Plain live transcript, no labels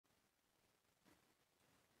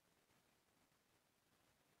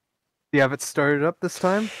Do you have it started up this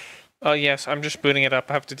time? Oh, yes, I'm just booting it up.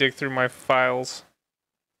 I have to dig through my files.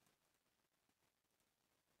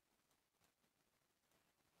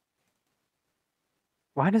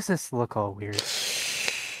 Why does this look all weird?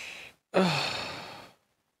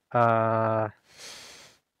 Uh,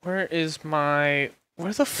 Where is my...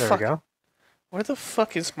 Where the there we fuck... go. Where the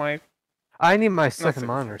fuck is my... I need my second Nothing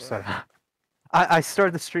monitor folder. set up. I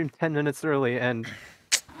started the stream 10 minutes early and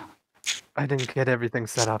I didn't get everything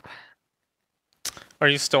set up. Are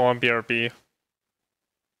you still on BRB?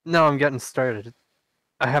 No, I'm getting started.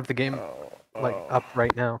 I have the game up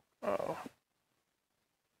right now. Oh.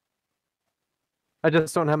 I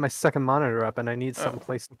just don't have my second monitor up and I need some Oh.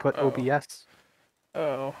 place to put Oh. OBS.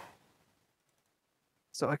 Oh.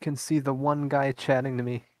 So I can see the one guy chatting to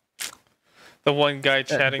me. The one guy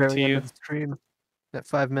chatting to you. End of the stream at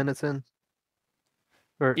 5 minutes in.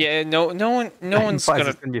 Or yeah, no one's gonna... It's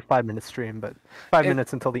gonna be a 5-minute stream, but 5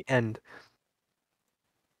 minutes until the end.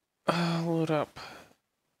 Load up.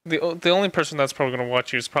 The only person that's probably gonna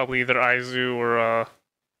watch you is probably either Aizu or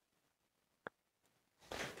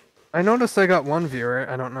I noticed I got one viewer.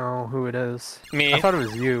 I don't know who it is. me. I thought it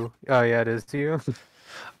was you. Oh yeah, it is you.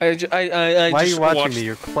 I Why are just you watching watched... me?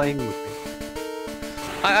 You're playing with me.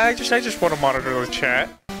 I just want to monitor the chat,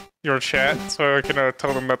 your chat, so I can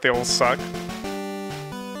tell them that they all suck.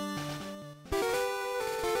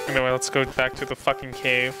 Anyway, let's go back to the fucking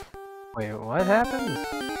cave. Wait, what happened?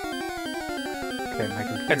 Okay, my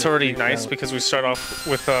computer. It's already nice because we start off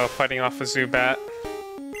with fighting off a Zubat.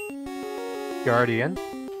 You're already in?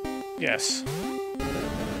 Yes.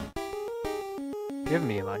 Give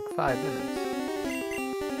me like 5 minutes.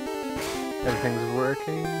 Everything's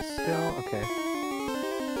working still? Okay.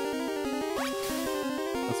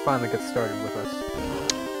 Let's finally get started with us.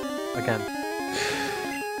 Again.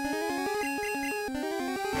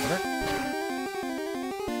 What?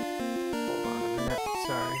 Hold on a minute,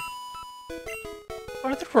 sorry. What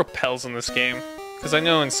are the repels in this game? Because I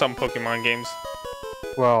know in some Pokemon games.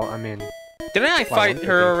 Well, I mean... Didn't I fight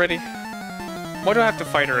her already? Why do I have to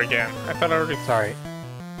fight her again? I thought I already... Sorry.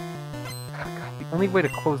 God, the only way to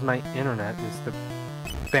close my internet is to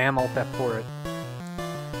spam alt F4 it.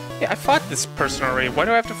 Yeah, I fought this person already. Why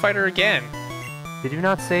do I have to fight her again? Did you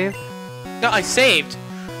not save? No, I saved!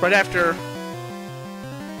 Right after...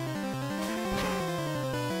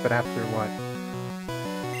 But after what?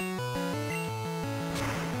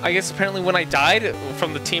 I guess apparently when I died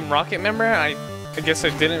from the Team Rocket member, I guess I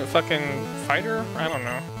didn't fucking fight her? I don't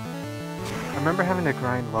know. I remember having to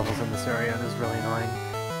grind levels in this area, it was really annoying.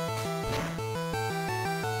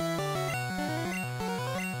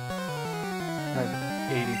 I have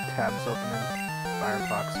 80 tabs open in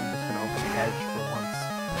Firefox, so I'm just gonna open Edge for once.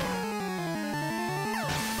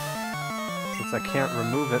 Since I can't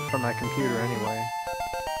remove it from my computer anyway.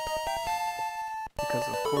 Because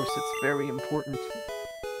of course it's very important.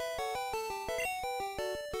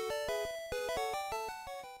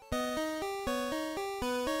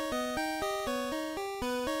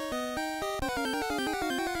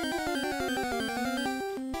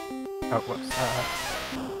 Oh, whoops.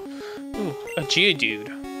 Ooh, a Geodude.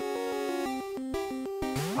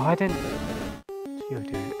 Oh, I didn't...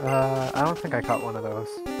 Geodude. I don't think I caught one of those.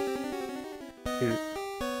 Dude.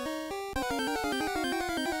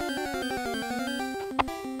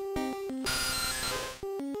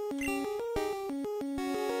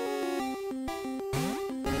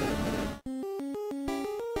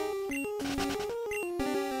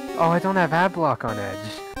 Oh, I don't have ad block on Edge.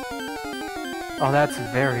 Oh, that's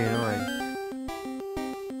very annoying.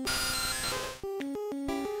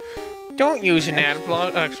 Don't use an ad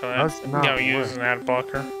blocker. Actually, no, use an ad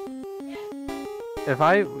blocker. If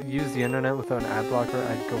I use the internet without an ad blocker,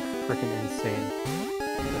 I'd go freaking insane.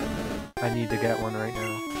 I need to get one right now.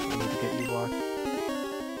 I need to get you blocked.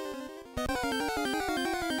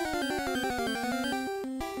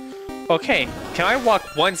 Okay, can I walk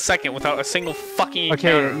 1 second without a single fucking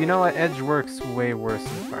encounter? Okay, you know what? Edge works way worse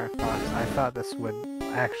than Firefox. I thought this would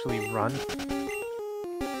actually run.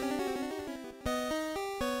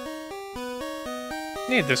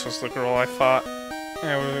 Yeah, this was the girl I fought.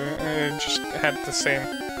 It just had the same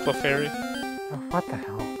Clefairy. Oh, what the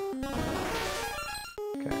hell?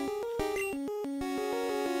 Okay.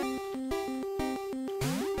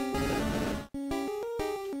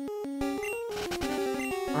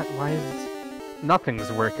 Why is it...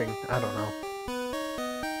 Nothing's working. I don't know.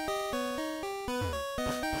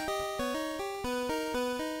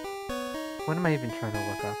 What am I even trying to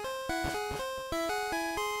look up?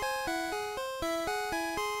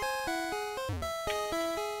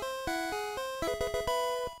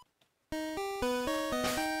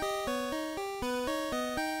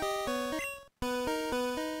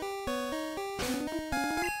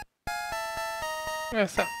 I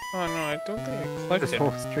thought. Oh no, I don't think I This collected.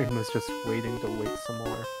 whole stream was just waiting to wait some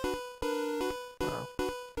more. Wow.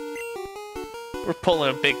 We're pulling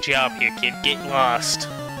a big job here, kid. Get lost.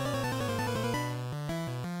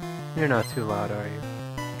 You're not too loud, are you?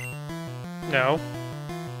 No.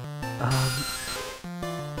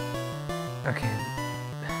 Okay.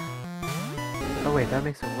 Oh wait, that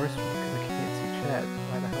makes it worse for me because I can't see chat.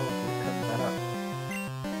 Why the hell did it cut that up?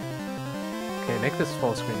 Okay, make this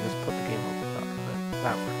full screen. Just put the game over top of it.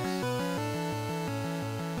 That works.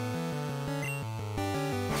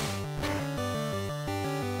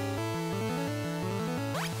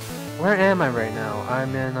 Where am I right now?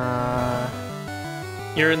 I'm in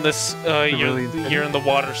You're in this. You're in the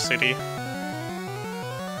water city.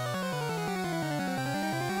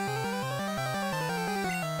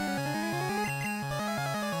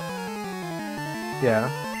 Yeah.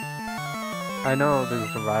 I know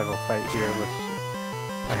there's a rival fight here, which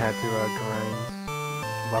I had to grind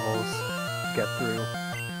levels to get through.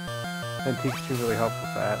 And Pikachu really helped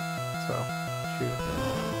with that, so shoot.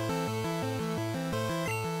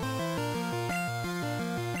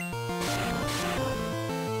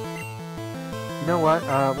 You know what?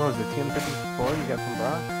 What was it? TM54 you got from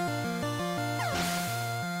Brock?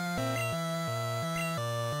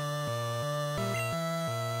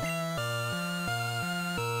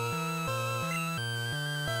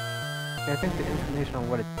 I think the information on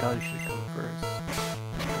what it does should come first.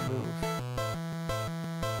 Move.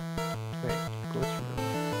 Wait, glitch remove.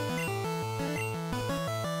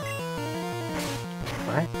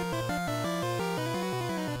 What?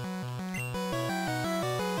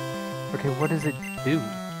 Okay, what does it do?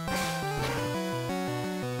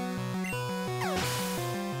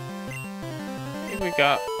 I think we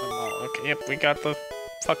got. Oh, okay, yep, we got the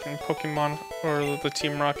fucking Pokemon or the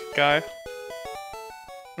Team Rocket guy.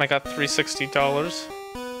 I got $360.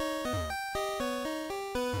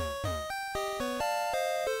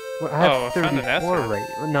 Well, I have I found an 34 ether. right.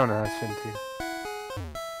 No, that's Fin too.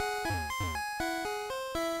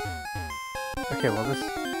 Okay, well this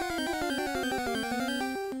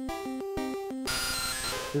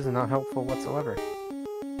is not helpful whatsoever.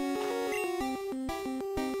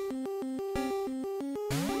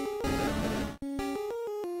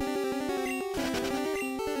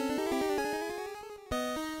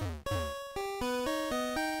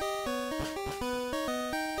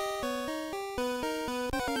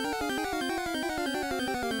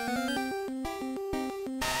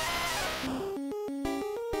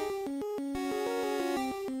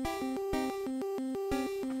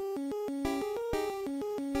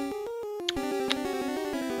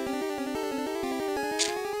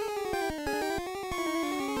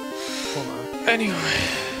 Anyway.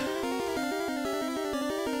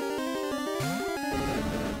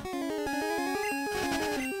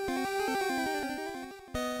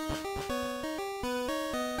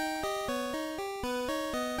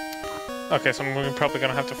 Okay, so I'm probably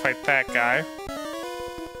gonna have to fight that guy.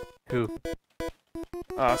 Who?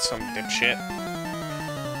 Some dipshit.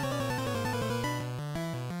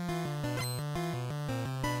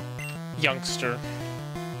 Youngster.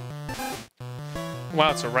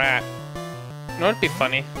 Wow, it's a rat. You know what'd be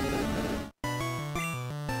funny?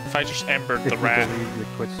 If I just embered the rat. If you delete your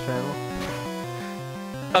Twitch channel?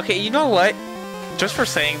 Okay, you know what? Just for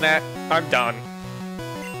saying that, I'm done.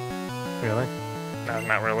 Really? No,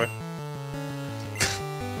 not really.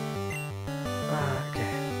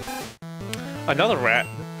 Okay. Another rat.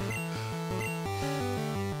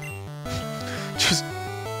 Just...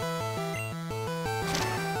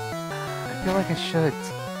 I feel like I should.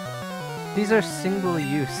 These are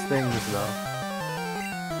single-use things, though.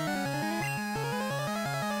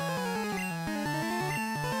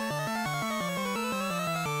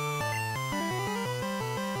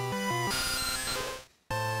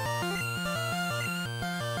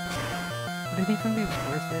 Would it even be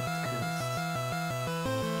worth it? Because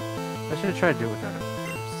I should have tried to do it without it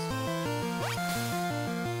first.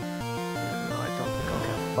 Even though I don't think I'll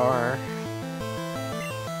get far.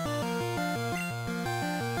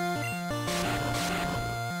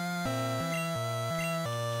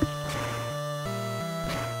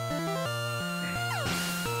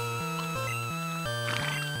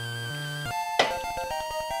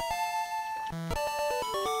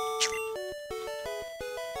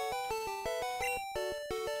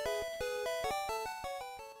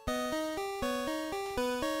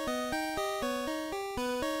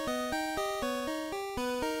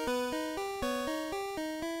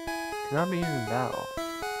 Cannot be using battle.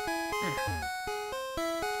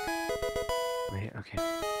 Wait, okay.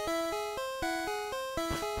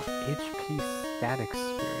 HP stat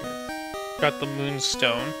experience. Got the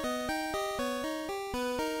Moonstone.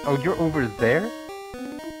 Oh, you're over there?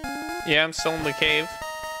 Yeah, I'm still in the cave.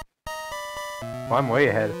 Well, I'm way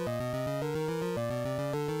ahead.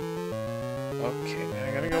 Okay, man,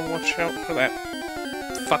 I gotta go watch out for that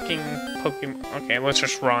fucking Pokemon. Okay, let's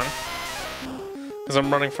just run. Because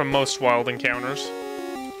I'm running from most wild encounters.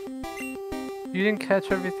 You didn't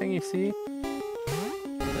catch everything you see?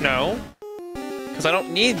 No. Because I don't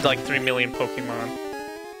need like 3 million Pokemon.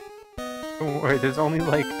 Don't worry, there's only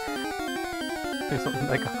like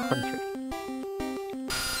 100.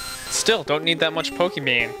 Still, don't need that much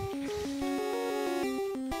Pokemon.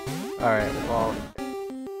 Alright, well,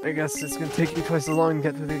 I guess it's gonna take you twice as long to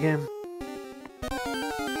get through the game.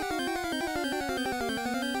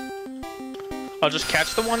 I'll just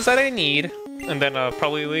catch the ones that I need, and then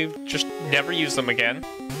probably just never use them again.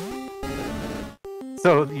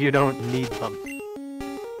 So you don't need them.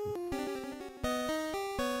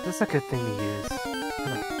 That's a good thing to use.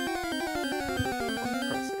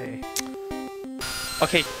 Press A.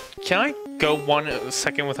 Okay, can I go 1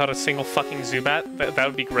 second without a single fucking Zubat? That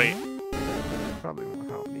would be great. Probably won't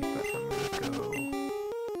help me, but I'm gonna go...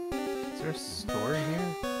 Is there a store here?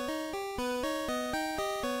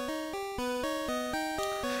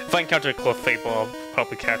 If I encounter a Clefable, I'll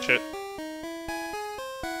probably catch it.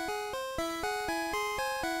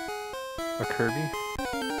 A Kirby?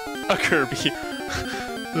 A Kirby.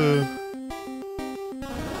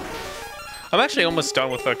 I'm actually almost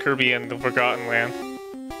done with Kirby and the Forgotten Land.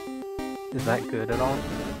 Is that good at all?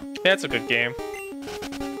 Yeah, it's a good game. Is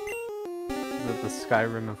it the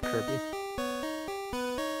Skyrim of Kirby?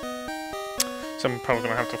 So I'm probably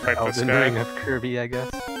gonna have to fight this Elden guy. Ring of Kirby, I guess.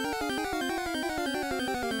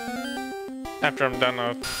 After I'm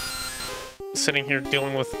done sitting here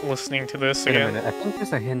dealing with listening to this Wait a again. minute, I think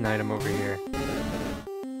there's a hidden item over here.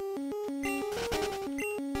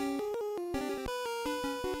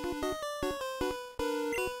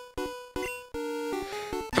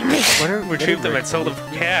 Retrieve them and sell them for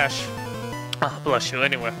cash. Oh, bless you,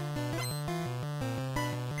 anyway.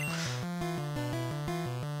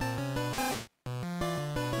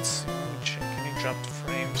 Let's see, let me check any dropped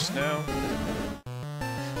frames now.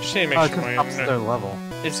 Just need to make sure my ups their internet level.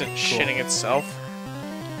 isn't shitting itself.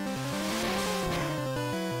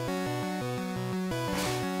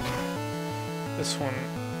 This one,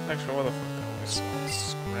 actually, what the fuck is this?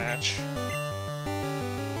 Scratch. Is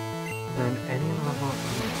there any level?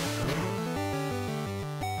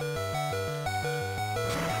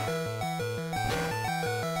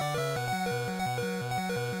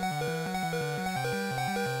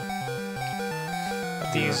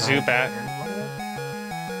 The Zubat.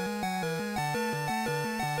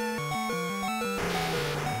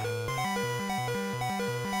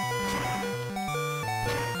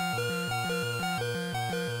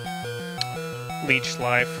 Leech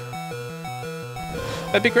life.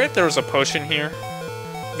 That'd be great if there was a potion here.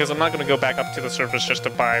 Because I'm not going to go back up to the surface just to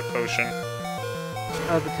buy a potion.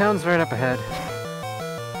 The town's right up ahead.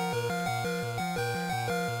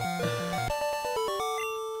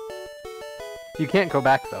 You can't go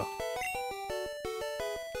back though.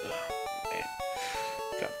 Man.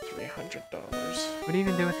 Got $300. What do you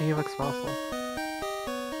even do with the Helix fossil?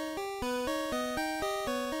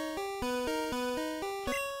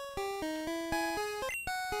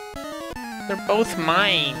 They're both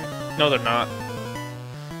mine. No, they're not.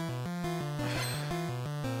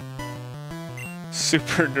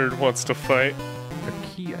 Super Nerd wants to fight. A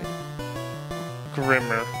key item.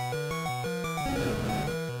 Grimmer.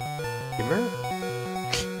 Gimmer?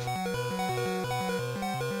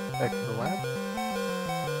 Back to the lab?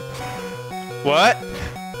 What?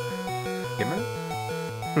 Gimmer?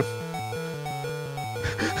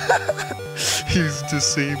 He's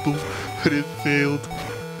disabled, but it failed.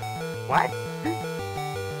 What?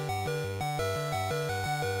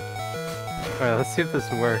 Alright, let's see if this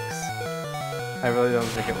works. I really don't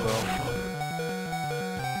think it will.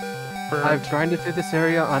 I've grinded through this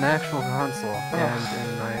area on actual console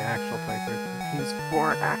and in my actual playthrough. He's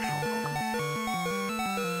 4 actual Pokemon.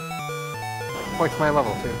 Points my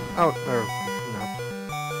level too. Oh, or no.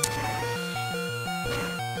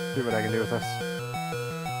 See what I can do with this.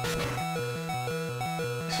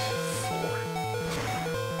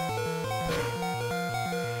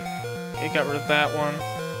 4. Okay, got rid of that one.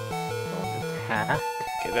 Attack.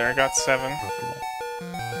 Okay, there I got 7.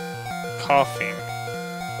 Coughing.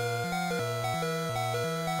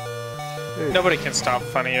 Dude. Nobody can stop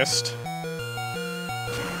Funniest.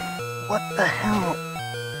 What the hell?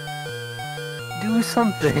 Do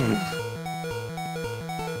something!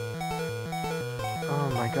 Oh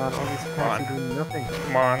my god, all these attacks are doing nothing.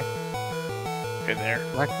 Come on. Good there.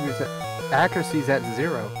 Accuracy's at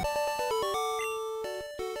 0.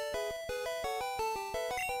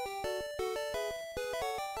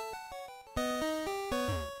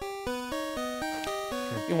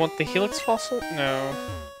 You want the Helix fossil? No.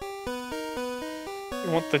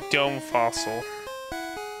 You want the Dome fossil.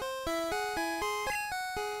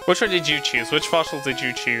 Which one did you choose? Which fossil did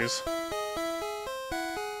you choose?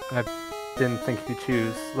 I didn't think you could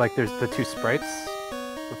choose. Like, there's the two sprites,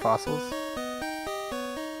 the fossils.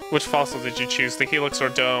 Which fossil did you choose? The Helix or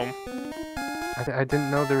Dome? I didn't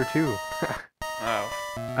know there were two.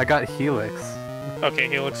 Oh. I got Helix. Okay,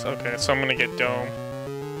 Helix. Okay, so I'm gonna get Dome.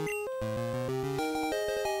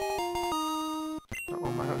 Oh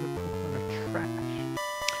my god, I'm trash.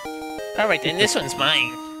 Alright, then this one's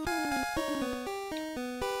mine.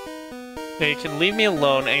 Now you can leave me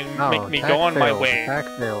alone and make me go on my way. Attack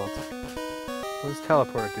failed. What does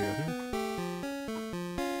teleport do?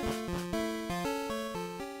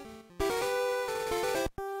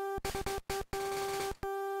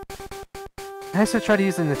 I have to try to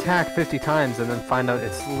use an attack 50 times and then find out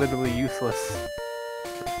it's literally useless.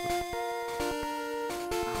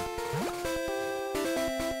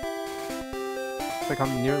 It's like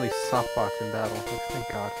I'm nearly softboxed in battle. Oh, thank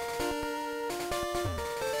god.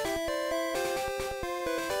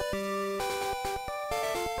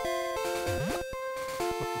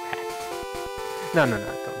 No, don't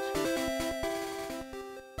shoot.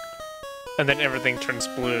 And then everything turns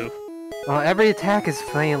blue. Well, every attack is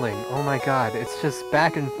failing. Oh my god, it's just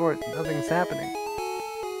back and forth. Nothing's happening.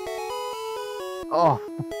 Oh,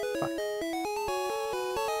 fuck.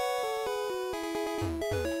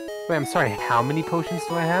 Wait, I'm sorry, how many potions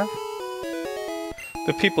do I have?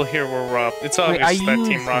 The people here were robbed. It's obvious that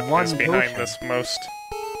Team Rocket is behind potion. this most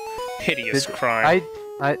hideous crime.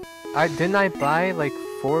 Didn't I buy like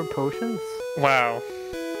 4 potions? Wow.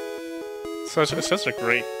 It's such a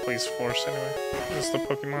great police force anyway. This is the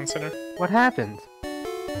Pokemon Center. What happened?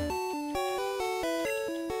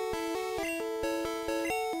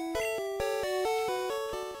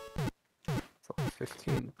 It's all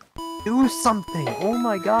 15. Do something! Oh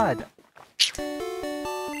my god!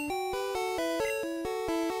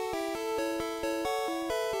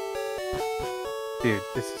 Dude,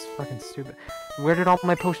 this is fucking stupid. Where did all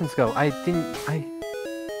my potions go? I used...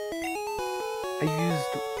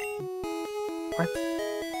 What?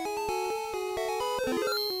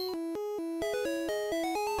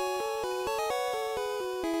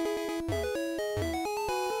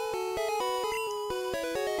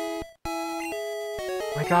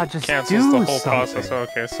 My god, just cancels do the whole something. process.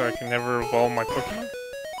 Okay, so I can never evolve my Pokemon?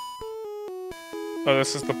 Oh,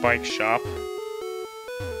 this is the bike shop.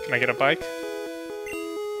 Can I get a bike?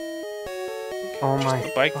 Oh Just my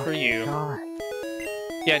a bike for you. god.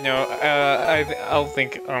 Yeah, no, I'll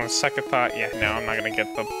think on a second thought, yeah, no, I'm not gonna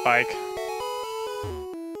get the bike.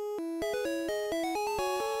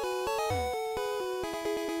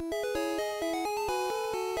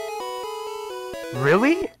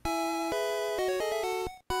 Really?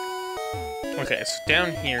 Okay, so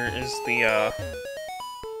down here is the,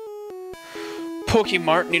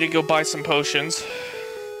 Pokemart. Need to go buy some potions.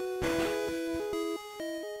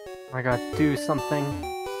 Oh my god, do something.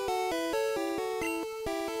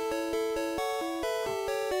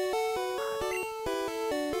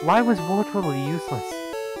 Why was Wartortle useless?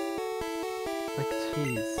 Like,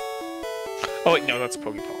 jeez. Oh wait, no, that's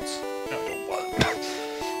Pokeballs. No, it wasn't.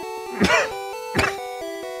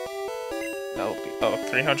 That'll be... Oh,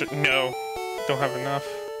 300? No. Don't have enough.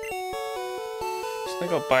 I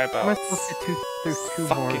think I'll buy about... Am I supposed to get through two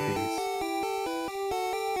more of these?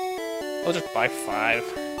 I'll just buy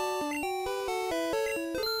 5.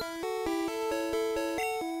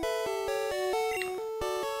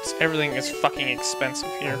 Everything is fucking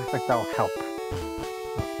expensive here. I think that'll help.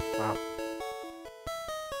 Oh, wow.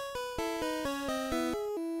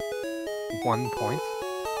 1 point.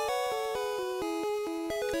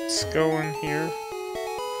 Let's go in here.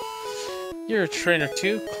 You're a trainer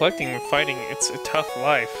too? Collecting and fighting, it's a tough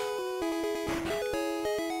life.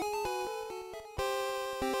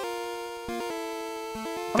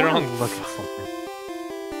 They're I on... wanna look at something.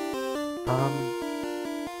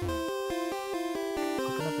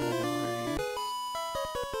 Open up another one of these.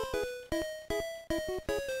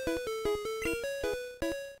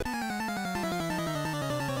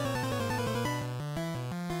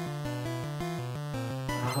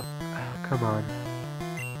 Oh, come on.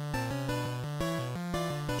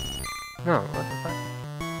 No, what the fuck?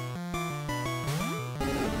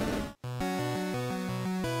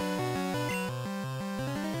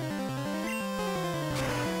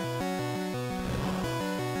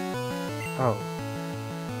 Oh.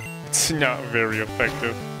 It's not very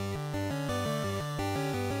effective.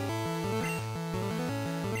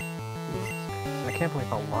 I can't believe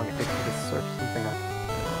how long it takes me to search something up.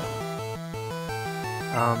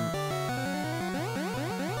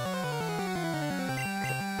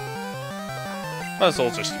 Might as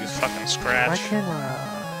well just use fucking I Scratch. can,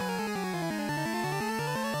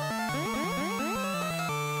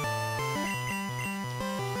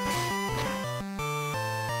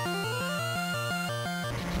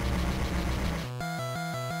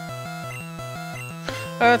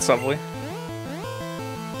 That's lovely.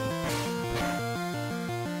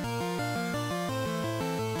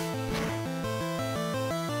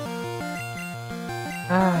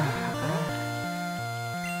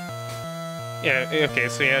 Yeah, okay,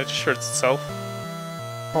 so yeah, it just hurts itself.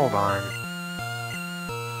 hold on.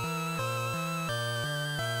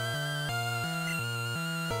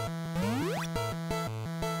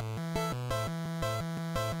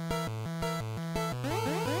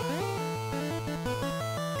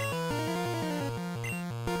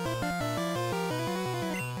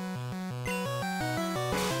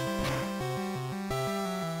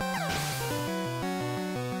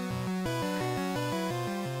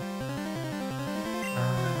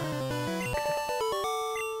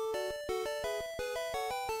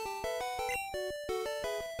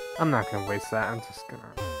 I'm not gonna waste that, I'm just gonna...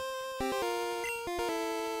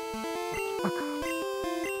 Fuck.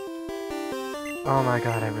 Oh my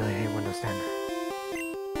god, I really hate Windows 10.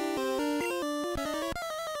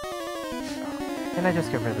 Can I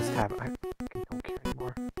just get rid of this tab? I fucking don't care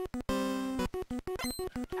anymore.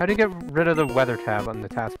 How do you get rid of the weather tab on the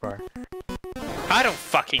taskbar? I don't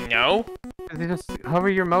fucking know. You just hover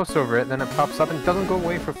your mouse over it, then it pops up and doesn't go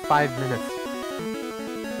away for 5 minutes.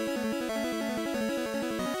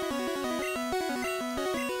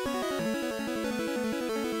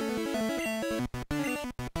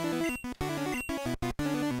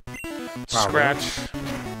 Scratch.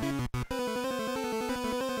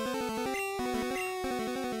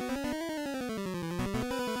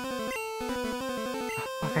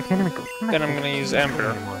 Fuck, I can't even go. Then I'm gonna use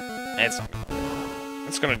Ember. Anymore.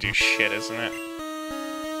 It's gonna do shit, isn't it?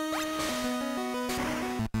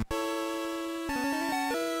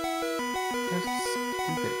 That's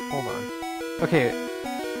stupid. Hold on. Okay,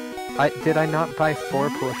 did I not buy 4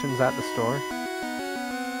 potions at the store?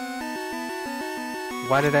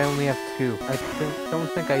 Why did I only have 2? I don't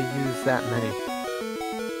think I used that many.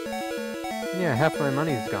 Yeah, half my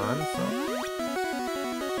money's gone, so...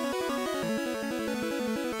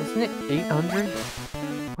 Isn't it 800?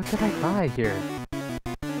 What did I buy here?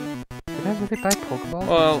 Did I really buy Pokeballs?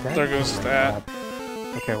 Well, there goes that.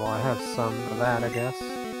 Okay, well I have some of that, I guess.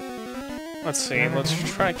 Let's see, let's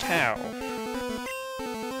try cow. I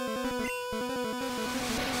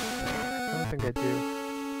don't think I do.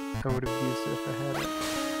 I would have used it if I had it.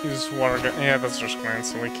 Use water gun. Yeah, that's just gonna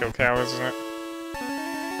instantly kill cow, isn't it?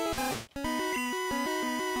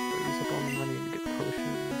 Use up all the money to get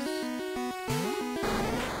potions.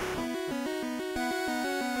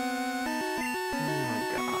 Oh my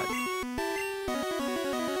god.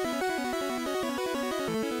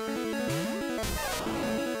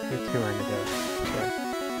 You're 2 antidotes.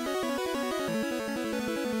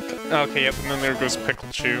 Okay. Okay, yep, and then there goes Pickle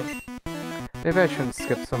Chew. Maybe I shouldn't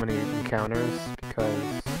skip so many encounters,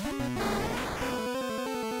 because...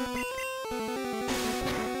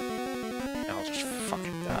 I'll just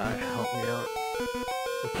fucking die. Help me out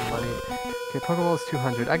with the money. Okay, Pokeball is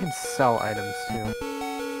 200. I can sell items, too.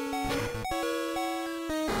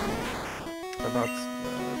 About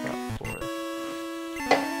 4.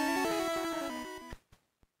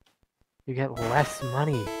 You get less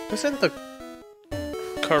money. Doesn't the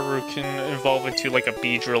Karukin evolve into like a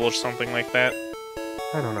Beedrill or something like that?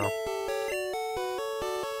 I don't know.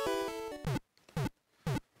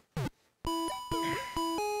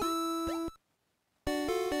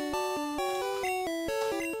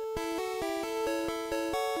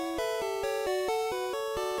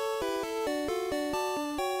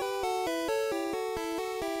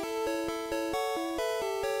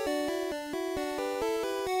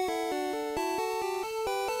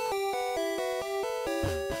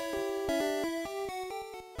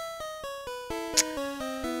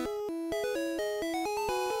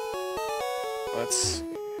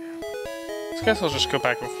 I guess I'll just go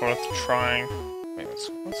back and forth trying. Wait, what's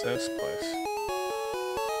this place?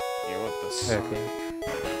 Yeah, what this? Okay.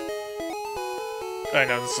 I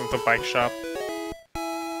know, this is the bike shop.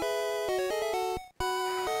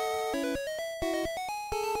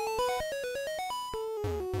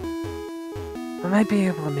 I might be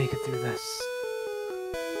able to make it through this.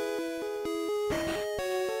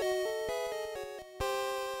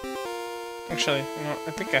 Actually, you know,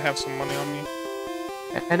 I think I have some money on me.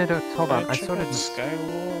 Antidote, hold on, I check sort of out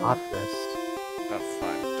Skyward. bought this. About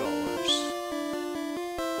 $5.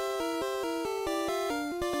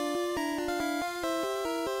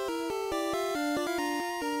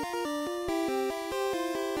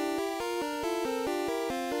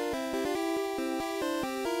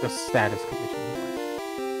 The status condition.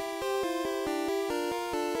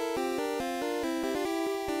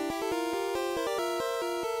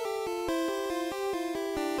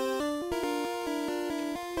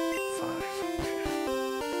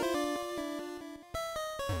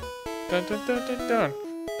 Dun dun dun dun dun.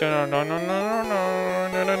 Dun dun dun dun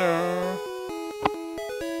dun dun dun dun.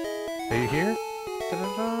 Are you here? Dun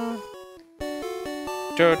dun dun.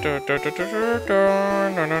 Dun dun dun dun dun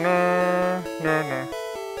dun dun dun dun dun.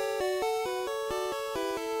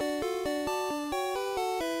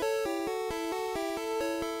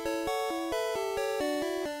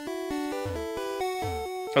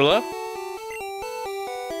 Hello?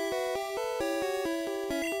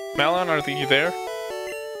 Malueion, are you there?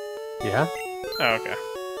 Yeah? Oh, okay.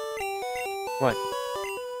 What?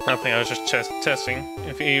 Nothing, I was just testing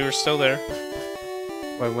if you were still there.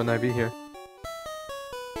 Why wouldn't I be here?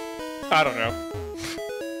 I don't know.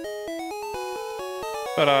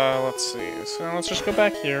 But, let's see. So let's just go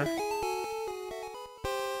back here.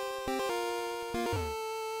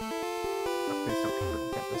 Okay, something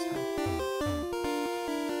wouldn't get this time.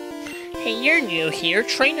 Hey, you're new here.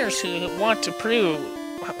 Trainers who want to prove...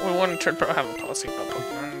 We want to turn pro have a policy about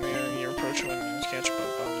Pokemon. Your approach when you catch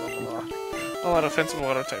Pokemon, blah blah blah. A lot of offensive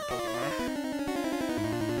water type Pokemon.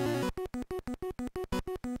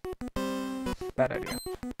 Bad idea.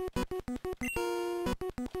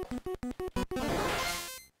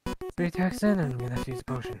 3 attacks in, and I'm gonna have to use a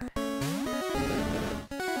potion.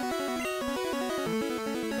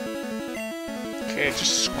 Okay,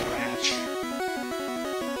 just scratch.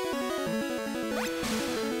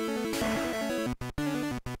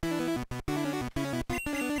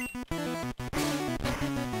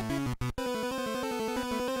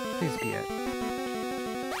 Please be it.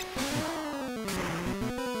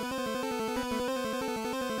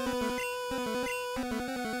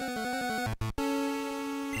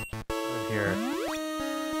 I'm here.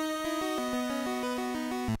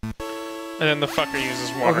 And then the fucker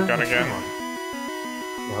uses water gun again.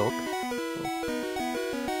 Nope.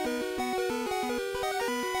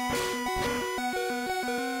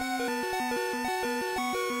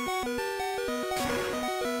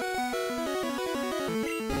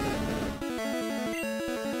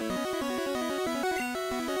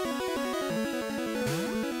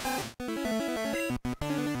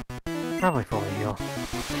 Probably fully heal. As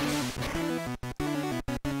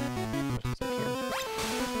much as I can.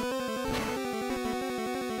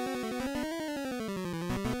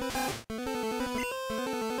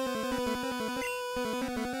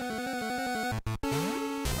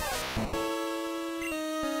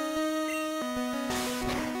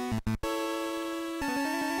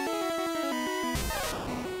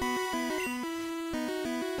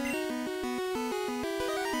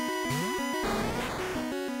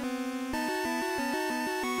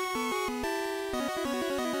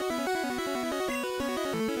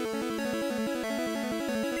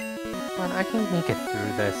 Come on, I can make it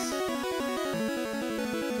through this.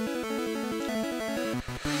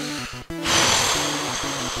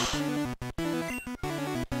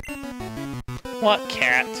 What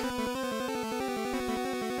cat?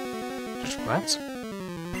 Just What?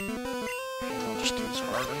 I'll just use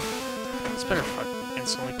Harden. It's better fucking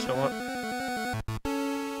instantly kill it.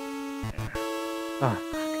 Ah.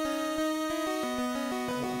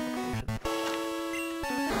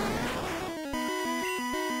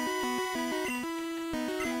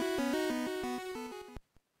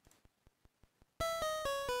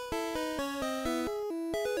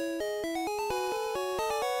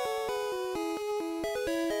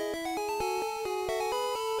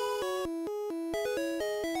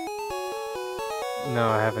 No,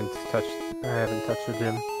 I haven't touched the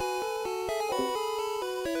gym.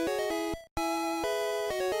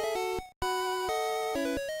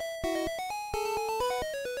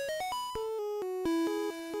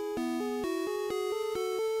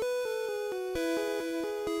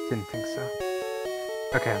 Didn't think so.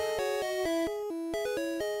 Okay.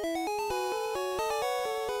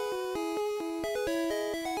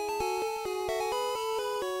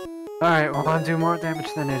 Alright, well, I'll do more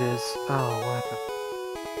damage than it is. Oh, what the...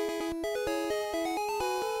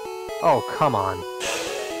 Oh, come on.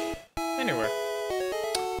 Anywhere.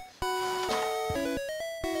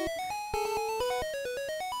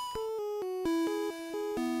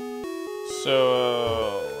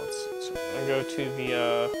 So, let's see. So we're gonna go to the,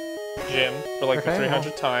 gym for like the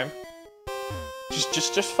 300th time.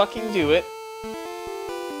 Just fucking do it.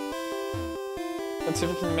 Let's see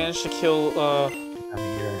if we can manage to kill, Out of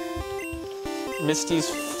here. Misty's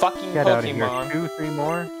fucking Get out of here. Pokemon. 2, 3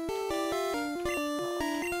 more.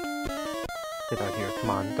 Get out here. Come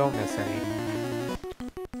on. Don't miss any.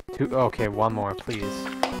 Two. Okay, one more, please.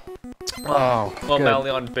 Well, good.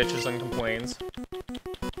 Malueion bitches and complains.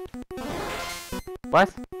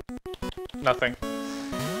 What? Nothing.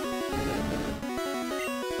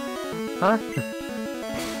 Huh?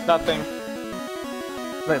 Nothing.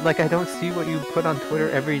 Like I don't see what you put on Twitter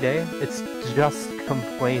every day. It's just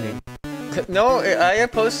complaining. No, I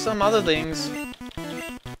post some other things.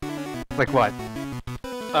 Like what?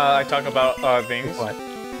 I talk about things. What?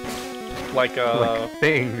 Like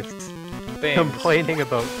things. things. Complaining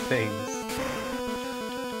about things.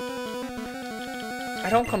 I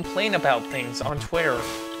don't complain about things on Twitter.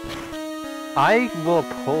 I will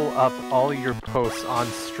pull up all your posts on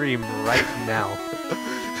stream right now.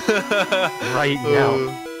 Right now.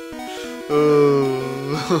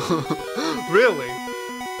 Really?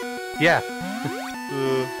 Yeah.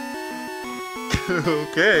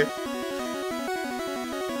 Okay.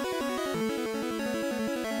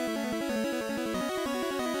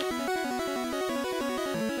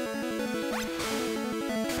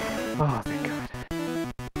 Oh, thank God.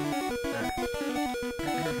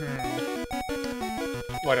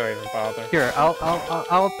 Why do I even bother? Here,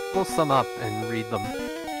 I'll pull some up and read them.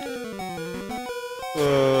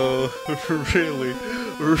 Really?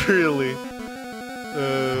 Really?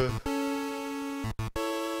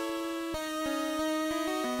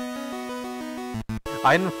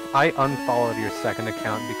 I unfollowed your second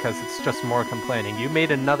account because it's just more complaining. You made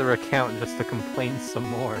another account just to complain some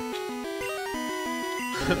more.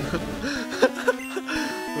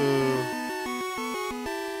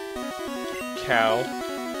 Cow.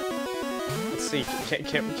 Let's see,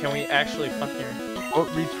 can we actually fucking... Quote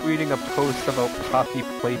retweeting a post about Poppy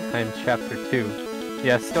Playtime Chapter 2.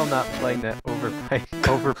 Yeah, still not playing that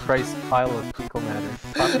overpriced pile of fecal matter.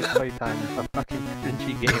 Poppy Playtime is a fucking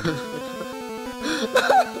cringy game.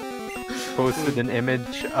 Posted an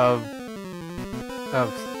image of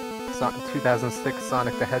 2006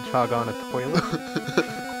 Sonic the Hedgehog on a toilet.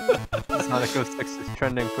 Sonic 06 is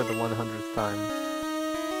trending for the 100th time.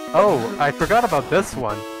 Oh, I forgot about this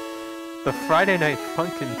one. The Friday Night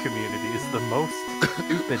Funkin' community is the most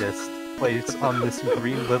stupidest place on this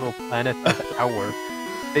green little planet of power.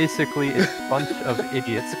 Basically, it's a bunch of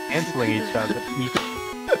idiots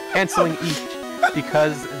canceling each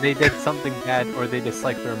because they did something bad or they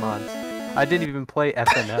dislike their mods. I didn't even play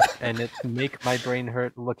FNF, and it make my brain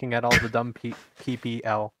hurt looking at all the dumb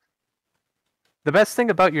PPL. The best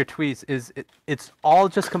thing about your tweets is it's all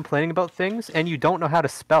just complaining about things, and you don't know how to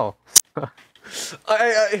spell.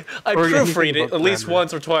 I proofread it at least grammar.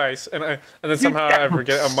 once or twice, and then somehow I ever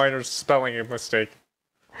get a minor spelling mistake.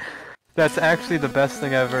 That's actually the best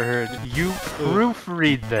thing I've ever heard. You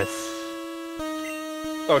proofread this.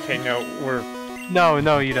 Okay, no, we're... No,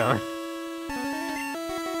 you don't.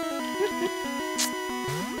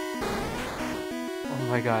 Oh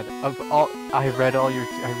my God! I read all your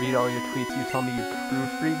tweets. You tell me you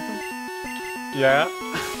proofread them? Yeah.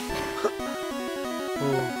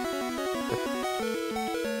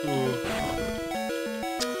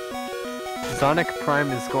 Sonic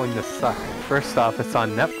Prime is going to suck. First off, it's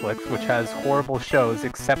on Netflix, which has horrible shows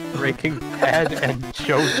except Breaking Bad and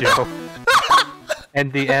JoJo.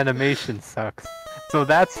 And the animation sucks. So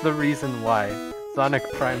that's the reason why Sonic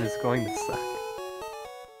Prime is going to suck.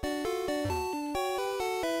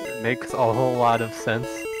 It makes a whole lot of sense.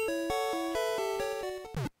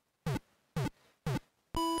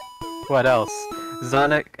 What else?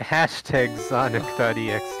 Hashtag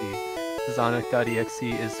Sonic.exe. Sonic.exe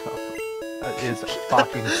is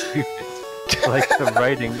fucking stupid. Like the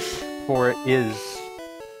writing for it is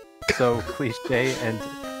so cliche, and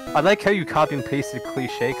I like how you copy and pasted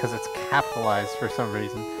cliche because it's capitalized for some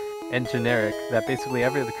reason, and generic, that basically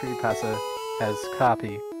every other creepypasta has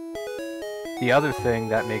copy. The other thing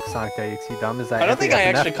that makes Sonic.exe dumb is that I don't think I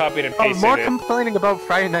actually copied and pasted more it. complaining about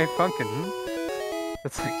Friday Night Funkin'.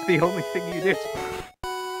 That's like the only thing you do.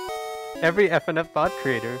 Every FNF bot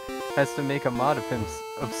creator has to make a mod of him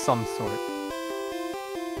of some sort.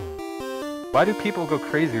 Why do people go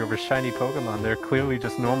crazy over shiny Pokemon? They're clearly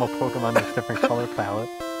just normal Pokemon with different color palette.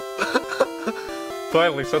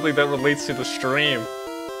 Finally, something that relates to the stream.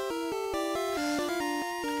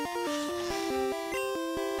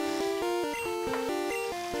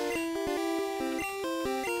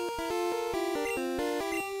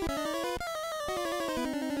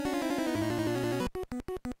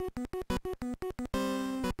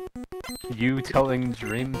 You telling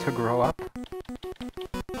Dream to grow up?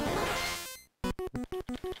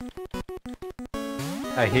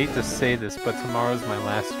 I hate to say this, but tomorrow's my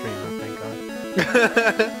last stream, oh thank God.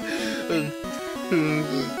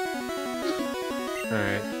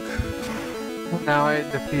 Alright. Now I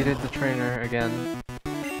defeated the trainer again.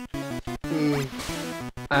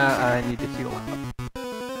 I need to heal up.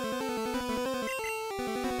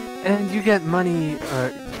 And you get money,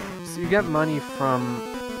 so you get money from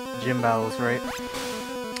gym battles, right?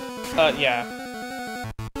 Yeah.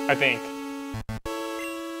 I think.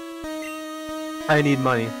 I need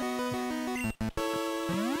money.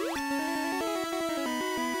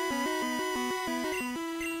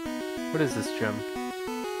 What is this gym?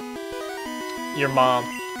 Your mom.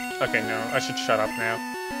 Okay, no, I should shut up now.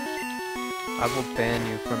 I will ban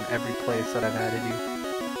you from every place that I've added you.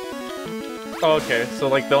 Oh, okay, so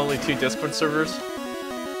like the only 2 Discord servers?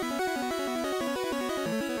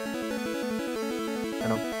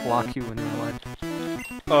 And I'll block you in real life.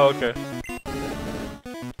 Oh, okay.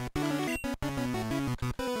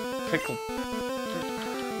 Pickle.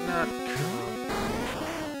 Not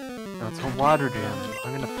No, it's a water gym.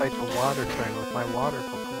 I'm gonna fight the water train with my water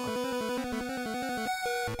Pokemon.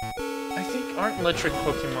 I think aren't electric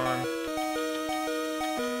Pokemon.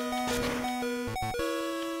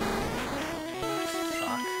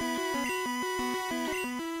 Fuck.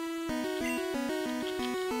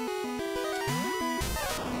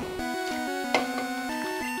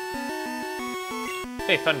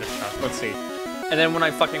 Hey, Thundershock, let's see. And then when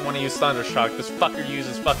I fucking want to use Thundershock, this fucker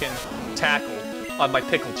uses fucking Tackle on my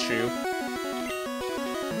Pikachu.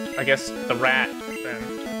 I guess the rat,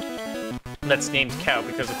 then. That's named Cow,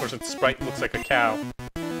 because of course its sprite looks like a cow.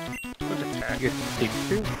 Quick attack. You get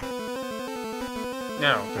Pikachu?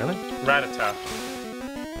 No. Really? Rattata.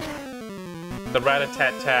 The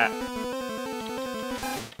Rat-a-tat-tat.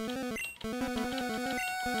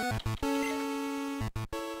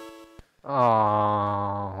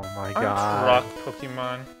 Oh my god. Aren't rock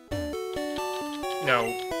Pokemon? No.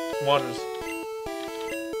 Waters.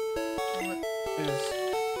 What is...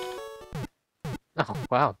 Oh,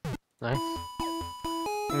 wow. Nice.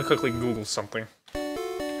 Let me quickly Google something.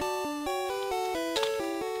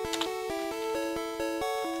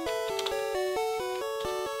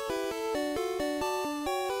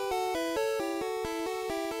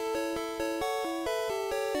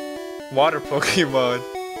 Water Pokemon.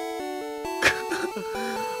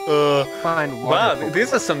 Find water Wow, Pokemon.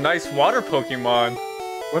 these are some nice water Pokemon.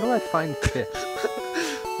 Where do I find fish?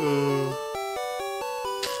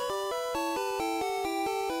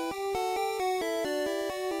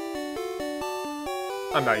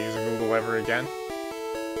 I'm not using Google ever again.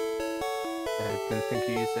 I didn't think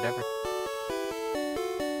you used it ever.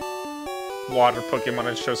 Water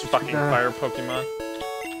Pokemon, it shows fucking fire Pokemon.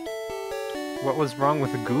 What was wrong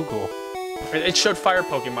with Google? It showed fire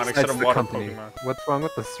Pokemon instead Besides of the water company. Pokemon. What's wrong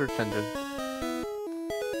with the search engine?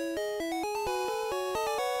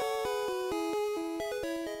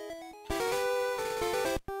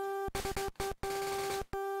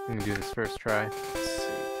 I'm gonna do this first try. Let's see.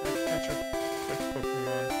 Catch a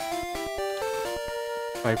Pokemon.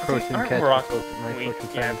 My protein Aren't catch rock my weak?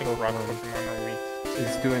 protein Yeah, I fighting think rock Pokemon Pokemon are weak.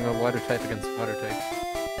 is doing a water type against water type.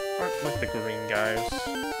 Aren't like the green guys.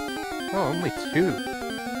 Oh, only 2.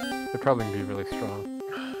 They're probably gonna be really strong.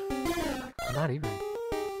 Not even.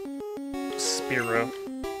 Spearow.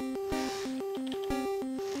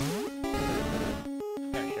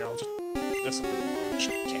 Yeah, here, I'll just... This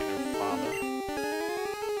cannon father.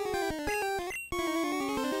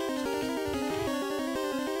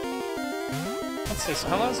 Let's see, so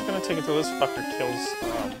how long is it gonna take until this fucker kills,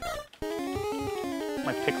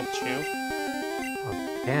 my Pikachu? Oh,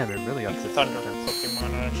 damn, it really ups It's a its Thunder defense.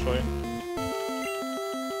 Pokemon, actually.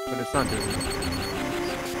 But it's not doing it.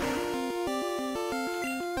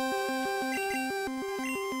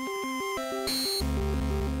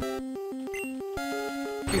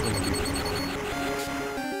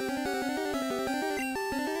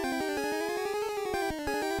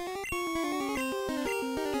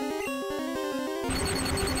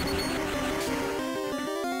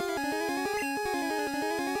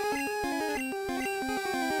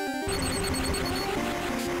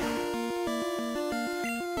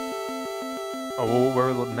 Oh,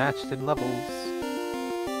 we're matched in levels.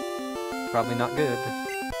 Probably not good.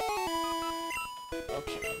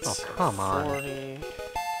 Okay, Oh, so come on. 40...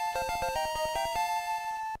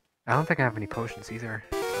 I don't think I have any potions either.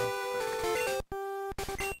 So.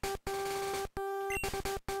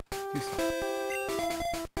 Do something.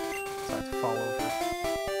 Besides fall over.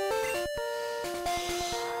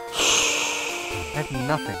 I have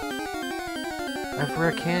nothing. I have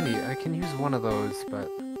rare candy. I can use one of those, but...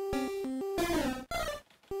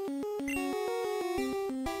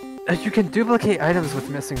 You can duplicate items with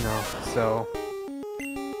missing though, so...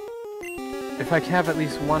 If I have at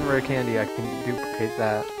least one rare candy, I can duplicate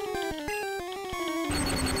that.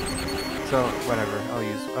 So, whatever, I'll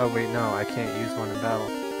use... Oh wait, no, I can't use one in battle.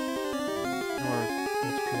 Or...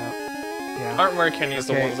 HP up. Yeah. Aren't rare candies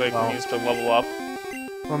the ones I can use to level up?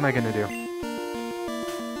 What am I gonna do?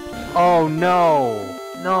 Oh no!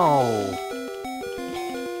 No!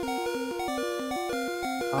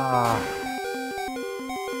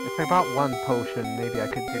 If I bought one potion, maybe I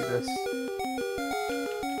could do this.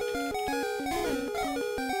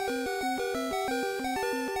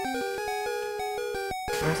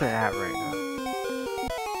 Where's it at right now?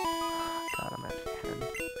 God, I'm at 10.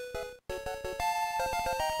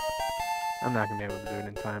 I'm not gonna be able to do it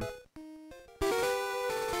in time.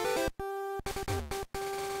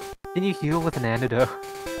 Can you heal with an antidote?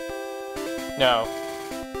 No.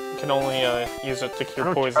 You can only use it to cure I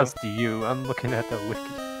don't poison. trust you. I'm looking at the wiki.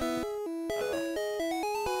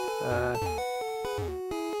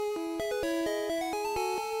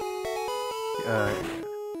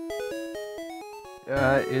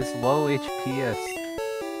 Is low HP a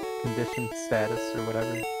condition status or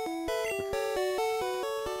whatever?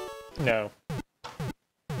 No.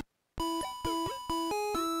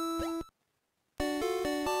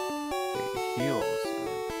 It heals.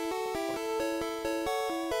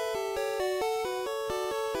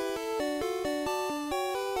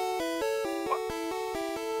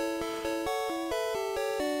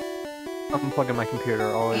 Unplugging my computer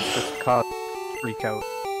always just cause freak out.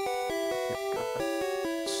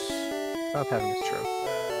 Stop having a stroke.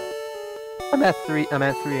 I'm at 3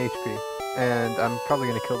 HP, and I'm probably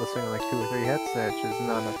gonna kill this thing in like 2 or 3 hits, which is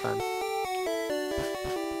not enough time.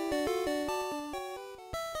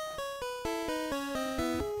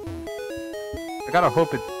 I gotta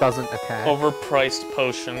hope it doesn't attack. Overpriced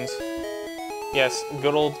potions. Yes,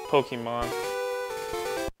 good old Pokemon.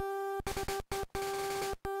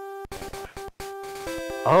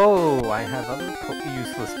 Oh, I have other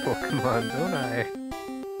useless Pokemon, don't I?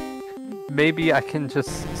 Maybe I can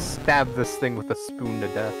just stab this thing with a spoon to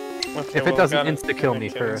death. Okay, If it doesn't insta-kill me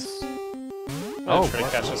first. Oh, try to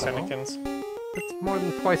catch the Senekins. That's more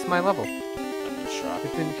than twice my level. Shot.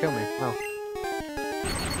 It didn't kill me, no.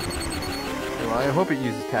 Well, I hope it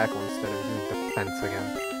uses tackle instead of using defense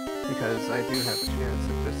again. Because I do have a chance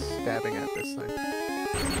of just stabbing at this thing.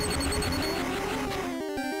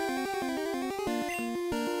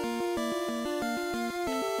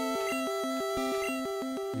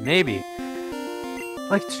 Maybe.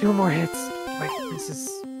 Like 2 more hits. Like, this is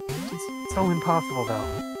so impossible though.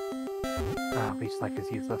 Ah, Leech Life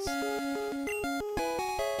is useless.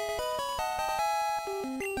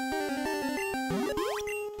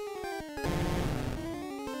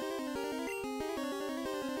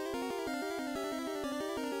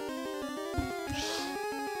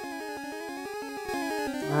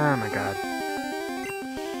 Oh my god.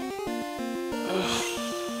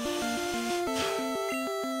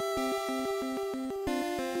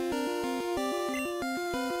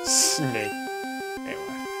 Snake. Anyway.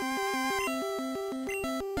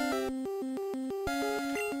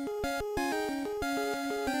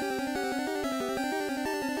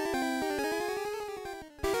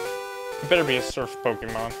 You better be a surf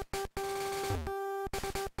Pokemon.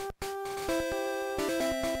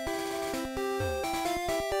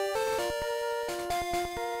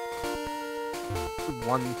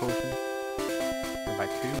 One potion. Or by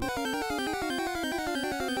 2.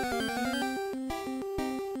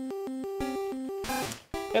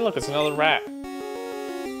 Hey look, it's another rat. I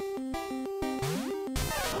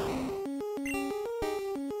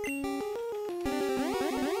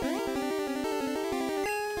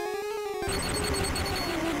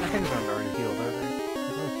think they're already healed, are they?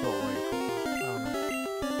 They're gonna kill all your Pokemon. I don't know.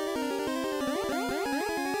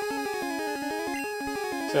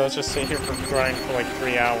 So let's just sit here for grind for like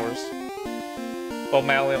 3 hours. Well,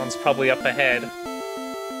 Malueon's probably up ahead.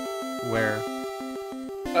 Where?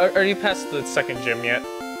 Are you past the second gym yet?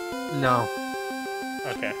 No.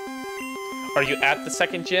 Okay. Are you at the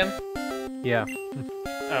second gym? Yeah.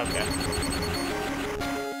 Okay.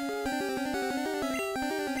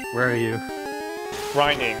 Where are you?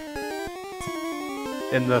 Grinding.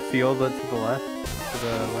 In the field to the left? To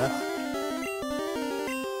the left?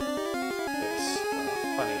 Yes.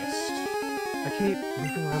 Funniest. I keep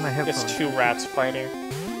moving around my headphones. It's 2 rats fighting.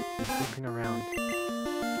 Moving around.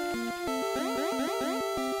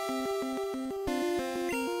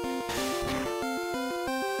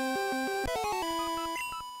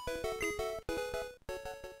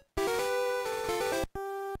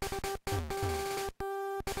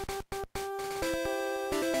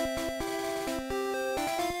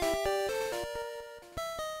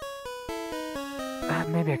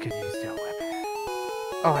 Maybe I could use Steel Whip.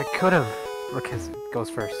 Oh, I could have. Look, it goes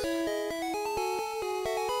first.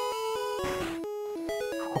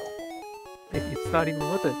 Oh, it's not even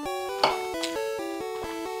worth it.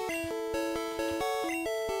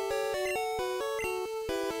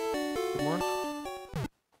 more?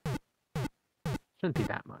 Shouldn't be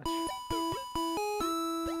that much.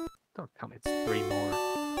 Don't tell me it's 3 more.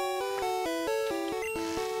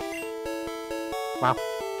 Wow.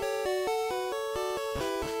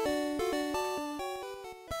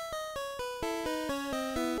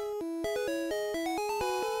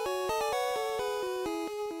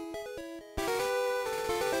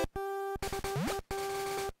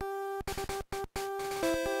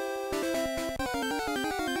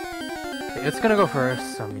 It's gonna go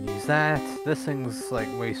first, so I'm gonna use that. This thing's like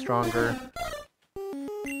way stronger.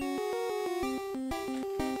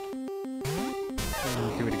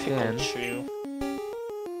 Do it again.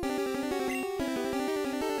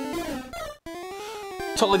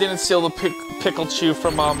 Totally didn't steal the pickle chew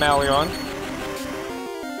from Malueion.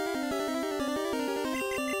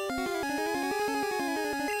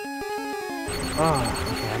 Oh,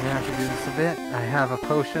 okay, I'm gonna have to do this a bit. I have a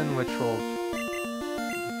potion which will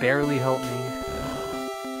barely help me.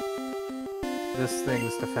 This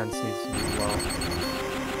thing's defense needs to be low.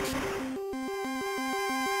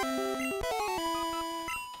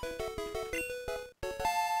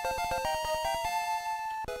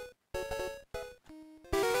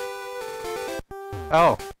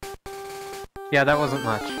 Oh! Yeah, that wasn't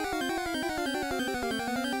much.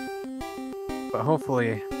 But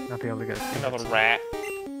hopefully, I'll be able to get a few. Another rat.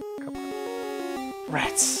 Come on.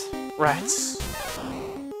 Rats. Rats.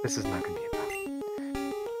 This is not gonna be enough.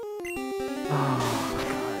 Oh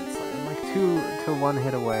god, it's like, I'm like 2 to 1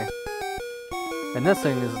 hit away. And this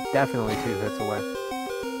thing is definitely 2 hits away.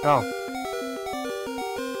 Oh.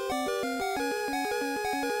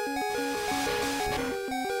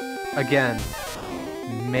 Again,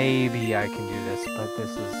 maybe I can do this, but this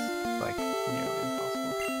is like nearly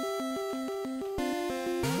impossible.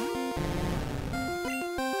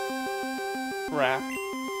 Rat.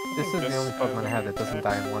 This is the only Pokemon I have that doesn't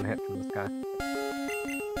die in 1 hit from this guy.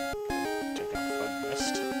 Take out Foot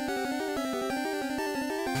Mist.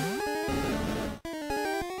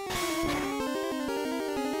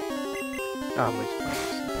 Oh, wait.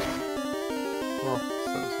 Well,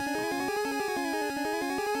 so is this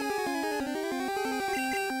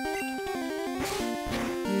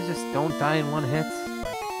Pokemon. You just don't die in 1 hit?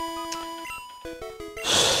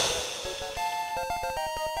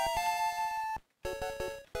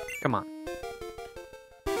 Come on.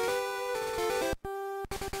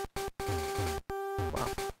 Wow.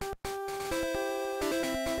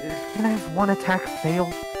 Can I have 1 attack fail?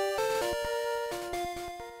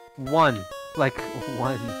 1. Like,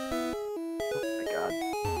 1. Oh my god.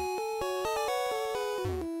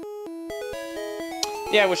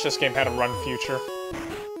 Yeah, I wish this game had a run feature.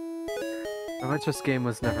 I wish this game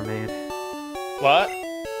was never made. What?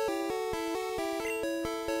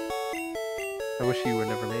 I wish you were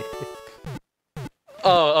never made.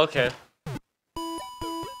 Oh, okay.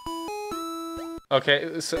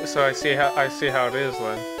 Okay, so I see how it is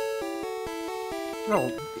then. No.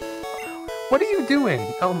 What are you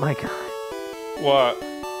doing? Oh my god. What?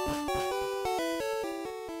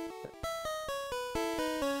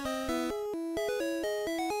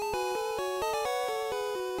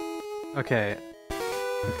 Okay.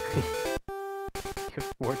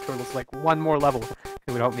 War Turtle's like 1 more level.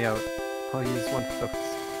 It would help me out. I'll use 1 of those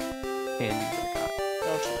candies I got.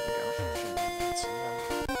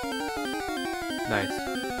 Nice.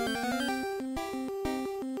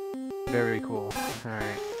 Very cool.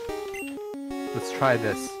 Alright. Let's try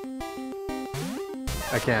this.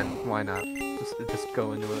 I can. Why not? Just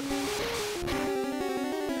go into it.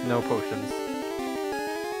 No potions.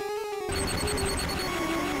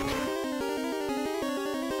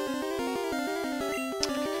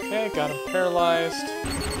 Okay, got him paralyzed.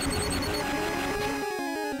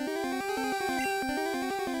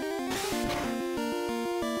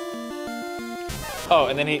 Oh,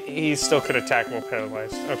 and then he still could attack while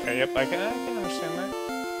paralyzed. Okay, yep, I can understand that.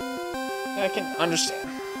 Yeah, I can understand.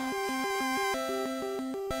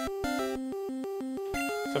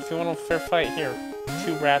 So if you want a fair fight here,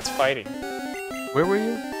 2 rats fighting. Where were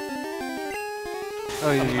you?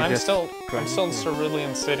 Oh, I'm still in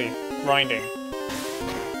Cerulean City, grinding.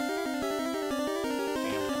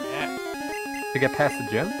 Damn rat. To get past the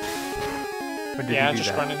gym? Or did Yeah, you do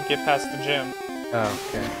just that? grinding to get past the gym. Oh,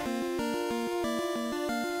 okay.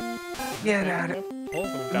 Get out of it.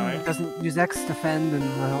 Both of them die. Doesn't use X defend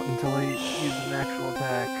until he uses an actual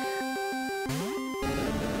attack.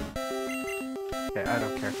 Okay, I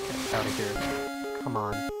don't care. Get out of here. Come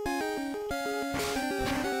on.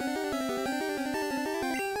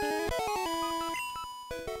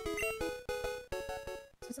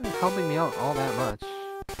 This isn't helping me out all that much.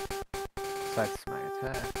 Besides my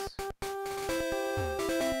attacks.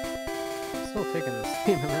 taking the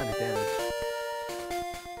same amount of damage.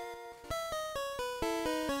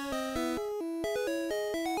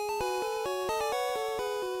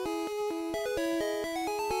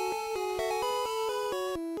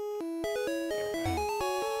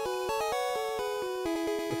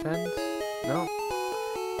 Defend? No.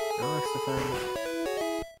 No, let's defend.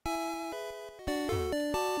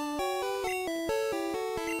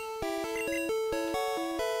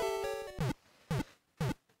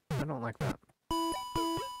 I don't like that.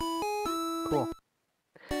 Cool.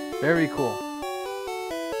 Very cool.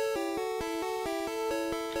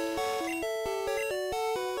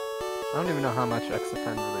 I don't even know how much X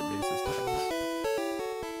defend really raises defense.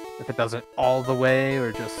 If it does it all the way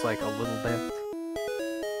or just like a little bit.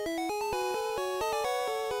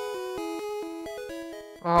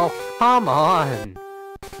 Oh, come on!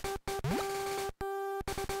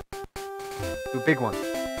 Do a big one.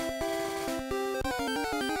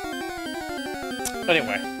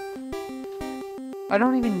 Anyway. I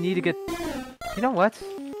don't even need to get... You know what?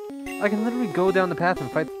 I can literally go down the path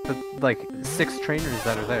and fight the, like, 6 trainers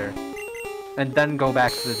that are there. And then go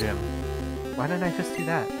back to the gym. Why didn't I just do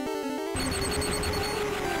that?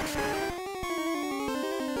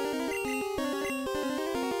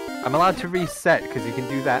 I'm allowed to reset, because you can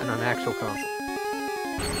do that in an actual console.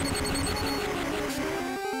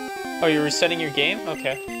 Oh, you're resetting your game?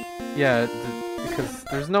 Okay. Yeah, because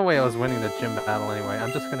there's no way I was winning the gym battle anyway.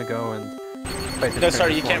 I'm just gonna go and fight the No,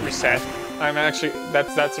 sorry, you trainers can't reset. I'm actually...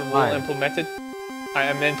 That's a rule Why? implemented. I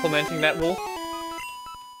am implementing that rule.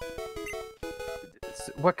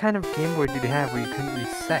 What kind of Game Boy did you have where you couldn't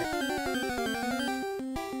reset?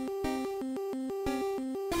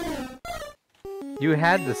 You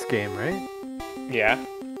had this game, right? Yeah.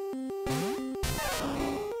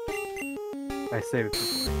 I saved it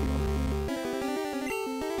before.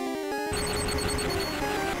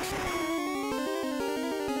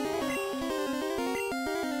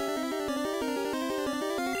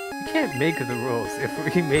 You can't make the rules.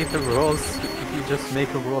 If we made the rules, you just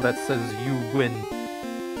make a rule that says you win.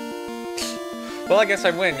 Well, I guess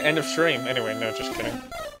I win. End of stream. Anyway, no, just kidding.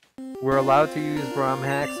 We're allowed to use ROM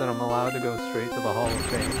hacks, and I'm allowed to go straight to the Hall of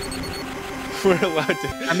Fame. We're allowed to.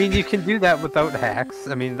 I mean, you can do that without hacks.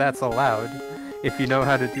 I mean, that's allowed. If you know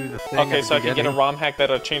how to do the thing. Okay, so I can get a ROM hack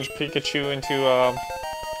that'll change Pikachu into,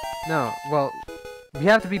 No, well, we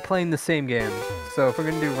have to be playing the same game. So if we're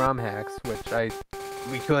gonna do ROM hacks, which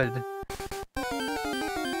we could,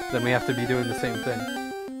 then we have to be doing the same thing.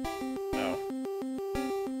 No.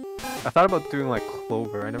 I thought about doing like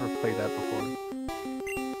Clover. I never played that before.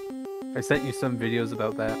 I sent you some videos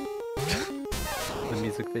about that. The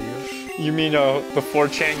music videos. You mean, the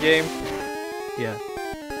 4chan game? Yeah.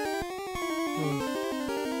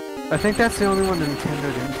 I think that's the only one that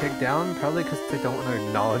Nintendo didn't take down, probably because they don't want to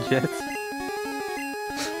acknowledge it.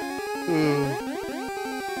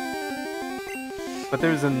 But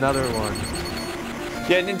there's another one.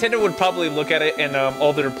 Yeah, Nintendo would probably look at it and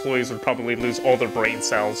all their employees would probably lose all their brain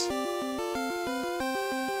cells.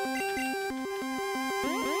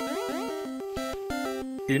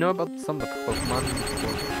 Do you know about some of the Pokemon?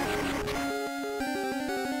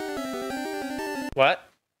 What?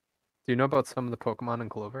 Do you know about some of the Pokemon in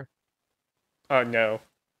Clover? Oh, no.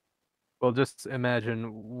 Well, just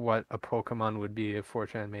imagine what a Pokemon would be if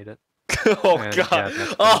 4chan made it. Oh, And, God.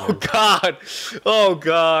 yeah, Oh, God. Oh,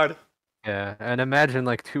 God. Yeah, and imagine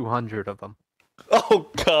like 200 of them. Oh,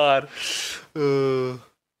 God.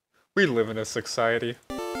 We live in a society.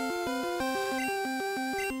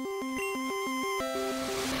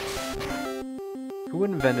 Who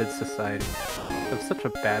invented society? That's such a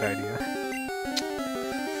bad idea.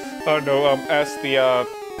 Oh, no, ask the, I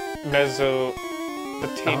Mesopotamians,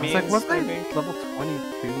 was like, wasn't I I think? level 22?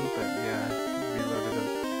 But yeah, reloaded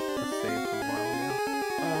the save from a while ago.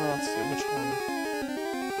 Let's see, which one?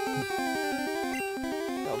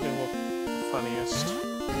 That'll be the funniest.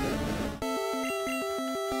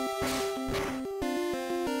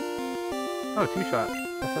 Oh, 2-shot. I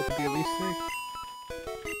thought to be at least 3.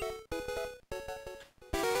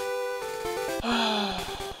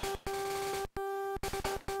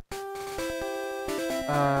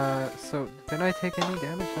 So didn't I take any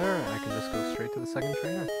damage there? I can just go straight to the second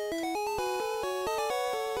trainer.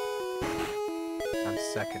 I'm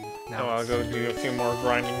second. Now I'll go do a few more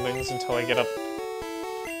grinding things until I get up.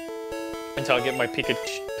 Until I get my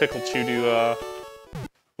Pikachu to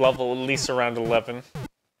level at least around 11.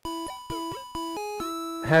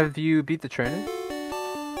 Have you beat the trainer?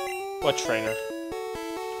 What trainer?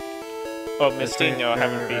 Oh, Misty? No, I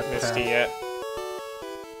haven't trainer beat at Misty path. yet.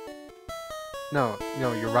 No,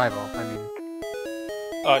 your rival. I mean,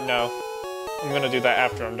 Oh, no. I'm gonna do that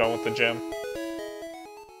after I'm done with the gym.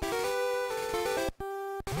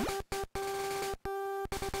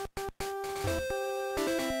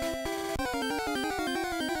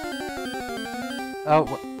 Oh,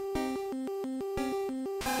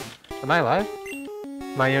 am I live?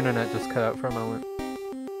 My internet just cut out for a moment.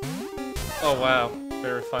 Oh wow,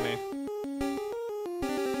 very funny.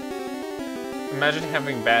 Imagine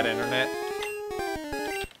having bad internet.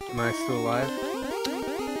 Am I still alive?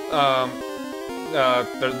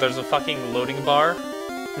 There's a fucking loading bar.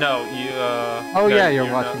 No, you, Oh no, yeah, you're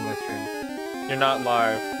watching my stream. You're not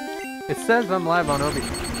live. It says I'm live on Obi.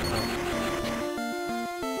 Oh.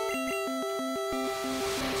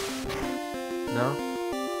 No?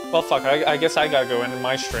 Well, fuck, I guess I gotta go into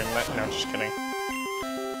my stream. No, just kidding.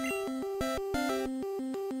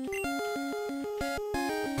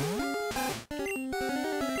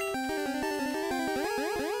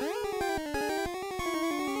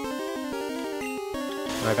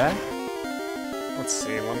 Am I back? Let's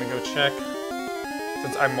see, let me go check.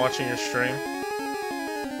 Since I'm watching your stream.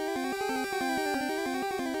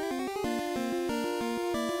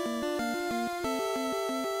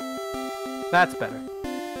 That's better.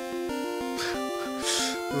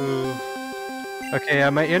 Okay,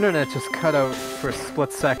 my internet just cut out for a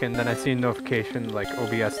split second, then I see a notification like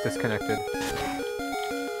OBS disconnected.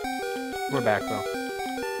 We're back though.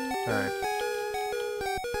 Alright.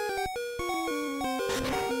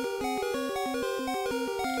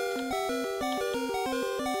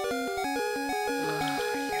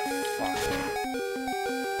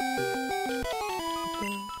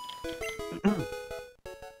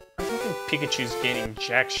 Pikachu's gaining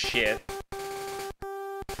jack shit.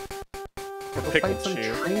 Fight some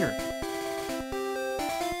trainer.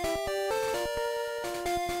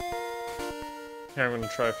 Here, I'm gonna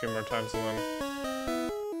try a few more times and then...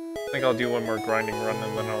 I think I'll do one more grinding run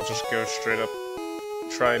and then I'll just go straight up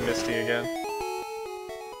try Misty again.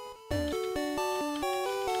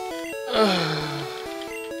 Oh,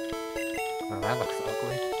 that looks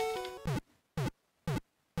ugly.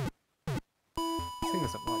 This thing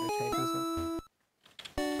isn't water tank, is it?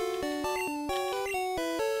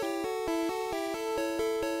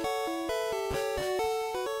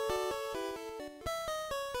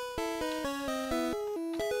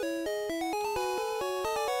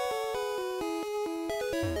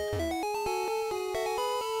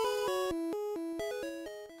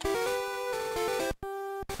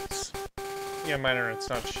 Yeah, my internet's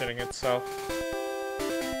not shitting itself.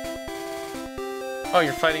 Oh,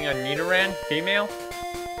 you're fighting a Nidoran? Female?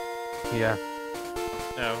 Yeah.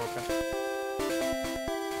 Oh, okay.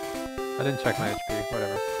 I didn't check my HP,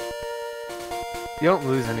 whatever. You don't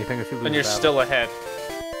lose anything if you lose. And you're battle. still ahead.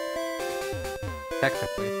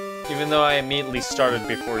 Technically. Even though I immediately started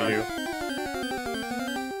before you.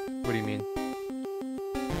 What do you mean?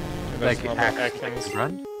 There's Like, another Ekans Ekans.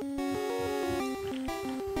 run?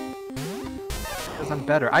 Because I'm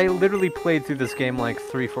better. I literally played through this game like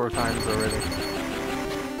 3-4 times already.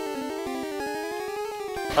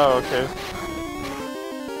 Oh, okay.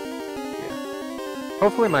 Yeah.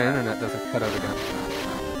 Hopefully my internet doesn't cut out again.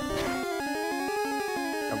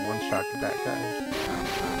 I one-shot that guy.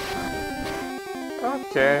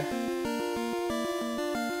 Okay.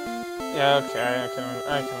 Yeah, okay,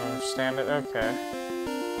 I can understand it, okay.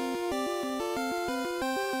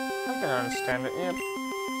 I can understand it, yep.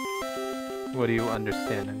 What are you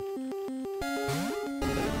understanding?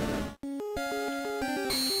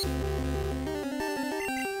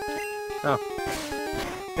 Oh.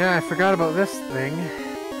 Yeah, I forgot about this thing.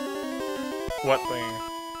 What thing?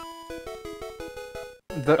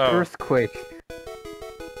 The earthquake.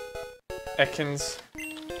 Ekans.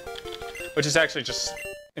 Which is actually just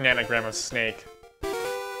an anagram of snake.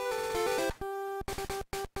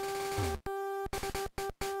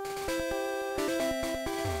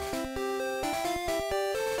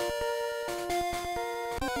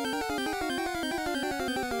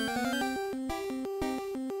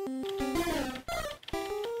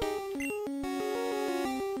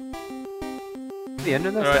 The end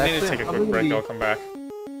of this? No, I need to take a quick break, I'll come back.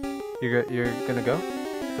 You're gonna go?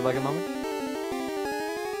 For like a moment?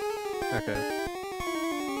 Okay.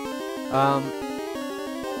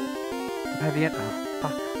 By the end... Oh,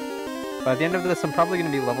 fuck. By the end of this, I'm probably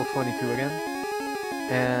gonna be level 22 again.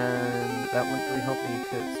 And that wouldn't really help me,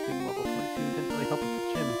 because being level 22 didn't really help with the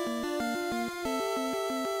gym.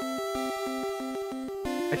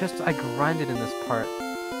 I grinded in this part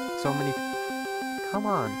so many... Come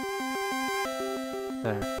on.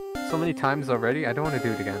 There. So many times already, I don't want to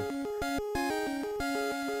do it again.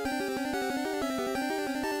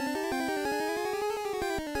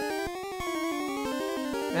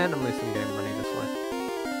 And I'm losing game money this way.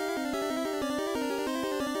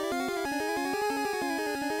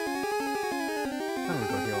 I'm gonna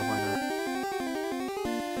go heal, why not?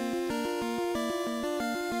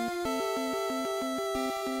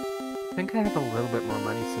 I have a little bit more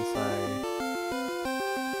money since I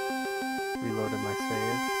reloaded my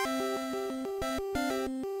save.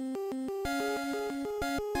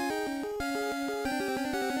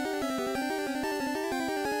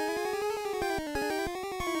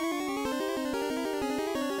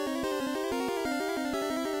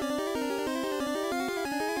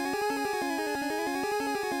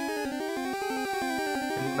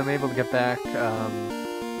 And I'm able to get back.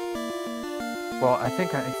 Well, I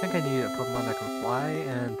think I need a Pokemon that can fly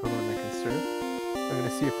and Pokemon that can surf. I'm gonna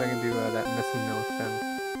see if I can do that missing Millicent.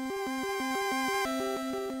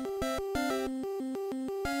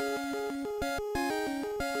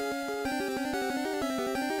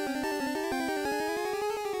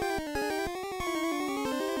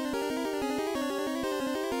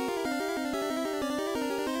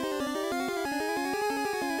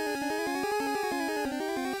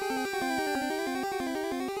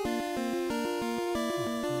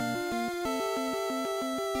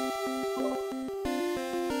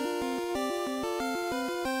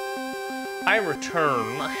 I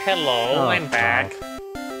return. Hello, I'm back.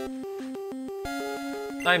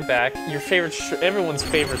 I'm back. Your favorite, everyone's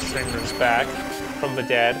favorite streamer is back from the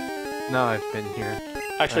dead. No, I've been here.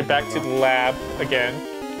 Actually, back to the lab again.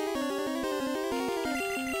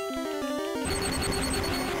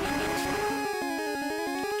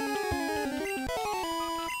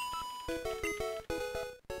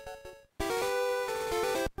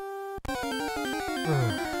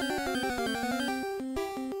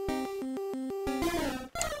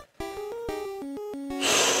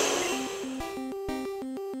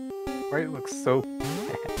 Right, it looks so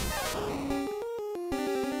bad.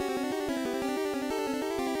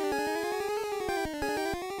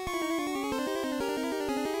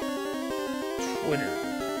 Twitter.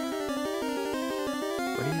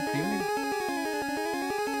 What are you doing?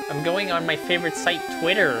 I'm going on my favorite site,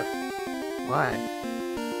 Twitter. Why?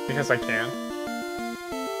 Because I can.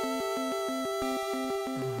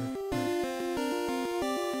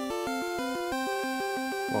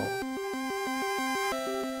 Whoa.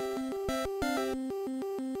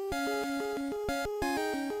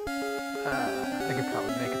 I could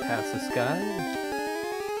probably make it past this guy.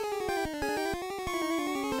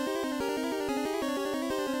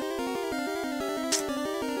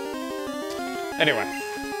 Anyway.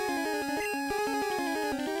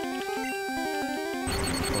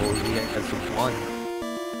 Oh, he has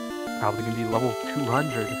one. Probably gonna be level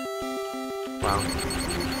 200. Wow.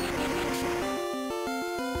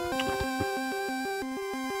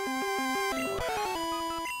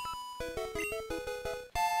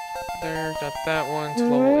 There, got that one to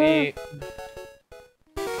level 8.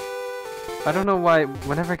 I don't know why,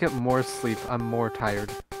 whenever I get more sleep, I'm more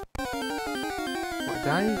tired. What, did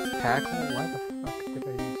I use tackle? Why the fuck did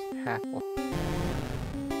I use tackle?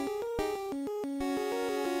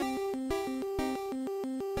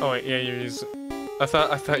 Oh wait, yeah, you use. I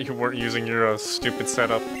thought you weren't using your stupid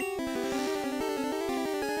setup.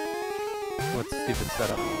 What stupid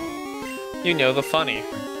setup? You know, the funny.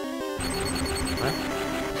 What?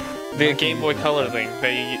 The Game Boy Color thing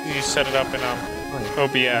that you set it up in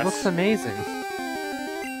OBS. It looks amazing.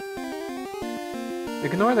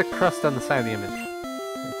 Ignore the crust on the side of the image.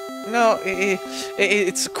 No,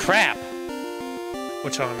 it's crap.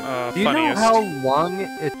 Which one? Do you funniest? know how long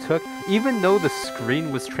it took? Even though the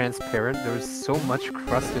screen was transparent, there was so much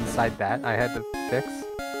crust inside that I had to fix.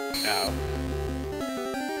 Oh.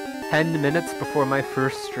 10 minutes before my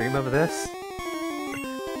first stream of this.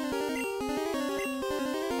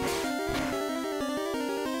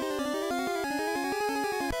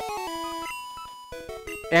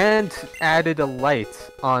 And added a light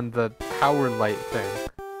on the power light thing,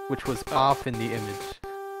 which was off in the image.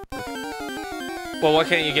 Well, why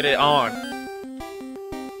can't you get it on?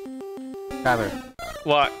 Tyler,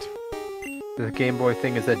 What? the Game Boy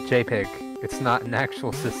thing is a JPEG. It's not an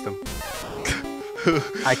actual system.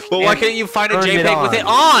 Well, why can't you find a turn it JPEG with it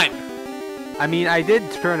on. on? I mean, I did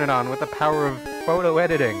turn it on with the power of photo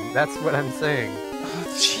editing. That's what I'm saying.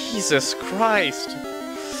 Oh, Jesus Christ.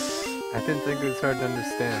 I didn't think it was hard to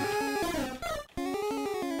understand.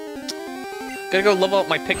 Gotta go level up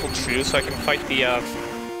my Pikachu so I can fight the,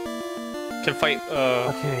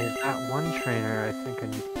 Okay, that one trainer I think I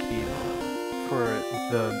need to keep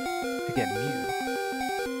to get Mew.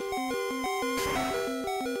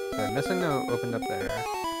 So I'm missing no opened up there.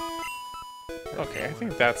 Okay, I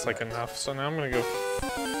think that's like enough, so now I'm gonna go...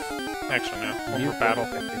 Actually, no. One Mew more battle.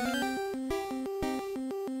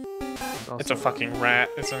 It's a Also- fucking rat,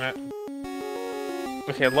 isn't it?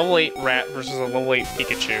 Okay, a level 8 rat versus a level 8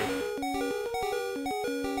 Pikachu.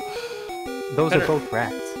 Those Better- are both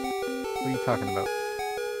rats. What are you talking about?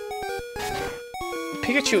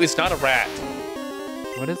 Pikachu is not a rat.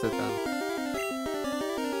 What is it then?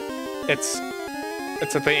 It's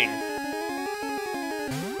a thing.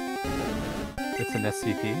 It's an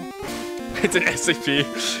SCP? It's an SCP.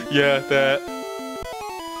 Yeah, that.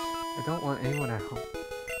 I don't want anyone to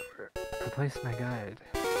replace my guide.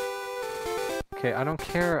 Okay, I don't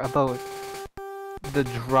care about the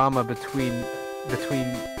drama between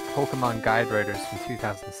Pokemon guide writers from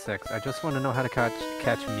 2006. I just want to know how to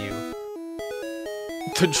catch Mew.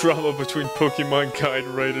 The drama between Pokemon guide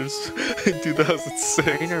writers in 2006.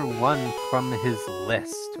 Trainer 1 from his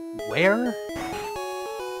list. Where?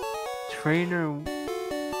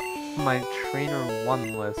 My Trainer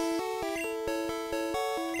 1 list.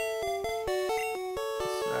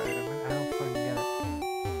 Sorry, I don't fucking get it.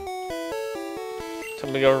 Tell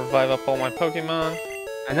me to go revive up all my Pokemon.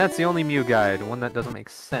 And that's the only Mew guide, one that doesn't make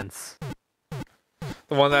sense.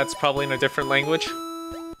 The one that's probably in a different language?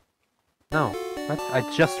 No. What? I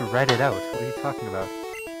just read it out. What are you talking about?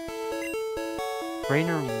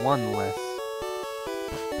 Trainer 1 list.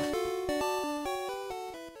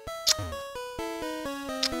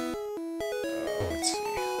 Let's see.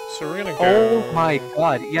 So we're gonna go... Oh my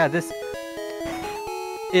god, yeah, this...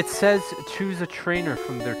 It says choose a trainer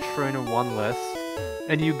from their Trainer 1 list,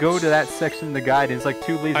 and you go to that section in the guide and it's like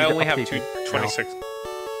too lazy to update. I only have it 26.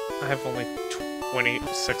 I have only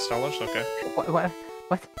 $26, okay. What?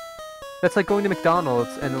 That's like going to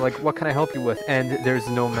McDonald's and like, what can I help you with? And there's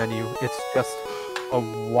no menu. It's just a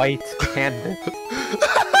white canvas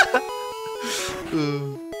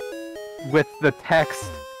with the text.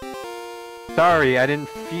 Sorry, I didn't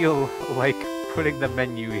feel like putting the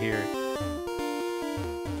menu here.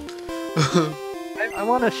 I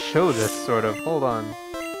want to show this, sort of. Hold on.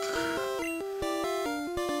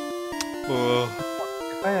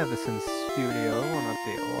 If I have this in studio, I want to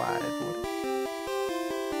update live.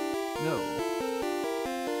 No.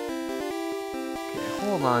 Okay,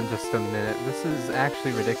 hold on just a minute. This is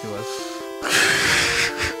actually ridiculous.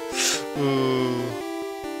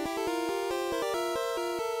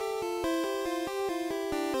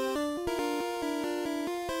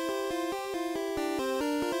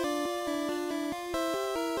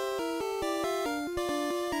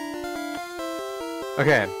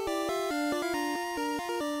 Okay.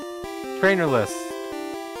 Trainer list.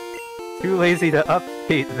 Too lazy to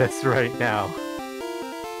update this right now.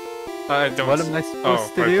 I don't... What am I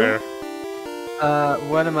supposed to do? There.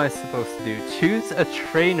 What am I supposed to do? Choose a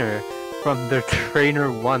trainer from their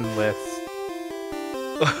Trainer 1 list.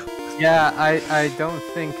 Yeah, I don't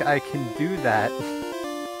think I can do that.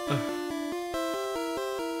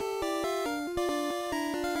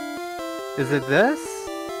 Is it this?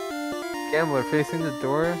 Gambler facing the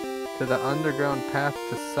door to the underground path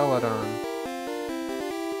to Celadon.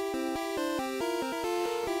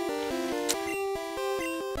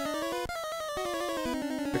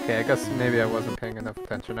 Okay, I guess maybe I wasn't paying enough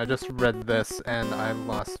attention. I just read this and I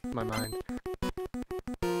lost my mind.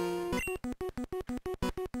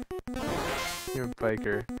 You're a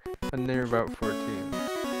biker. And you're about 14. Look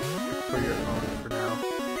for your own for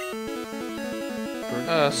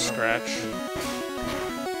now. Scratch.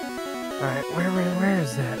 Alright, where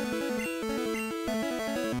is that?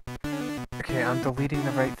 Okay, I'm deleting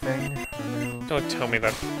the right thing. Don't tell me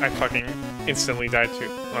that I fucking instantly died too.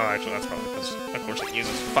 Well, actually, that's probably because, of course, it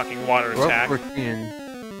uses fucking water attack. 14.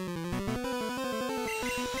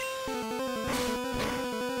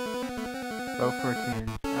 About 14.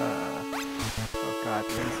 Oh god,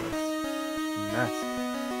 what is this? Mess.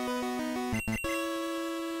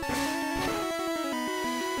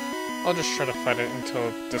 I'll just try to fight it until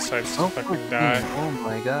it decides to fucking die. Oh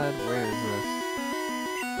my god, where is this?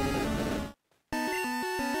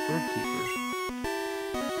 Doorkeeper.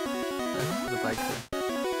 That's the biker.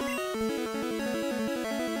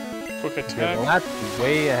 Quick Okay, attack. well that's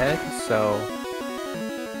way ahead, so...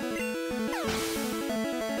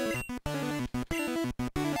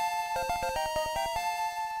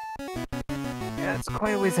 Yeah, it's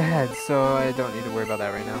quite a ways ahead, so I don't need to worry about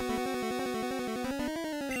that right now.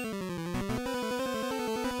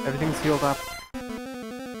 Everything's healed up.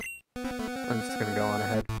 I'm just gonna go on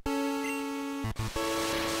ahead.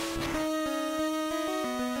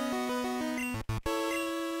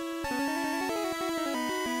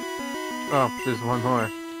 Oh, there's one more. I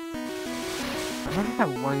remember that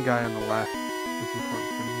one guy on the left is important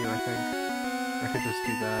for me, I think. I could just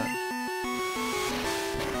do that.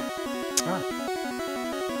 Ah.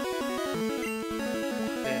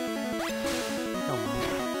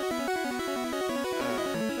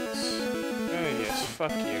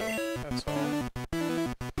 Fuck you. That's all.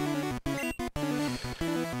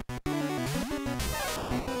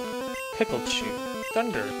 Pickle chew.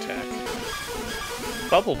 Thunder attack.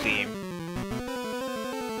 Bubble beam.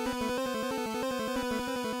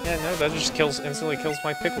 Yeah, no, that just instantly kills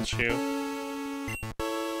my Pikachu.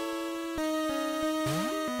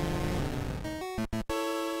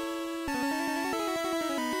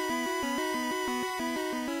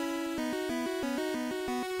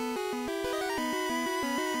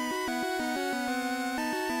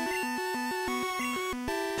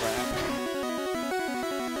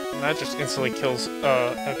 That just instantly kills,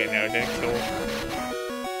 okay, no, it didn't kill.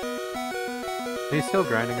 Are you still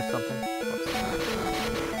grinding or something?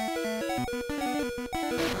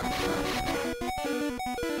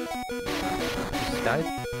 Just died?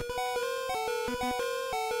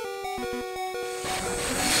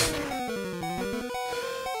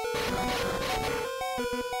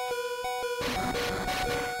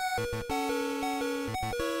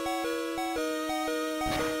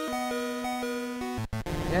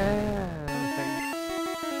 Yeah, thanks.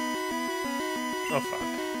 Oh fuck.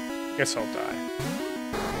 Guess I'll die.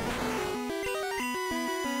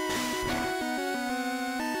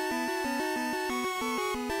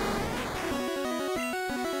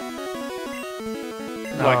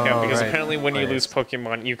 Blackout, because right. apparently when you lose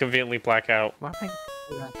Pokemon, you conveniently black out. Why am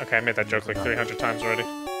I... Okay, I made that joke like 300 times already.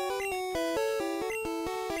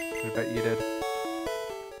 I bet you did.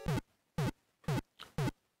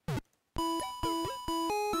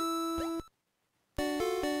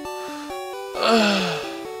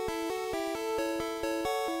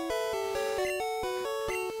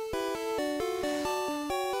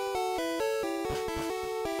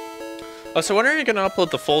 Oh, so when are you gonna upload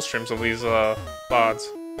the full streams of these VODs,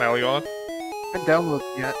 Malueion? I haven't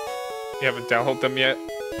downloaded yet. You haven't downloaded them yet?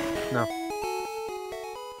 No.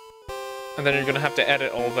 And then you're gonna have to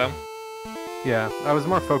edit all of them? Yeah, I was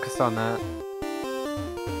more focused on that.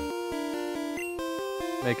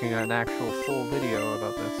 Making an actual full video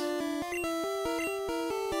about this.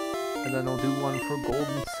 And then I'll do one for gold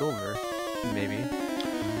and silver, maybe.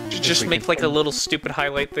 Just make like a little stupid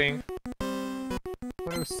highlight thing?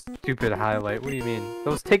 What a stupid highlight, what do you mean?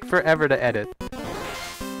 Those take forever to edit.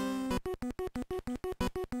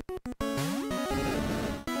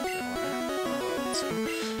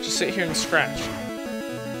 Just sit here and scratch.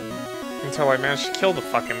 Until I manage to kill the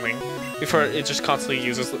fucking thing. Before it just constantly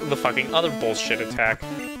uses the fucking other bullshit attack.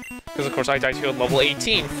 Because of course I die to a level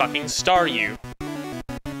 18 fucking star you.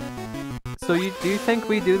 So do you think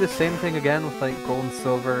we do the same thing again with like gold and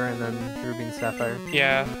silver and then ruby and sapphire?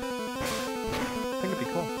 Yeah. I think it'd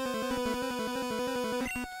be cool.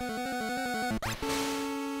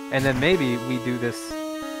 And then maybe we do this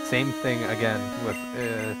same thing again with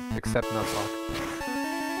except Nuzlocke.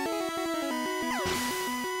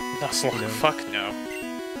 Nuzlocke? You know. Fuck no.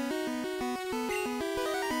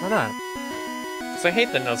 Why not? Because I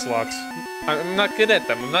hate the Nuzlocks. I'm not good at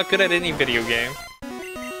them. I'm not good at any video game.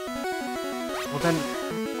 Well then,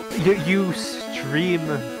 you stream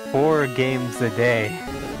 4 games a day.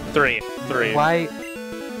 Three. Why?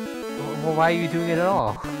 Well, why are you doing it at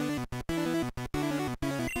all?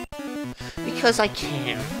 Because I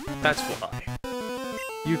can. That's why.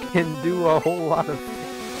 You can do a whole lot of things.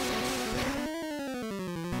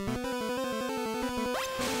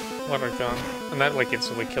 Water gun. And that like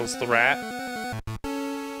instantly kills the rat.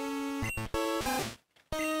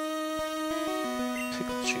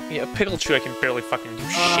 Pikachu. Yeah, Pikachu I can barely fucking do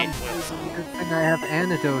shit with. Good thing I have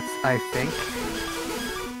antidotes, I think.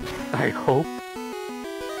 I hope.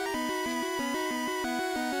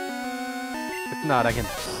 If not, I can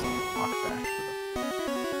just walk back to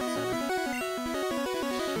the center.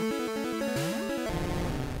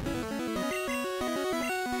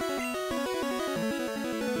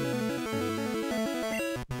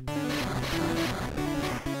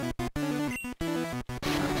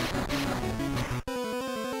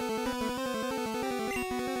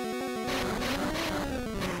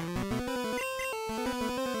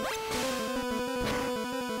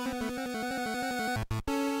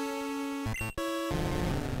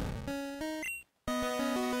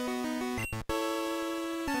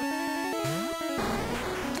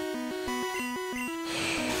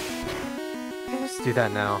 Do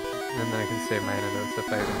that now, and then I can save my antidotes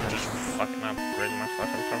if I ever Just fucking upgrade my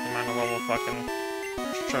fucking Pokemon to level fucking...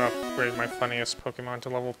 Just trying to upgrade my funniest Pokemon to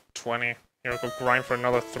level 20. Here, I'll go grind for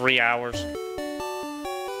another 3 hours.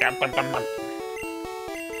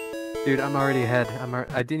 Dude, I'm already ahead.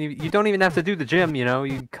 I didn't even. You don't even have to do the gym, you know.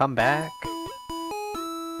 You come back.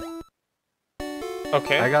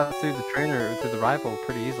 Okay. I got through the rival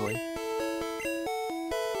pretty easily.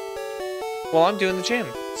 Well, I'm doing the gym,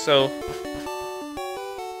 so...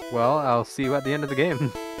 Well, I'll see you at the end of the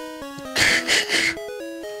game.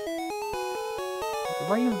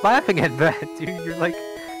 Why are you laughing at that, dude? You're like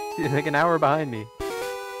an hour behind me.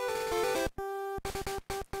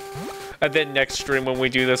 And then next stream when we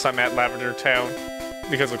do this, I'm at Lavender Town.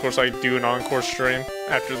 Because of course I do an encore stream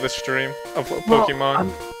after this stream of Pokemon.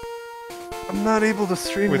 Well, I'm not able to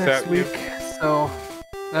stream next week, so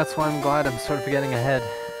that's why I'm glad I'm sort of getting ahead.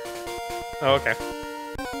 Oh, okay.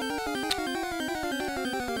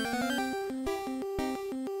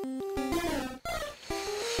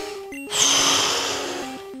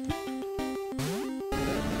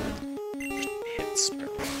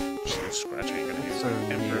 Scratch ain't gonna use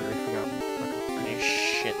any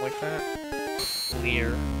shit like that. Clear.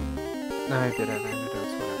 No, I did it. I did it.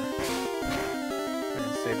 It's whatever. I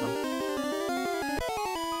didn't save them.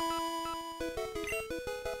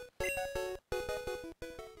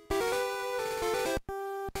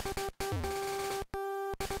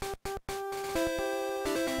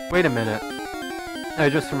 Wait a minute. I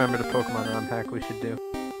just remembered a Pokemon ROM pack we should do.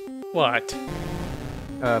 What?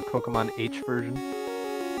 Pokemon H version.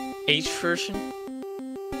 H version?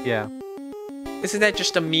 Yeah. Isn't that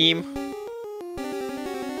just a meme?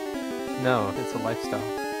 No, it's a lifestyle.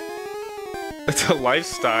 It's a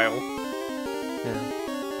lifestyle? Yeah.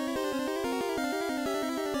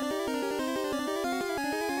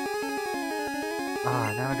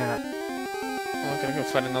 Ah, now I gotta... Oh, I gotta go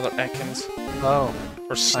find another Ekans. Oh.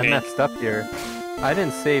 Or Snake. I messed up here. I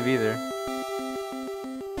didn't save either.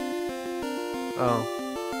 Oh.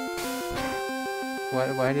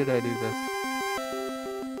 Why did I do this?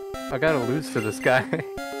 I gotta lose to this guy.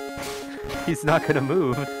 He's not gonna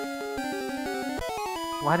move.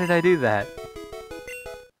 Why did I do that?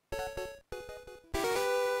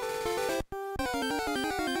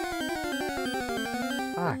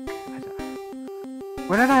 Fuck.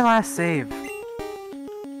 When did I last save?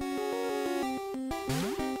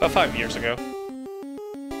 About 5 years ago.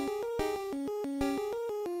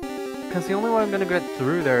 Because the only way I'm gonna get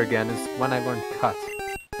through there again is when I learn Cut.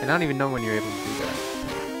 And I don't even know when you're able to do that.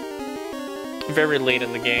 Very late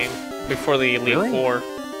in the game. Before the Elite Really? Four.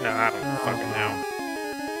 No, I don't fucking know.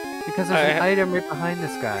 Because there's an item right behind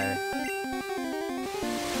this guy.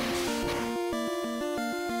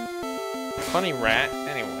 Funny rat,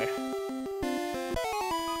 anyway.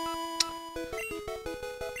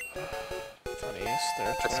 Funniest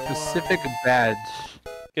there. A specific badge.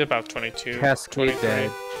 Get about 22. Cascade 23.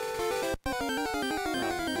 badge.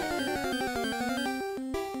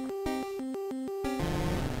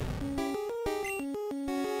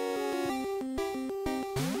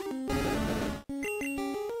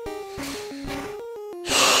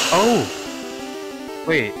 Oh!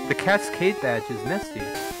 Wait, the Cascade badge is Misty.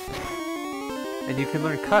 And you can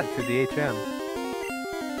learn Cut through the HM.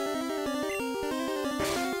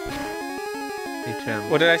 HM.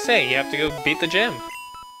 What did I say? You have to go beat the gym.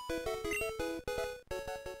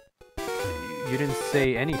 You didn't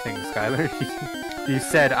say anything, Skylar. You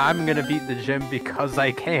said, I'm gonna beat the gym because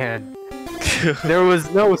I can. There was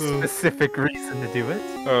no specific reason to do it.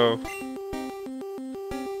 Oh.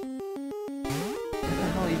 What the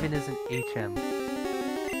hell even is an HM?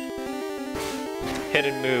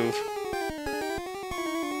 Hidden move.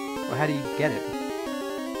 Well, how do you get it?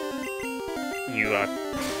 You,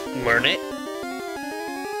 learn it?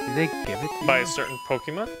 Do they give it to you? By a certain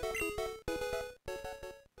Pokemon?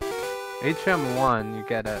 HM1 you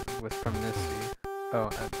get it from Misty. Oh,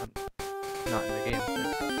 not in the game.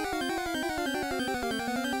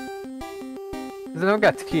 Because I know I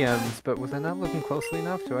got TMs, but was I not looking closely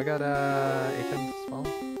enough? Do I got HMs as well?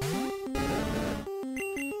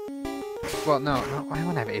 Well, no, I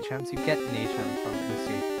won't have HMs. You get an HM from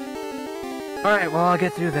Misty. Alright, well, I'll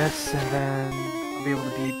get through this, and then I'll be able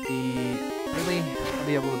to beat the... Really? I'll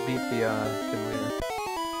be able to beat the gym leader.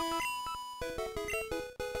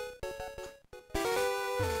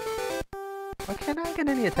 Why can't I get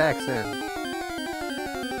any attacks in?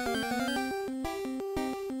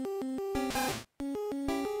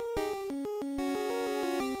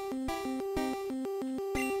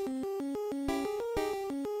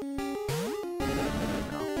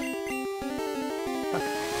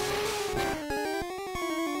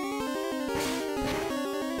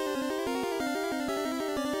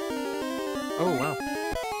 Oh wow.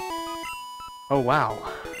 Oh wow.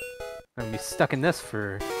 I'm gonna be stuck in this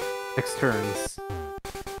for 6 turns.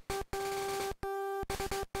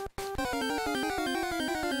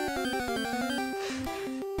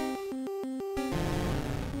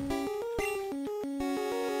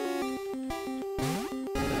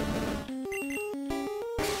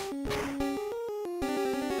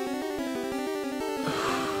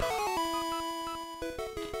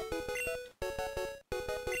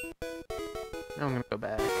 I'm gonna go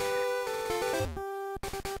back.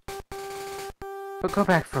 But go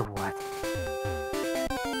back for what?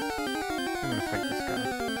 I'm gonna fight this guy.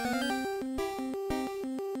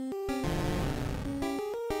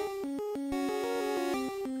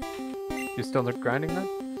 You still grinding then?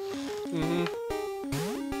 Mm-hmm.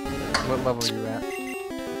 What level are you at?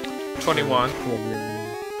 21.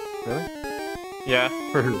 Really? Yeah.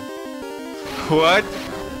 For who? What?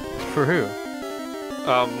 For who?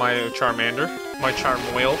 My Charmander. My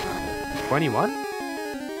Charmoil. 21?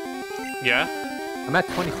 Yeah. I'm at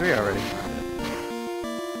 23 already.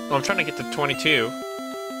 Well, I'm trying to get to 22.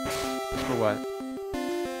 For what?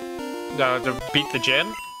 To beat the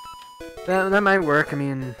gym? That might work, I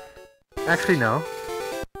mean... Actually, no.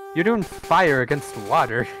 You're doing fire against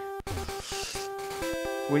water.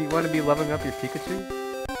 Would you want to be leveling up your Pikachu?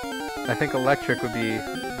 I think electric would be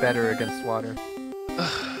better against water.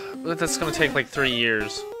 But that's gonna take like 3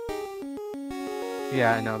 years.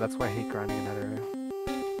 Yeah, I know, that's why I hate grinding in that area.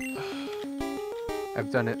 I've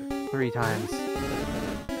done it 3 times.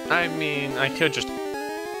 I mean, I could just,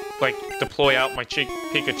 like, deploy out my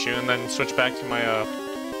Pikachu and then switch back to my,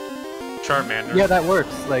 Charmander. Yeah, that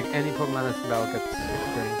works. Like, any Pokemon that's in battle gets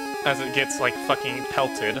experience. As it gets, like, fucking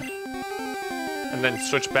pelted. And then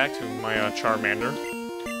switch back to my, Charmander.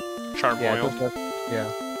 Charmoil. Yeah.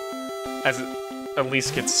 As it at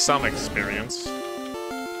least gets some experience. Oh,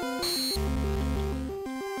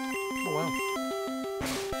 wow.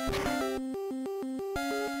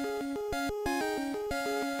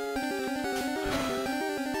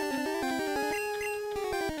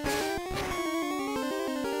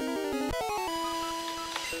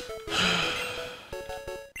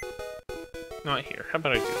 Not here. How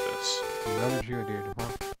about I do this? Another Geodude,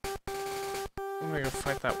 huh? I'm gonna go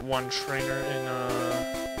fight that one trainer in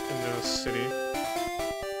the city.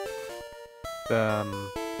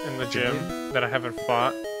 In the gym that I haven't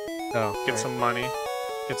fought. Oh. Get some money.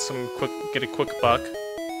 Get a quick buck.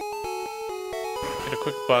 Get a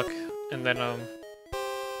quick buck, and then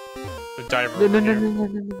the diver.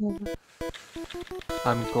 No.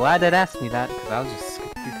 I'm glad it asked me that, because I'll just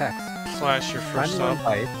skip through text. Slash your first sub.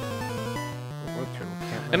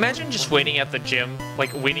 Imagine just waiting at the gym,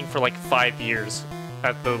 like waiting for like 5 years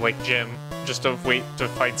at the like gym, just to wait to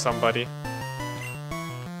fight somebody.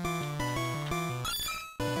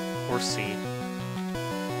 Or C. I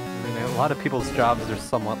mean, a lot of people's jobs are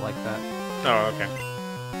somewhat like that. Oh, okay.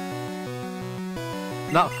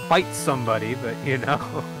 Not fight somebody, but you know.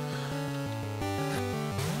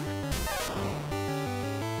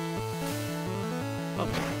 Oh,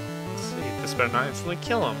 let's see. This better not instantly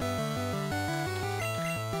kill him.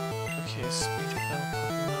 Okay, speed develop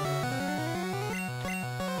Pokemon.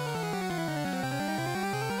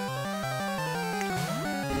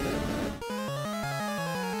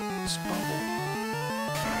 This bubble.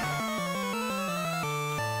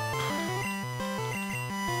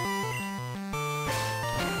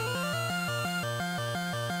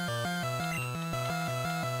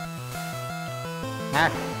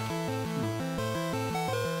 Tackle.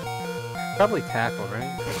 Probably tackle,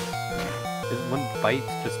 right? Wouldn't bite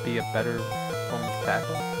just be a better form of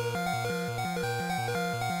tackle?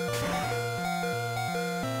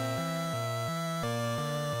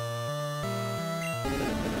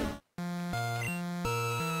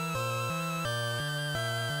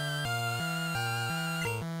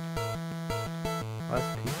 Less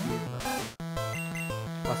PP,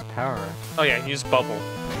 less power. Oh yeah, use bubble.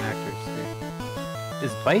 And accuracy.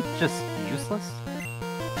 Is bite just useless?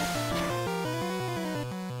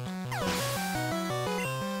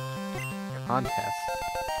 Contest.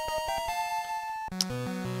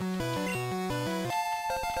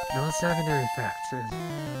 No secondary effects.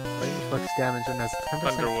 Bite inflicts damage and has 10%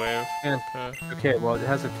 Thunderwave. chance. Okay. Okay, well it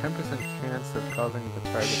has a 10% chance of causing the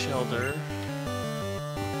target. Shelter.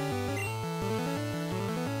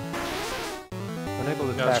 Unable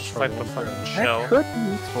to Yeah, attack let's for fight one the fucking turn. shell. That could be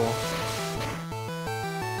useful.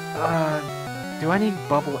 Do I need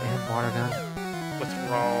bubble and water gun?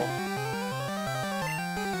 Withdrawal.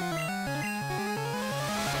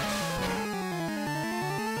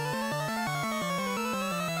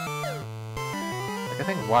 Like, I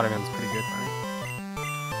think water gun's pretty good, right?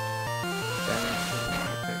 Damage,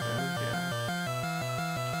 yeah.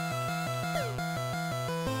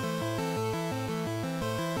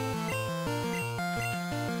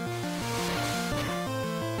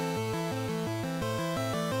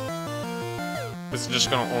 It's just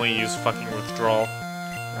gonna only use fucking withdrawal.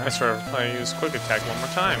 I swear, if I use quick attack one more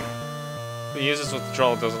time. If it uses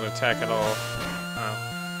withdrawal, it doesn't attack at all. Oh.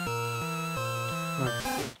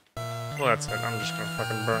 Well, that's it. I'm just gonna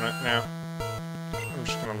fucking burn it now. I'm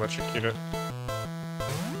just gonna electrocute it.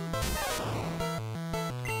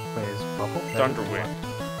 Wait, is bubble? Thunderwave.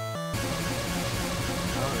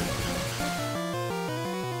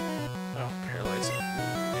 Oh, paralyze it.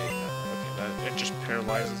 Okay, it just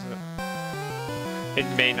paralyzes it. It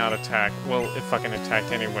may not attack. Well, it fucking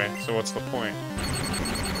attacked anyway, so what's the point?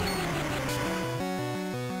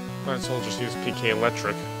 Might as well just use PK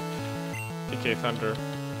Electric. PK Thunder.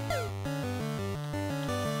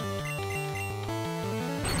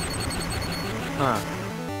 Huh.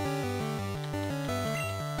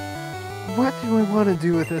 What do I want to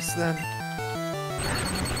do with this then?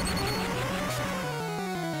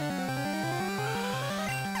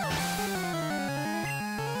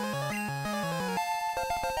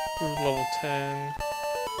 Level 10.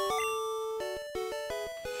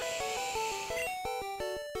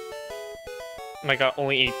 And I got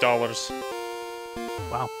only $8.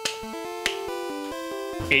 Wow.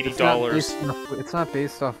 $80. It's not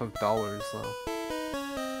based off of dollars though.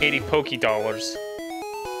 80 Poké Dollars.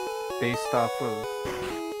 Based off of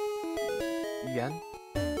yen?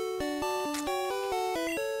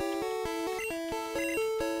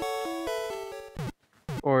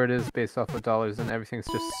 Or it is based off of dollars and everything's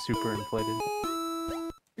just super inflated.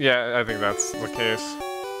 Yeah, I think that's the case.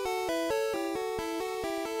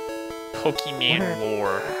 Pokemon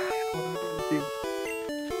lore.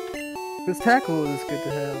 This tackle is good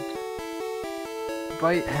to have.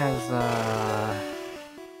 Bite has, I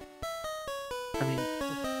mean,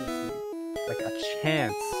 like a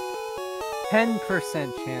chance.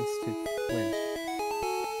 10% chance to flinch.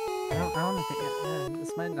 I don't think,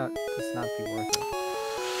 this might not, just not be worth it.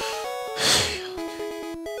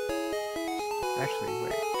 Actually,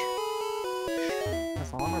 wait.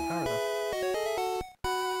 That's a lot more power though.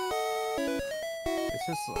 It's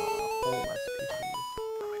just a whole less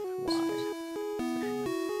PCs. Why?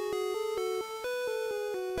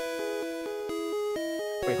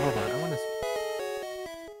 Wait, hold on. I want to.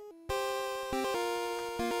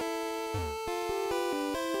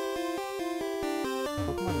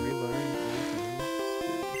 Pokemon relearn.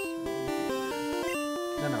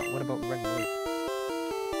 No. What about Red and Blue?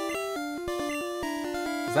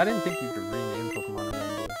 Because I didn't think you could rename Pokemon in Red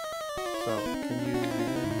and Blue. So, can you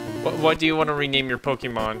rename them? What do you want to rename your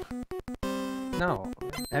Pokemon? No.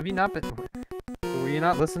 Have you not been... Were you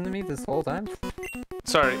not listening to me this whole time?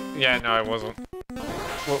 Sorry. Yeah, no, I wasn't.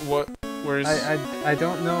 Where's... I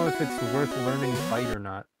don't know if it's worth learning Bite or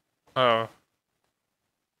not. Oh.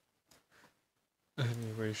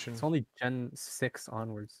 Annihilation. It's only Gen 6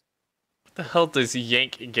 onwards. What the hell does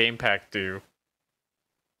Yank Game Pack do?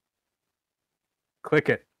 Click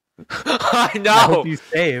it. I I know! hope you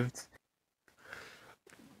saved.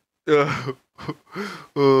 Uh,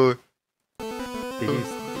 You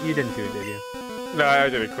didn't do it, did you? No, I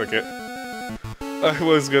didn't click it. I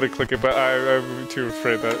was gonna click it, but I'm too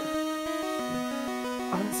afraid that...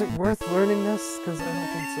 Oh, is it worth learning this? Because I don't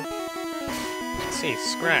think so. Let's see,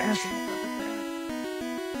 Scratch.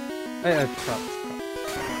 Like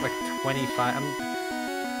 25. I'm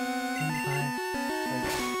 25.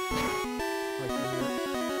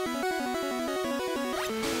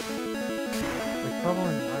 Like Bubble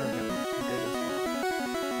and Water got good as well.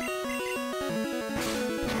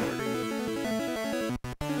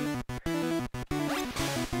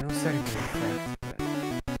 No secondary effect.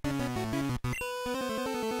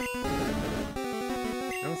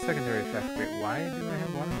 No secondary effect. Wait, why do I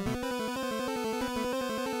have one?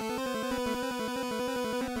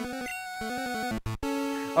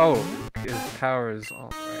 Oh, his power is all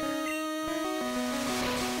right.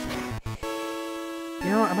 You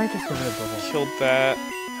know what? I might just get rid of Bubble. Killed that.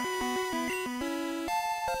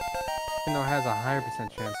 Even though it has a higher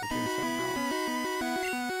percent chance of doing something else.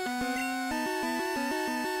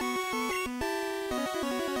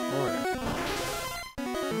 Or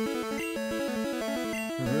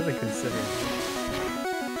I'm really considering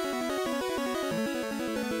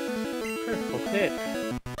Critical hit.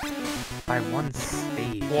 by one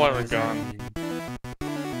stage. Water What does that gun. mean?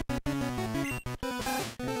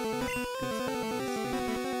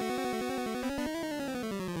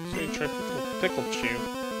 So you tried pickle chew.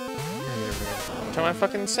 Time I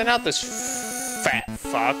fucking send out this fat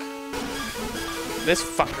fuck. This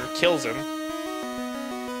fucker kills him.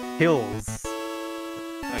 Hills.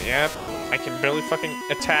 Yep, I can barely fucking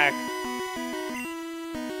attack.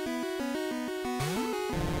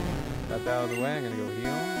 That out of the way, I'm gonna go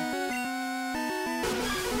heal.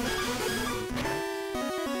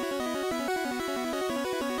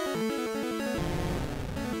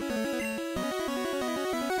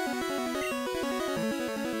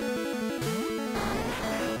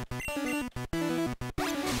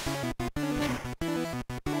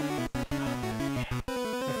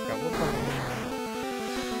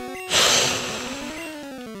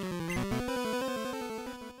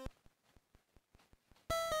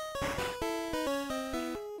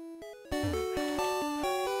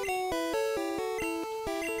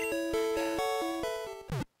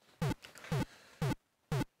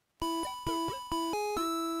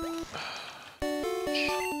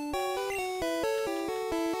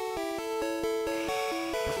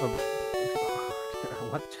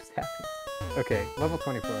 What just happened? Okay, level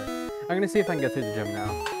 24. I'm gonna see if I can get through the gym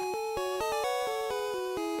now.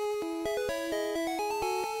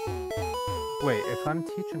 Wait, if I'm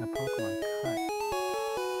teaching a Pokemon cut...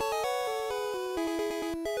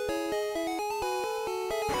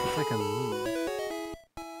 It's like a move.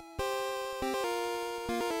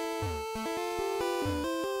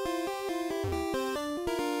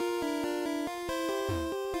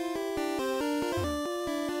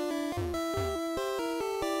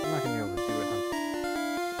 I'm not gonna be able to do it, huh?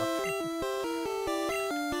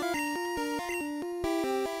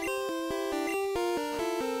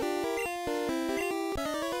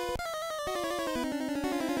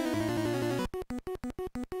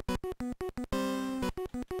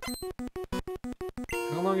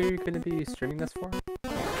 How long are you gonna be streaming this for?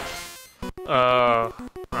 I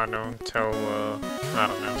don't know, until, I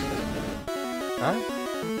don't know. Huh?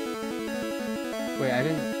 Wait, I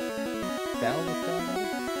didn't... Battle this guy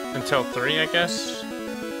already? Until 3, I guess?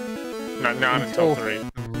 No, not until 3.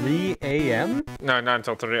 3 a.m.? No, not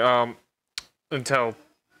until 3. Until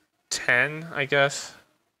 10, I guess.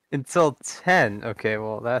 Until 10? Okay,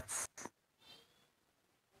 well, that's...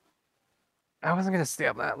 I wasn't gonna stay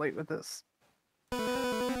up that late with this.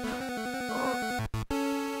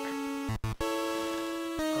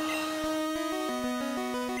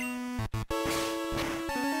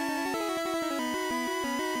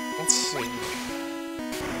 Let's see.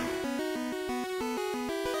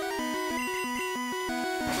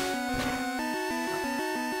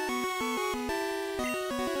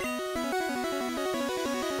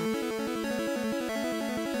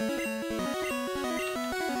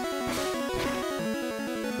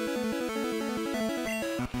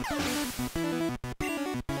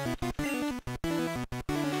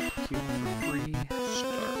 Free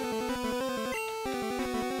Start.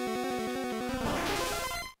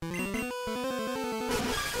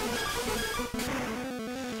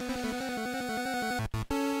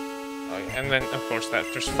 Oh, yeah, and then, of course, that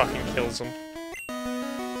just fucking kills him.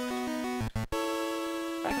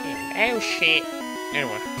 Fucking, oh shit.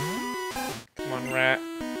 Anyway. Come on, rat.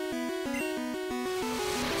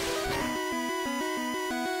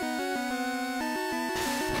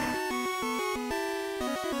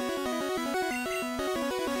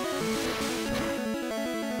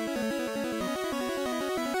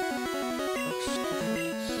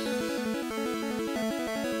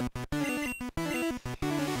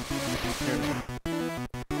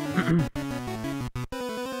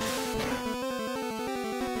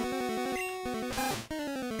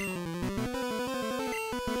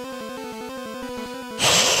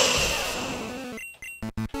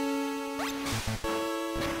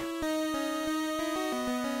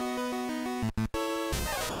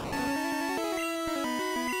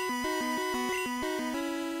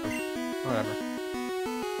 Whatever.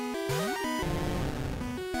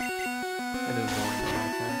 It is boring.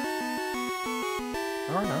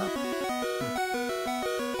 Or not.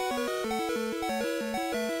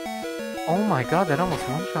 Oh my god, that almost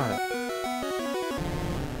one-shot it.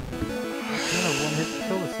 I'm gonna one-hit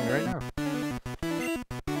kill this thing right now.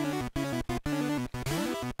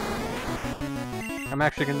 I'm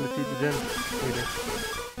actually gonna defeat the gym leader.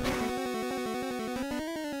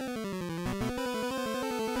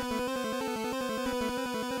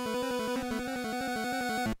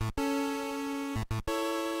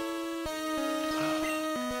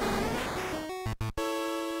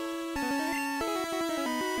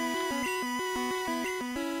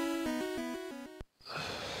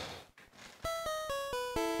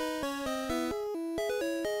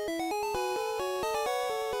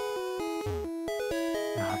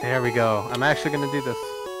 There we go. I'm actually gonna do this.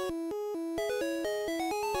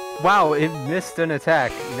 Wow, it missed an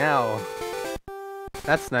attack. Now.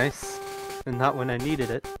 That's nice. And not when I needed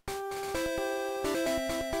it.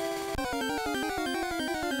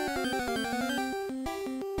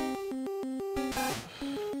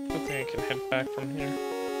 I think I can head back from here.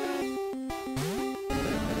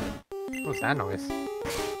 What was that noise?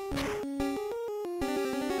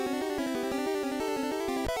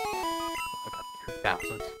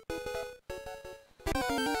 Thousands.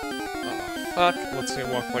 Oh, fuck. Let's say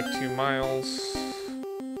walk like 2 miles.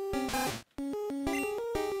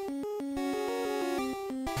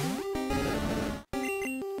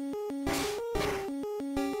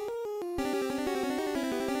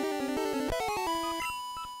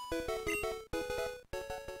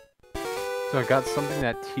 So I got something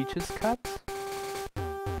that teaches cuts?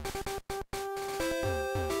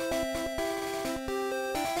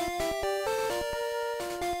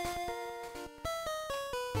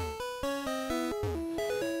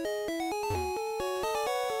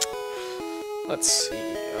 Let's see.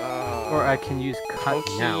 Or I can use cut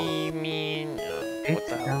now. Pokemon. What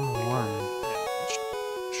the hell? 8-1.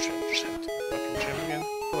 Should I just have to fucking gym again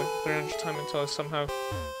for like the 300th time until I somehow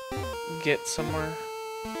get somewhere?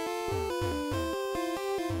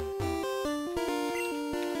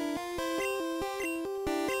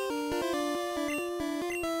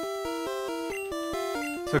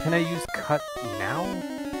 So can I use cut now?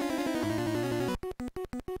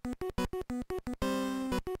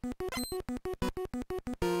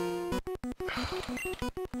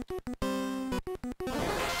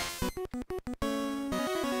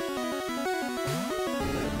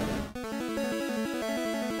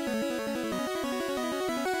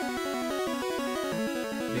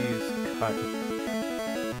 Use cut.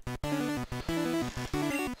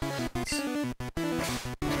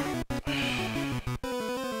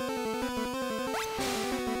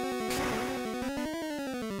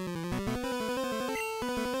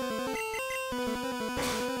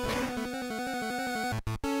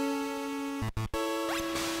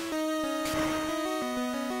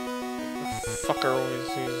 Fucker always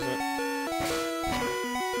uses it.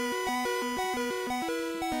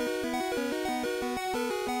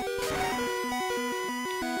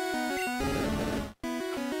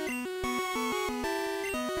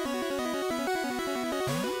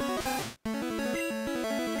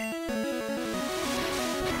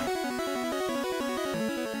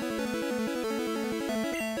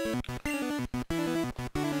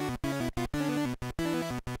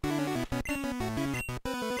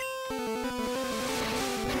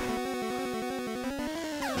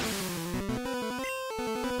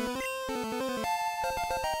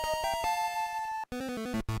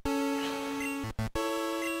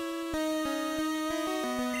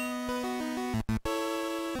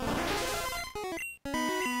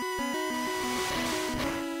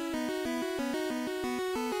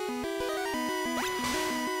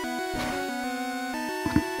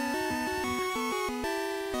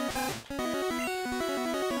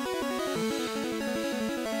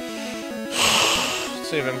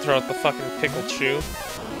 So even throw out the fucking pickle chew. I'm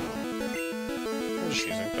just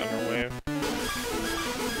using Thunder Wave.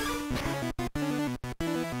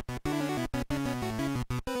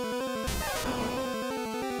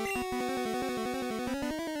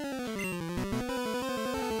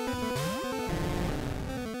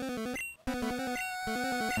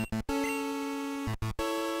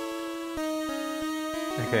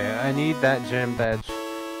 Okay, I need that gym badge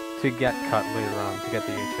to get cut later on, to get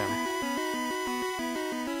the HM.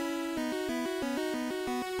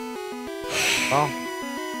 Well,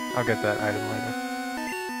 I'll get that item later.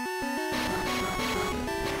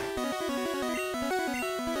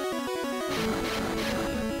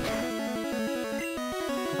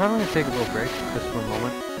 I'm probably gonna take a little break, just for a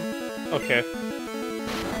moment. Okay.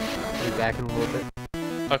 Be back in a little bit.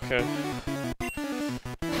 Okay.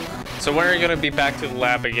 So when are you gonna be back to the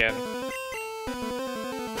lab again?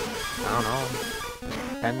 I don't know.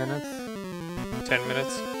 10 minutes? 10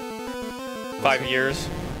 minutes? 5 years?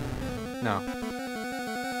 No.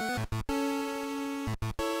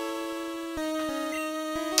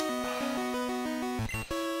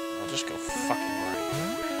 I'll just go fucking right.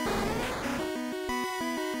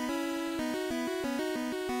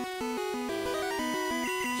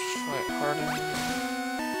 Just fight harder.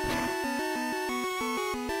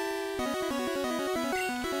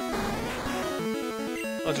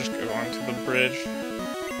 I'll just go on to the bridge.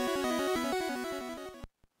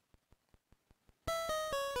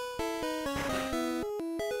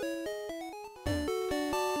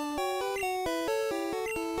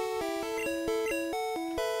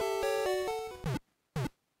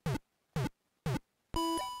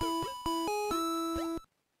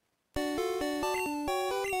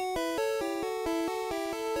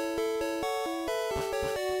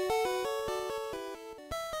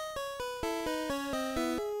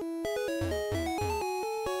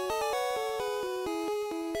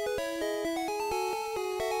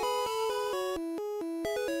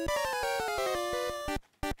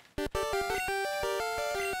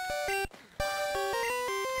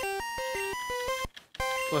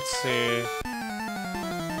 Let's see.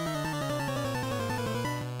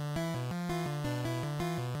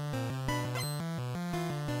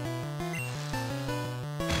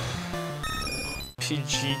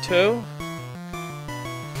 Pidgeotto?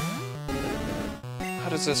 How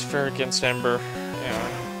does this fare against Ember? Yeah.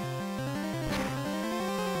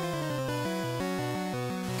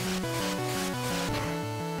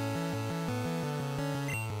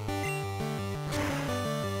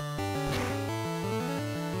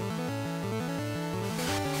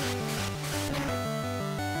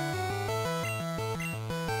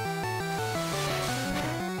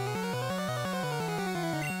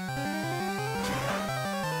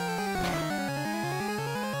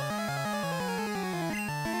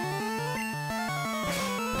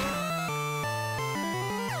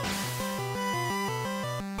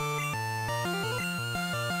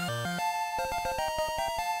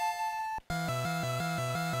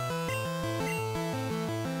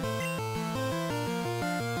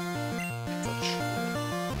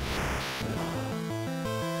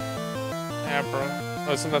 Abra.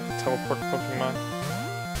 Oh, isn't that the teleport Pokemon?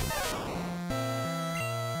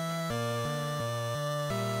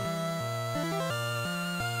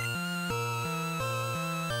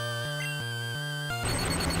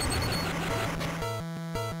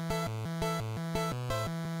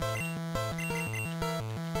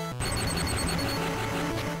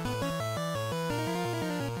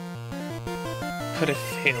 But it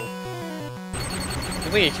failed.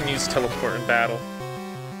 Only you can use teleport in battle.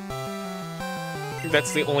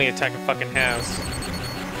 That's the only attack it fucking has.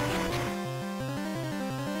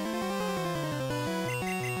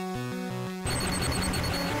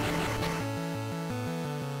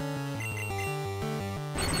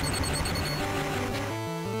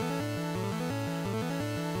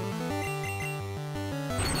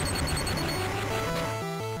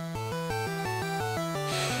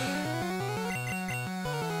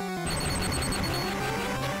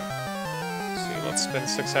 See, let's spend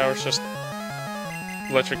 6 hours just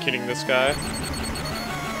electrocuting this guy.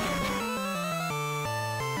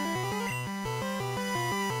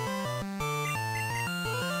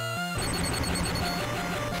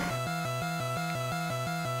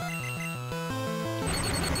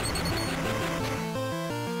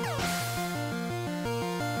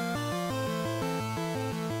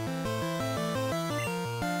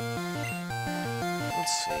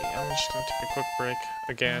 Let's see, I'm just gonna take a quick break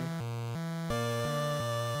again.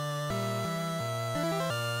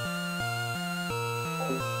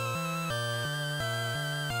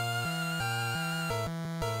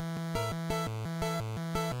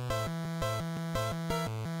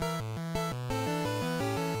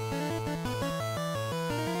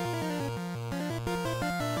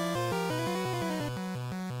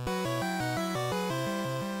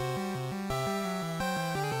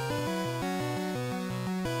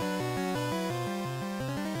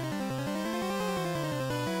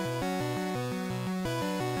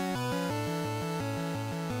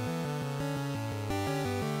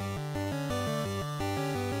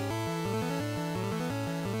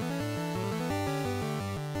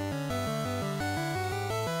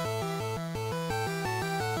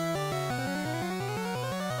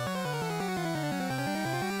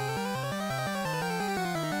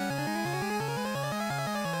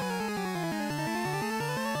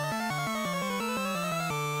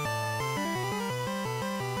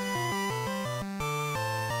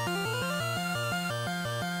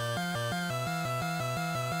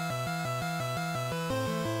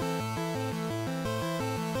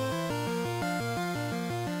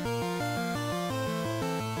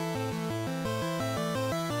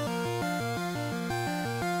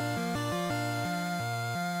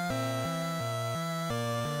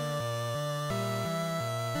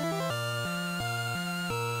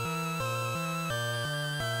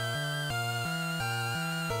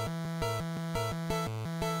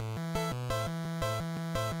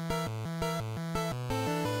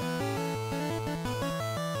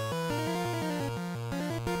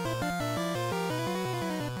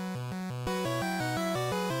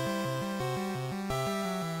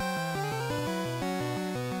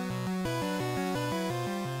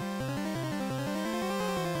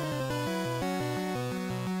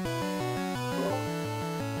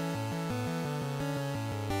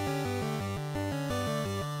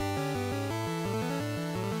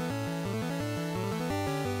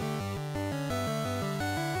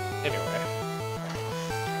 Anyway,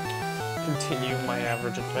 continue my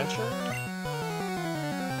average adventure.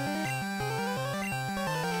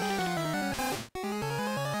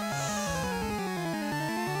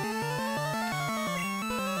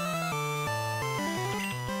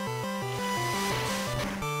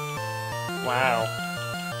 Wow.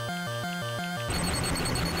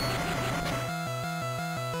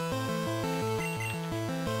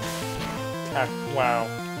 Wow.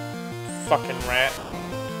 Fucking rat.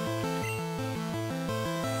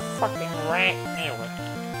 Fucking rat. Anyway.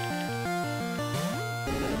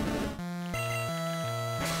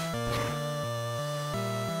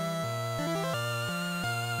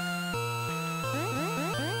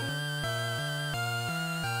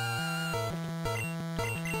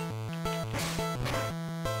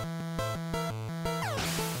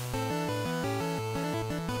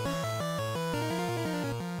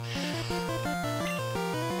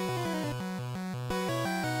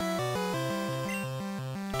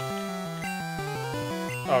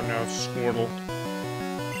 Oh no, Squirtle.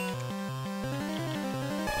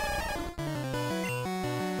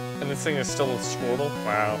 And this thing is still a Squirtle?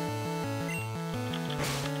 Wow.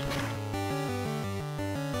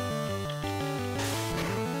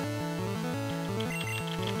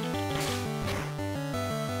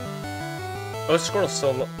 Oh, Squirrel's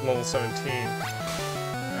still level 17.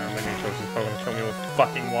 My new choice is probably gonna kill me with a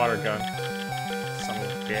fucking water gun. Son of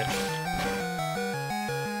a bitch.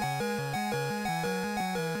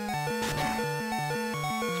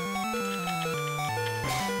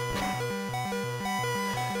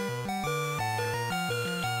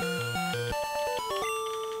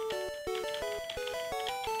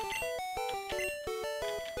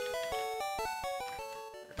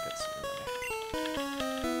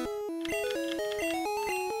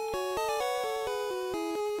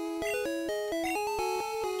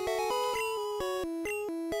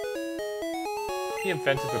 He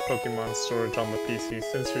invented the Pokemon storage on the PC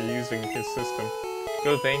since you're using his system.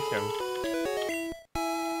 Go thank him.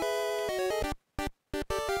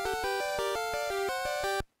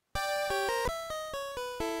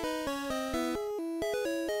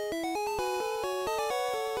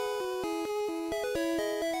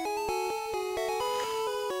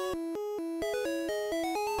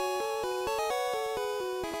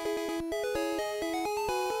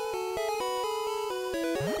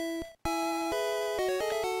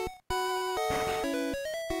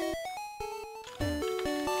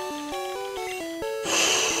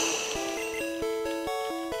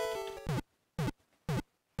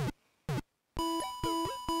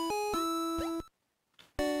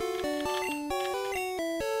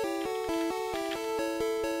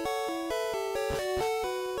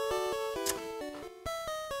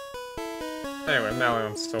 Anyway,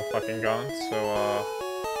 Malueion's still fucking gone, so,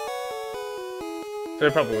 they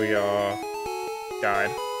probably, died.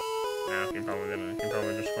 Nah, he probably didn't. He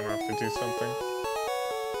probably just went off to do something.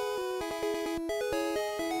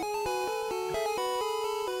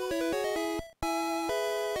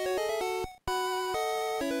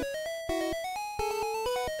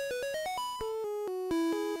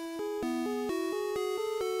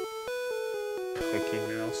 Cookie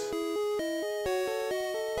mouse.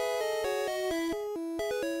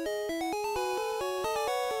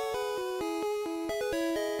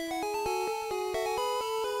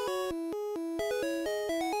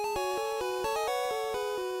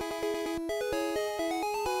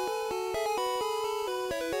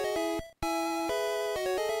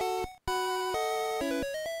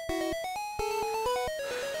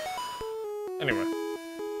 Anyway.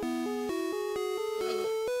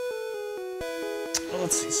 Well,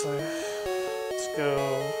 let's see, so let's go.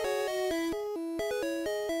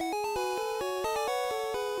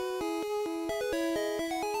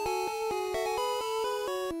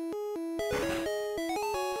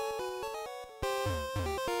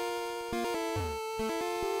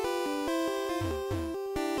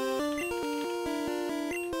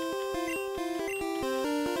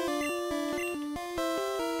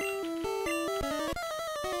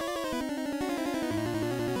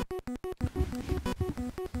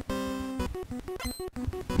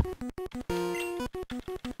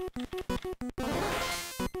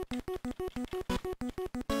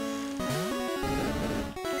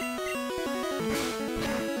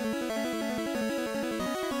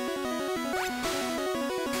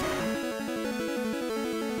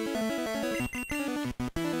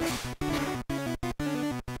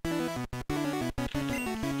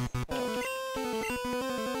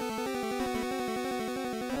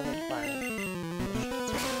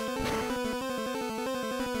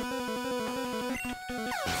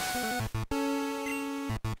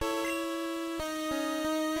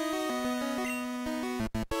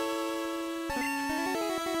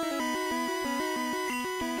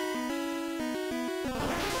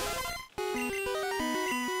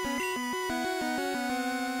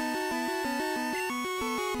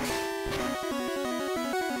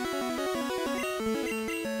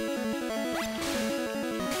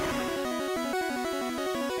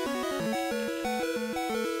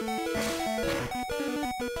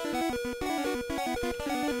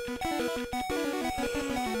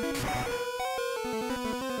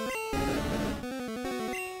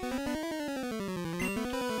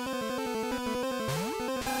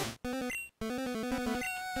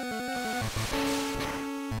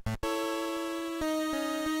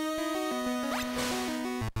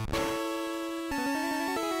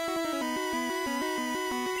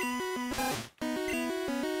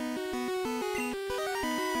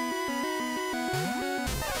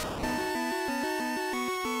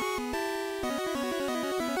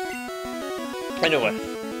 Anyway.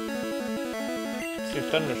 See,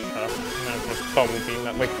 Thundershock. Might as well probably being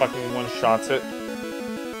that, like, fucking one-shots it.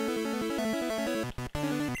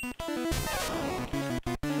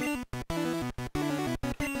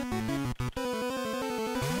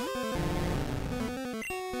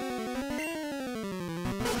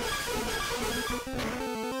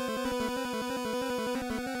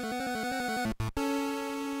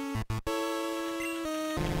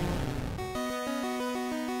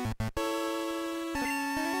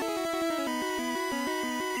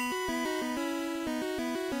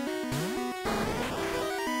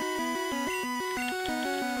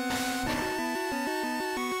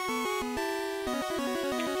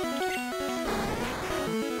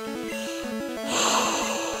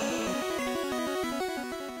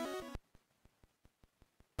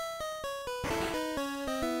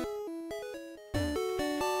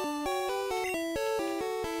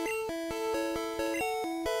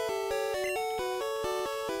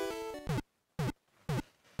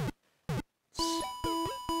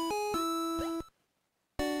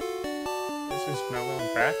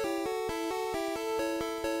 Malueion back?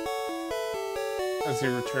 Has he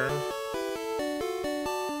returned?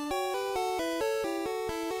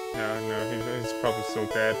 No, he's probably still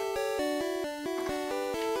dead.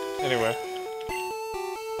 Anyway.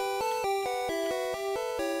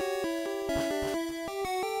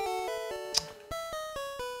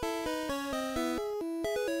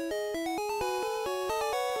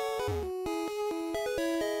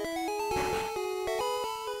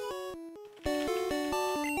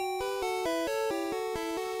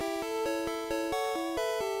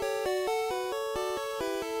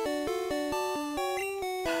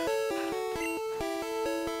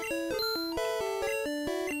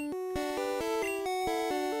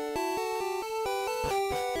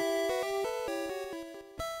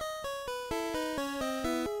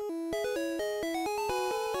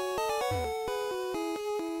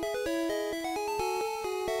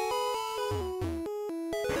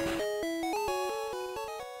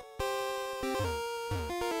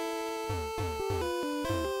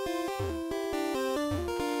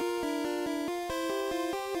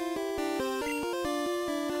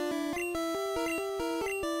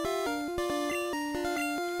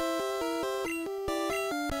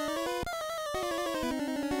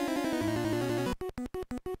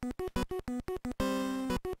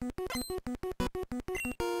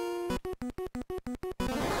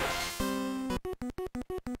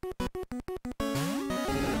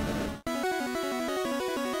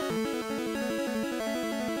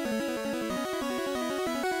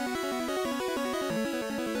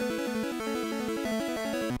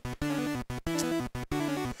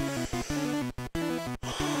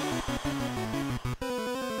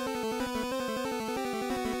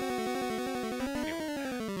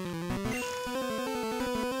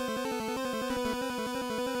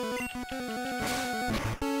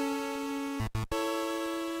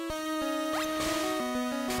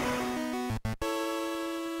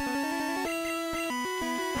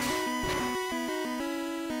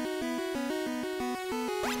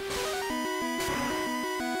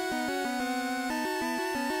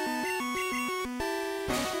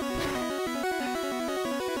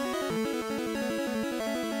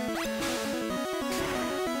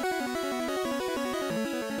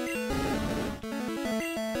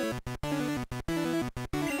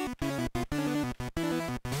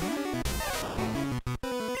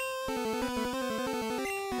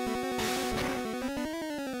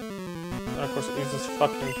 Of course, it uses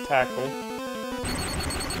fucking tackle.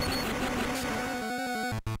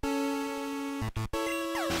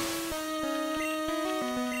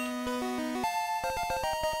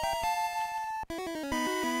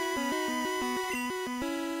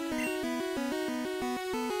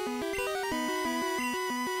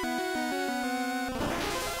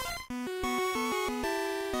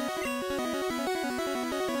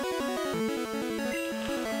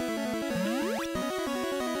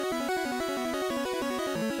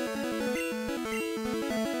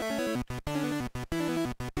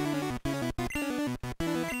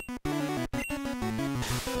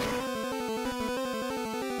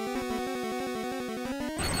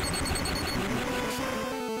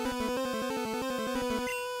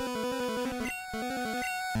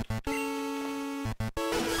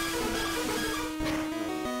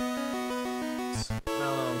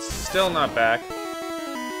 Still not back.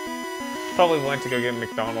 Probably went to go get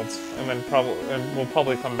McDonald's, and then we'll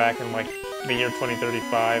probably come back in like the year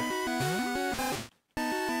 2035.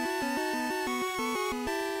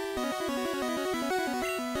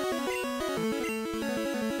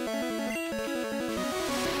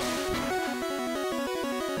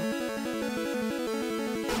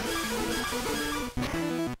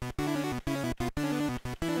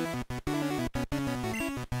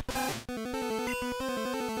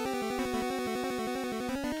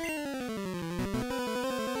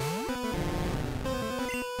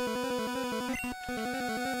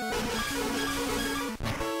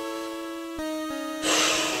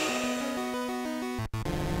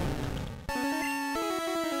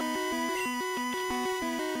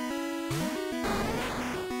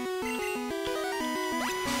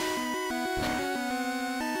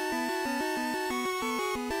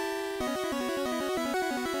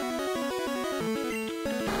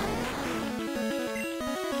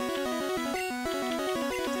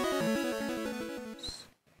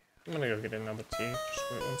 I'm gonna go get another tea.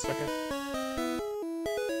 Just wait 1 second.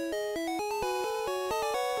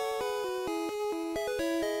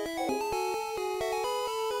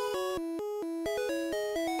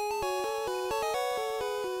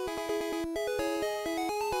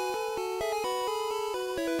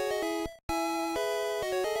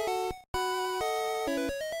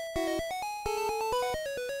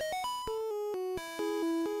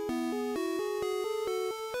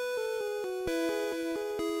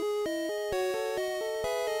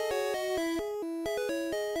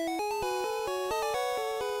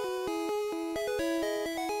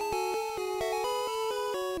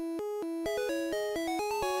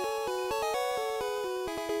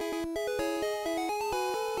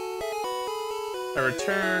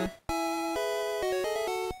 return.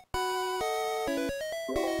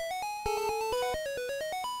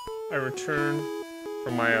 I return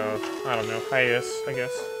from my, I don't know, hiatus, I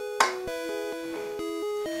guess.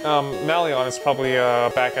 Malueion is probably,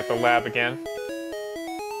 back at the lab again.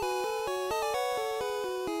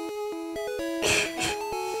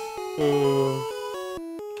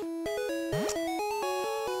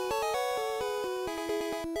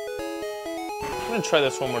 I'm gonna try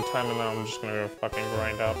this one more time and then I'm just gonna go fucking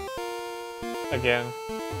grind up. Again.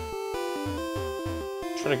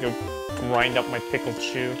 Try to go grind up my pickled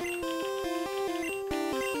chew.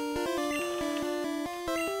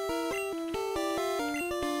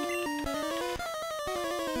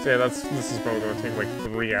 So yeah, this is probably gonna take like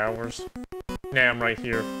 3 hours. Nah, I'm right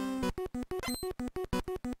here.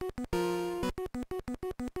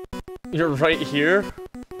 You're right here?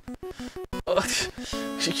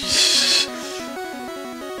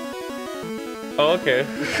 Oh, okay.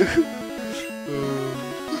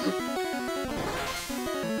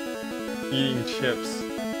 Eating chips.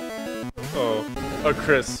 Oh. Oh,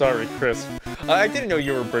 Chris. Sorry, Chris. I didn't know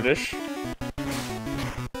you were British.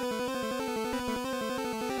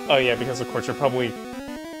 Oh yeah, because of course you're probably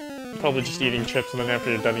just eating chips, and then after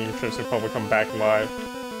you're done eating chips, you'll probably come back live.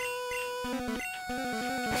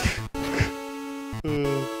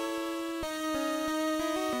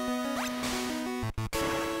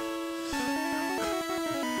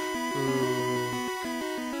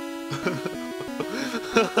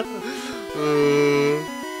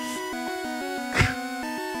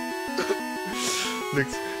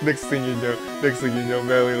 Next thing you know,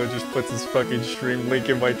 Malueion just puts his fucking stream link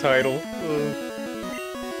in my title.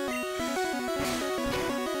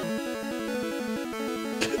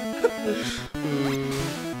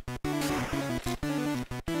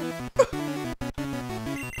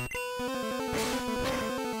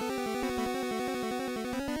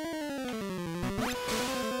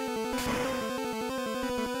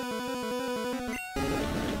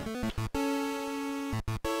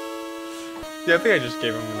 Yeah, I think I just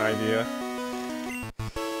gave him an idea.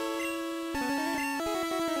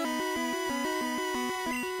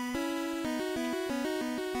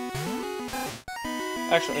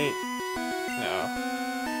 Actually, no.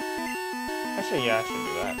 Actually, yeah, I should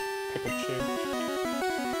do that. Pickled chew.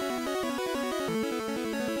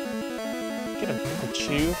 Get a pickled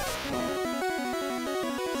chew.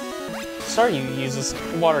 Sorry, you use this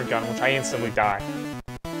water gun, which I instantly die.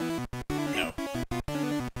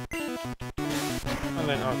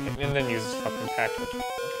 Okay, and then use this fucking tackle. Okay,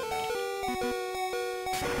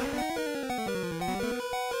 no.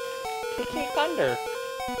 Kiki Thunder.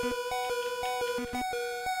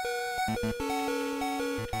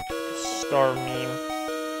 Star meme.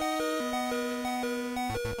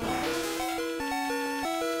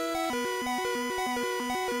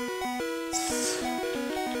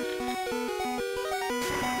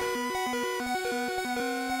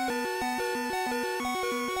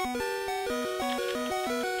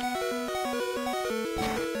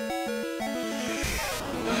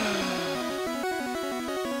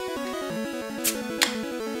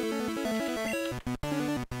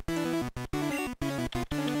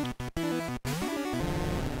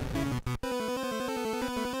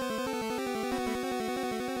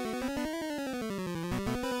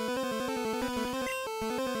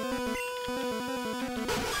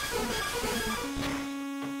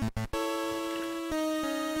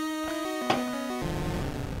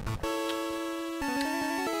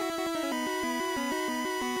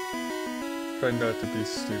 Try not to be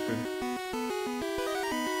stupid.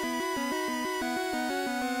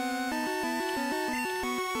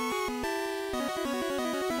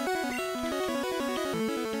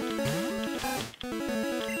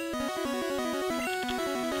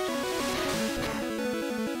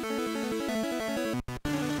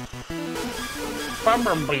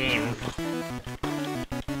 Bumper beam.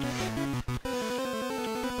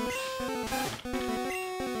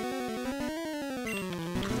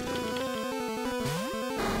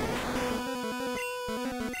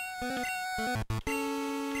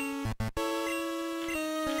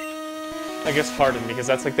 I guess Harden, because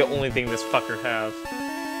that's like the only thing this fucker has.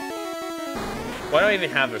 Why do I even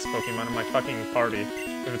have this Pokemon in my fucking party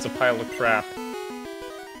if it's a pile of crap?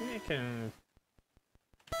 Maybe I can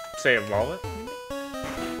say evolve it?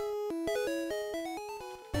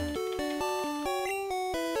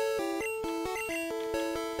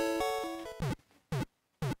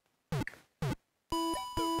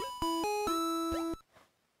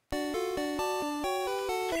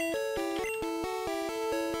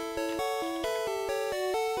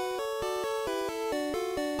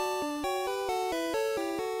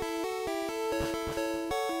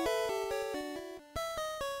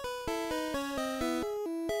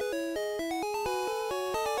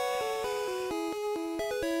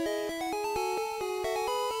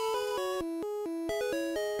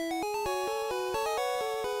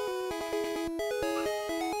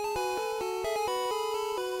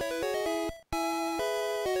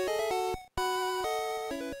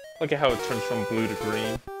 Look at how it turns from blue to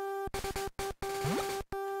green.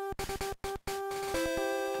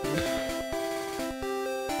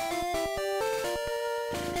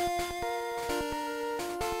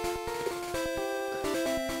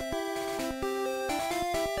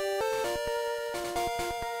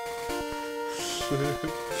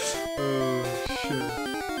 Oh, shit.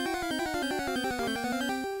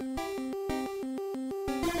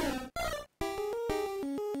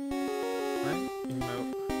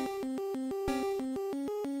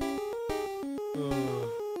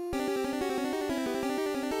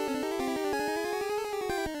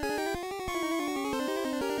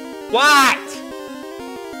 What?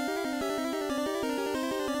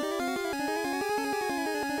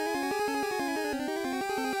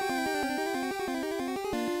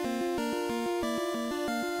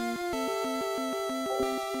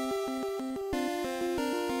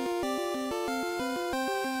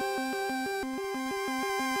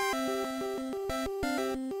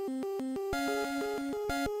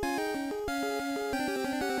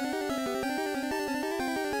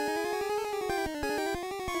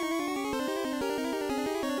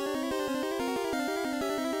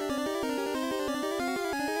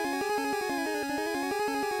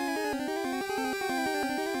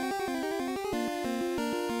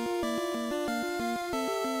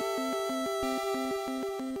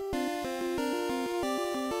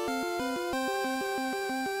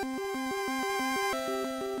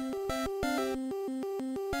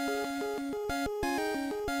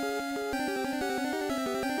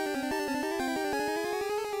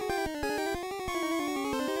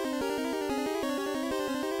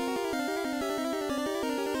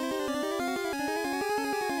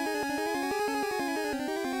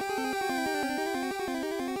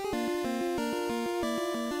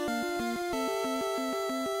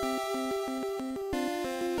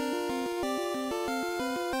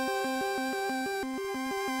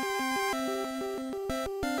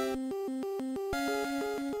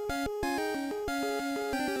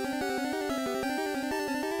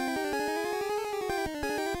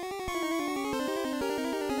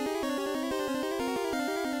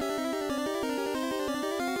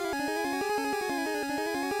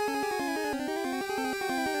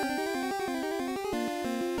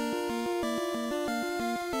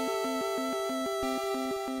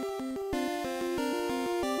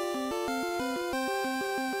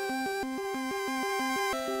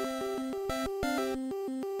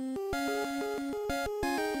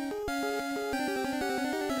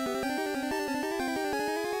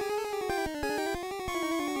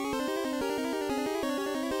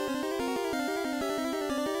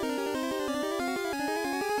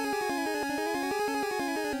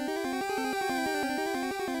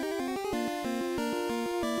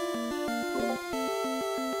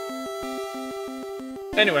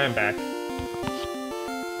 Anyway, I'm back.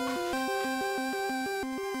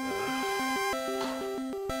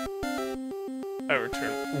 I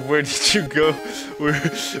returned. Where did you go? Where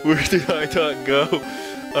did I not go?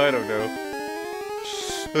 I don't know.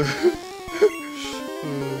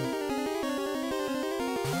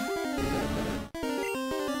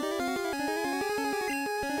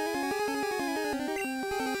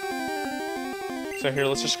 So here,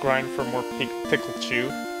 let's just grind for more pickled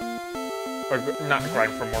chew. Or not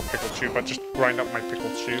grind for more pickled chew, but just grind up my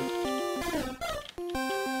pickled chew.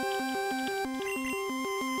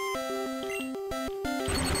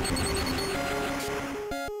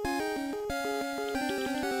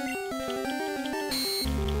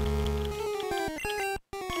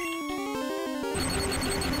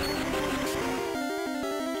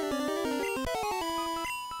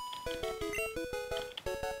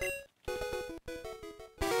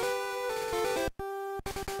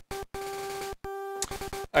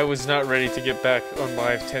 I was not ready to get back on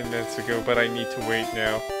live 10 minutes ago, but I need to wait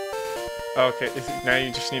now. Okay, now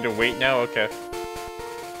you just need to wait now? Okay.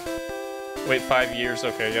 Wait 5 years?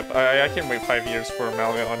 Okay, yep. I can wait 5 years for a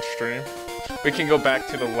Malueion stream. We can go back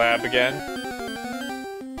to the lab again.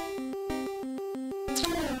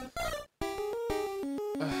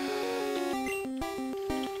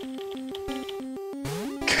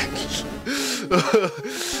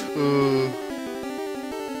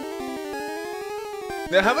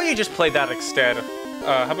 Now, how about you just play that instead?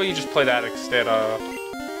 How about you just play that instead,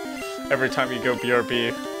 every time you go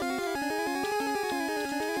BRB?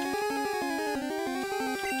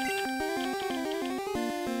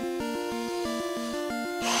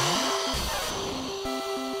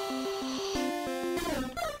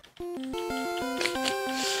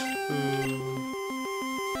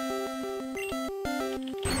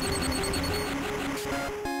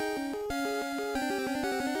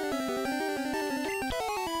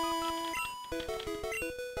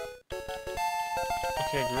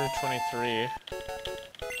 Okay, Groove 23.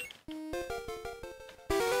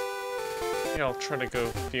 Yeah, I'll try to go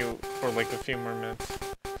for like a few more minutes.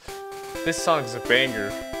 This song's a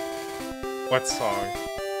banger. What song?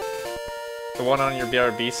 The one on your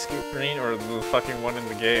BRB screen or the fucking one in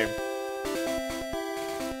the game?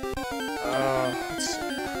 Let's see.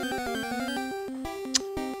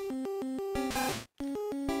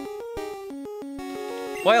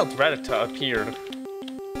 Wild Rattata appeared.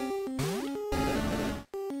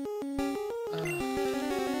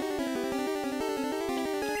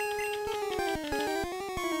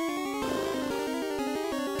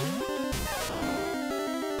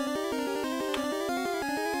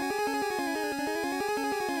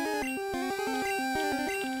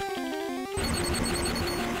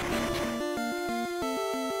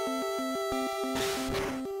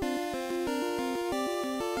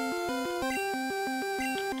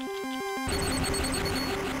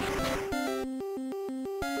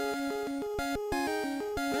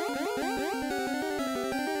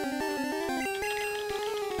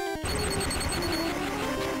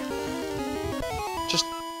 Just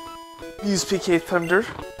use PK Thunder.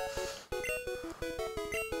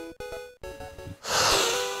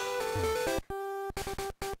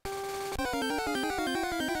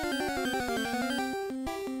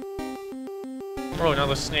 Oh,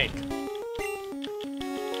 another snake.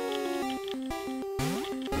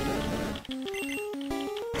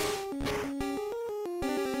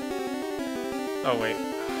 Oh, wait.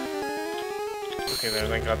 Okay, there,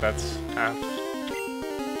 thank God that's half.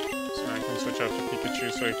 So now I can switch out to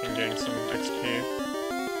Pikachu so I can gain some XP.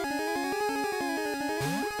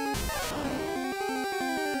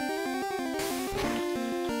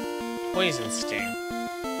 Poison Sting.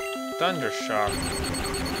 Thunder Shock.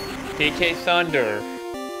 PK Thunder.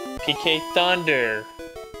 PK Thunder.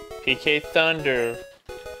 PK Thunder.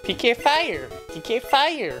 PK Fire. PK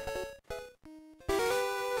Fire.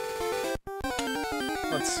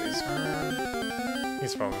 Let's see.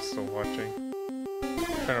 He's probably still watching.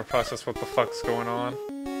 Trying to process what the fuck's going on.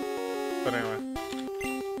 But anyway.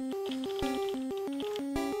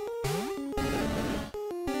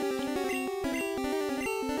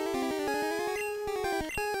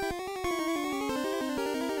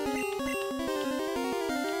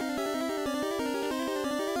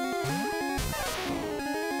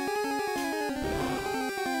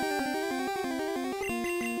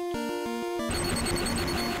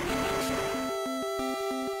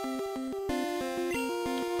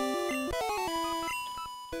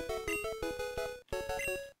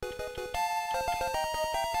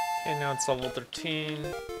 Okay, now it's level 13.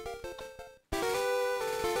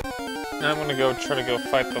 Now I'm gonna go try to go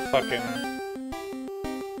fight the fucking...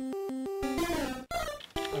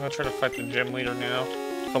 I'm gonna try to fight the gym leader now.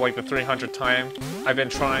 For like the 300th time. I've been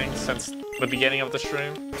trying since the beginning of the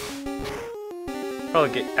stream.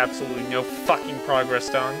 Probably get absolutely no fucking progress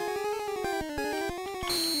done.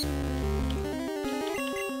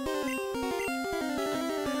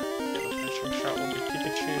 Okay, the finishing shot will be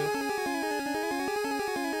Pikachu.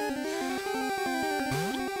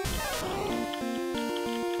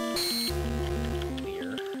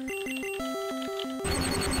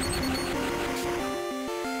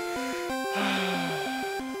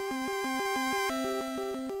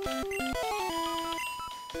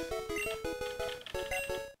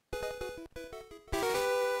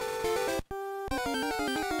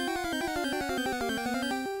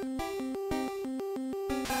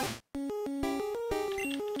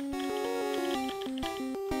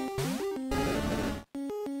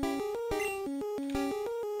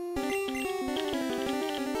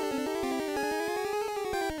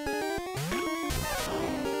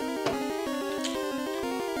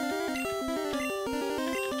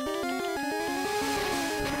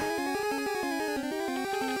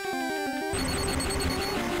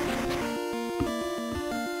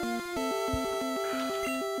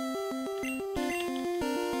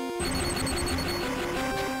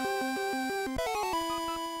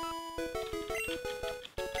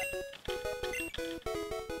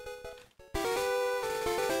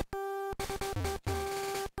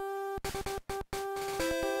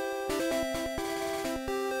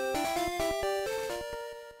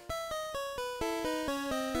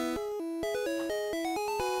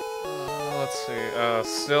 Let's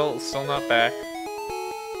see, still not back.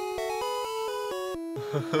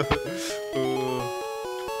 Ooh.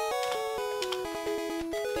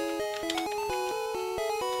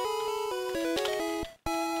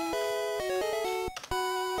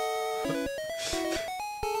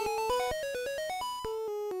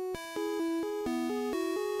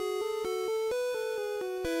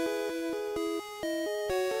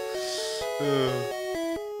 Ugh.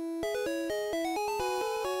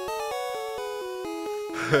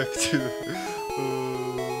 back to the...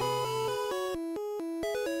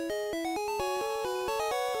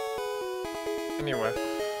 Anyway.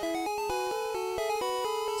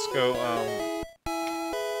 Let's go,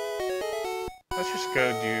 let's just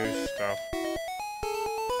go do stuff.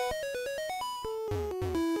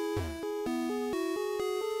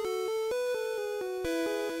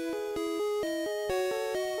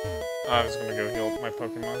 I was gonna go heal my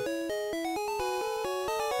Pokemon.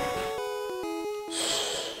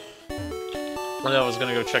 And then I was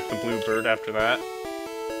gonna go check the blue bird after that.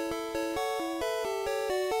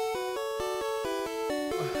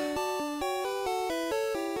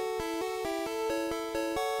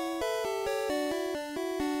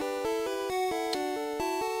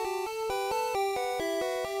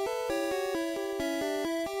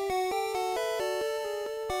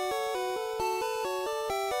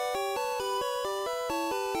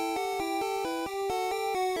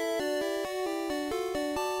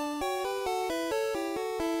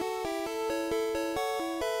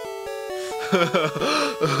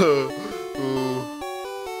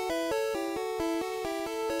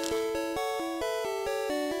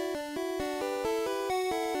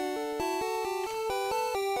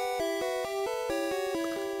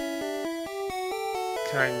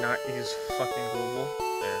 Can I not use fucking Google?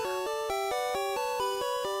 There.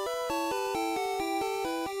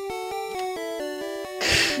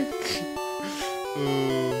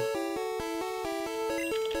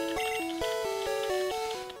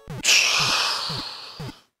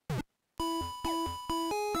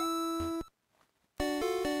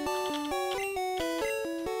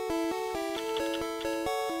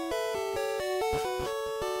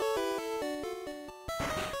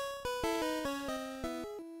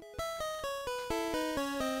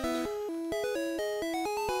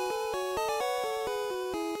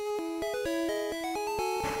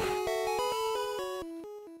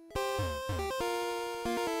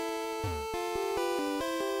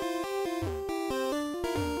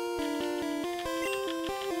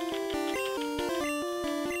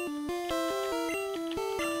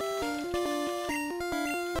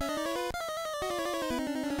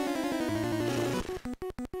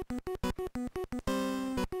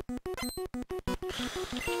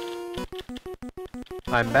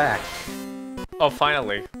 I'm back. Oh,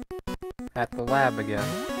 finally. At the lab again.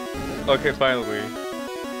 Okay, finally.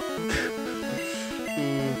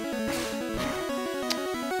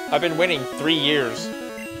 I've been waiting 3 years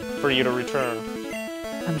for you to return.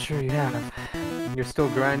 I'm sure you have. You're still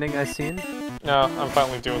grinding, I seen? No, I'm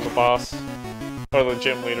finally doing the boss. Or the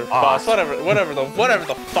gym leader. Boss, whatever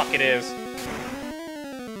the fuck it is.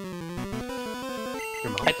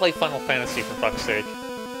 I play Final Fantasy for fuck's sake.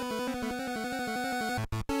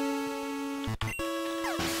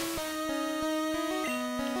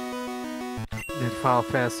 Did Final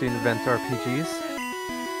Fantasy invent RPGs?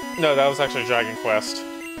 No, that was actually Dragon Quest.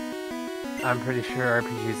 I'm pretty sure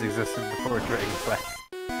RPGs existed before Dragon Quest.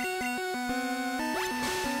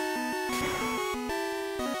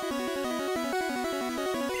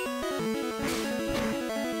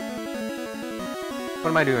 What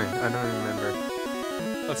am I doing? I don't even remember.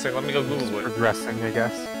 Let's see, let me go Google it. Progressing, I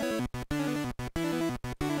guess.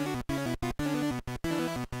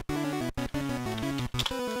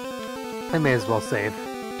 I may as well save.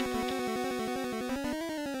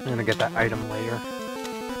 I'm gonna get that item later.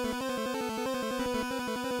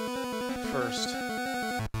 First.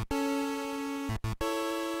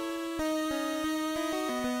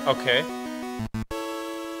 Okay.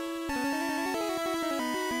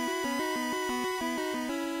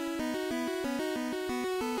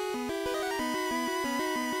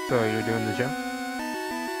 So you're doing the gym?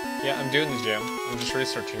 Yeah, I'm doing the gym. I'm just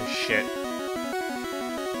researching shit.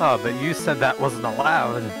 Oh, but you said that wasn't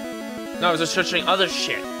allowed. No, I was just searching other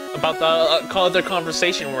shit about the other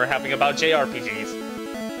conversation we were having about JRPGs.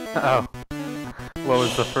 Oh. What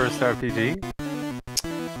was the first RPG?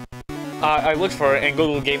 I looked for it and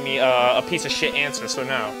Google gave me a piece of shit answer, so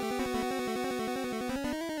no.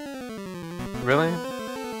 Really?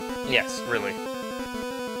 Yes, really.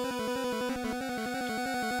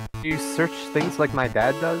 Do you search things like my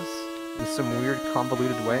dad does? In some weird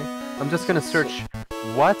convoluted way? I'm just gonna search,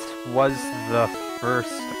 what was the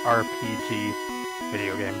first RPG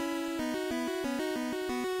video game?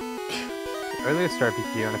 The earliest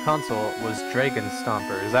RPG on a console was Dragon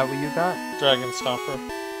Stomper. Is that what you got? Dragon Stomper.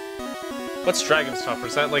 What's Dragon Stomper?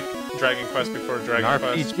 Is that like Dragon Quest before Dragon Quest?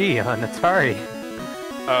 An RPG on Atari.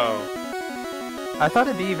 Oh. I thought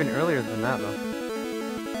it'd be even earlier than that, though.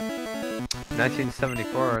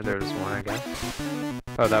 1974, there's one, I guess.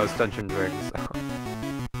 Oh, that was Dungeon Dragons.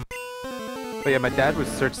 But yeah, my dad would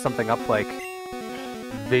search something up like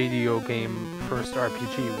video game first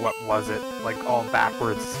RPG, what was it? Like all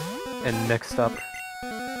backwards and mixed up.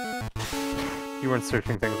 You weren't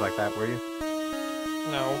searching things like that, were you?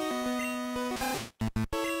 No.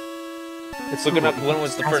 It's Looking up when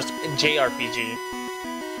was the first JRPG.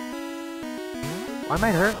 Why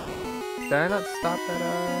might hurt? Did I not stop that?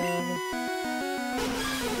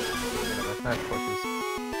 That torches.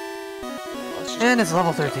 And it's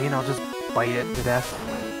level 13. I'll just bite it to death.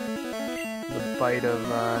 The bite of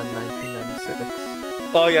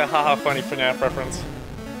 1996. Oh yeah, haha, funny FNAF reference.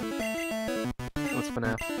 What's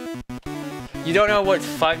FNAF? You don't know what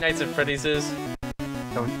Five Nights at Freddy's is?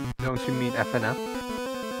 Don't you mean FNF?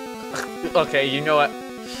 Okay, you know what?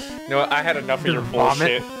 You know what? I had enough of your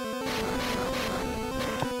bullshit.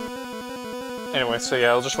 Anyway, so yeah,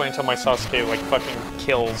 I'll just wait until my Sasuke like fucking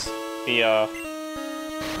kills the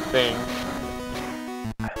thing.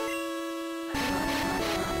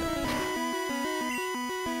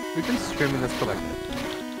 We've been streaming this for like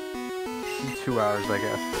 2 hours, I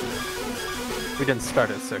guess. We didn't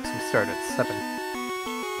start at 6, we started at 7.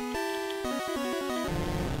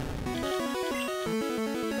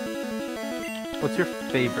 What's your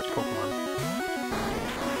favorite Pokemon?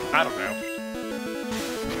 I don't know.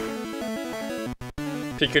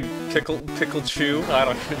 Pickle Chew? I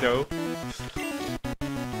don't know.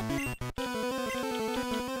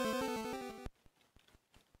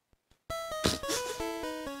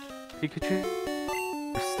 Pikachu?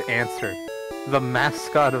 First answer. The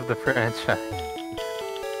mascot of the franchise.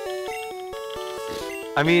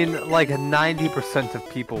 I mean, like 90% of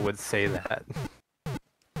people would say that.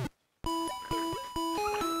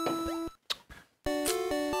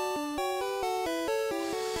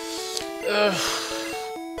 Ugh.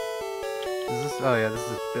 Oh yeah, this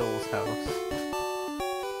is Bill's house.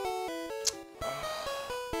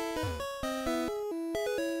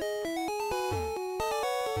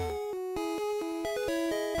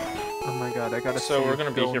 Oh my god, I gotta So we're gonna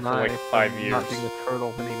be here for like 5 years. Not being a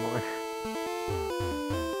turtle anymore.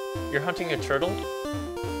 You're hunting a turtle?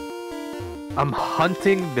 I'm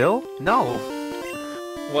hunting Bill? No.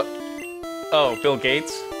 What? Oh, Bill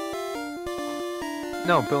Gates?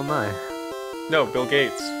 No, Bill Nye. No, Bill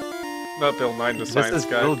Gates. Not Bill Nye, the science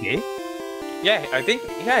guy. Bill Gates? Yeah, I think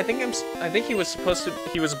he was supposed to.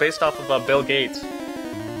 He was based off of Bill Gates.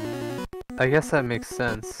 I guess that makes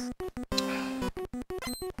sense.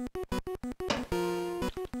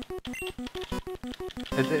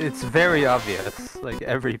 It's very obvious. Like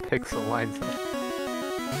every pixel lines up.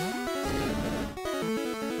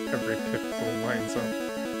 Every pixel lines up.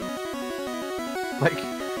 Like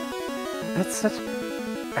that's such.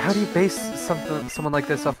 How do you base someone like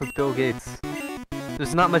this off of Bill Gates?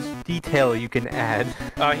 There's not much detail you can add.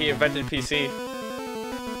 He invented PC.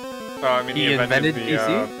 I mean, he invented the,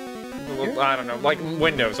 PC? I don't know, like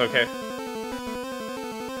Windows, okay.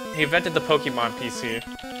 He invented the Pokemon PC.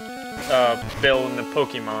 Bill and the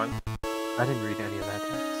Pokemon. I didn't read any of that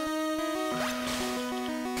text.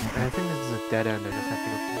 And I think this is a dead end, I just have to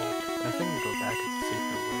go back. I think we go back, it's a safer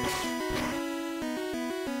way.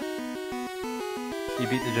 You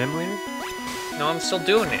beat the gym leader? No, I'm still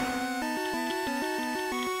doing it.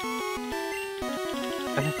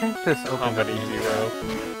 And I think this comedy duo.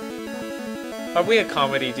 Are we a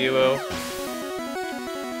comedy duo?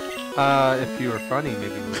 If you were funny,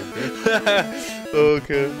 maybe we would be.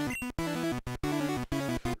 Okay.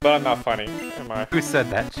 But I'm not funny, am I? Who said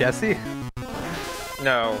that, Jesse?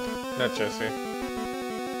 No, not Jesse.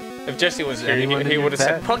 If Jesse was here, Anyone he in would have your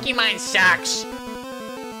said, pet? Pokemon sucks!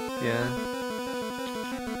 Yeah.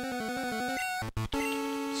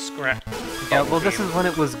 Scrap. Yeah, well this is when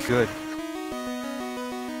it was good.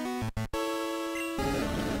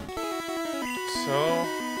 So,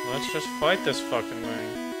 let's just fight this fucking thing.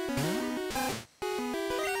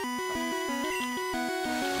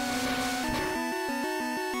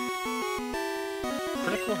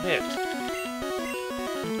 Critical hit.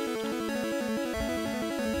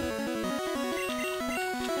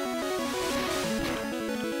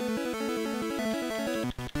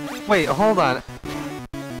 Wait, hold on.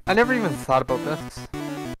 I never even thought about this.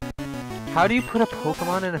 How do you put a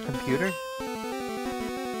Pokemon in a computer?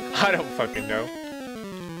 I don't fucking know.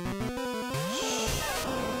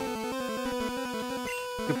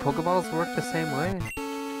 Do Pokeballs work the same way?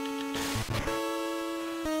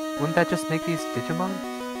 Wouldn't that just make these Digimon?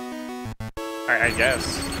 I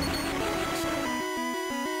guess.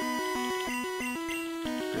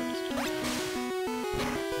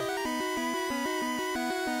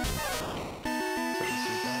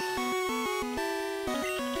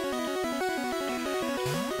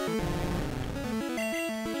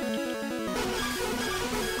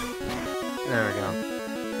 There we go.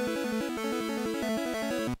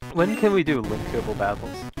 When can we do link cable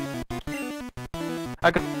battles?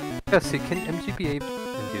 I gotta see, can MGBA even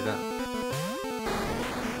do that?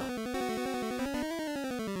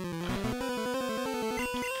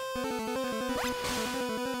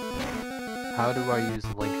 How do I use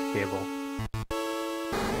link cable?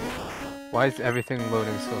 Why is everything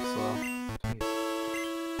loading so slow? Jeez.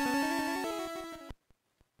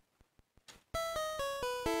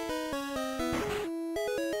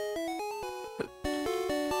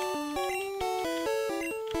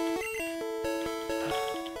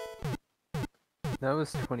 That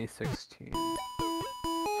was 2016.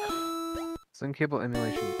 Link cable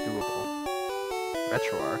emulation doable.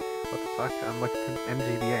 RetroArch? What the fuck? I'm looking for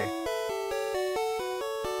MGBA.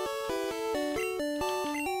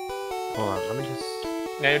 Hold on, let me just...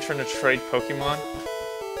 Now you're trying to trade Pokemon?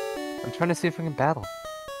 I'm trying to see if we can battle.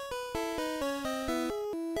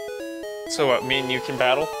 So what, me and you can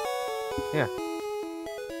battle? Yeah.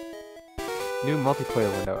 New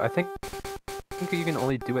multiplayer window. I think you can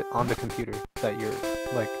only do it on the computer that you're,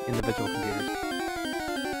 like, individual computers.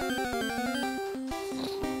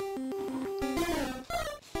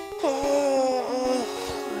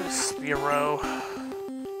 Spiro.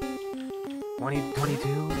 2022?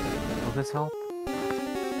 Will this help?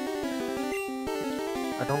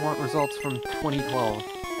 I don't want results from 2012.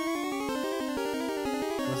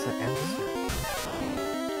 What's the answer?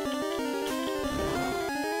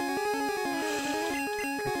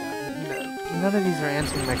 None of these are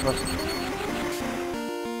answering my questions.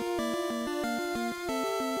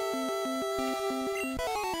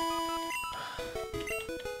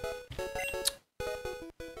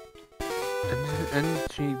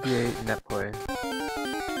 NGBA netplay.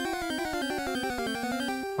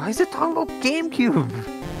 Why is it talking about GameCube?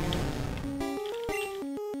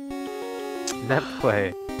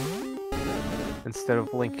 Netplay instead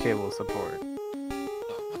of link cable support.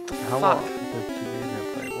 How long does GBA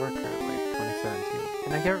netplay work currently? 2017.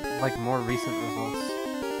 Can I get like more recent results?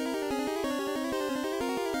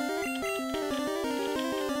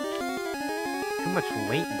 Too much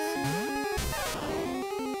latency.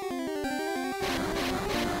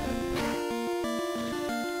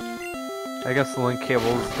 I guess the link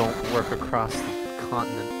cables don't work across the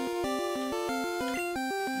continent.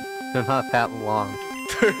 They're not that long.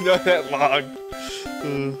 They're not that long.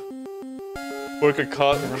 Work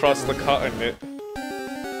across the continent.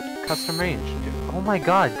 Custom range, dude. Oh my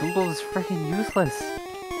god, Google is freaking useless.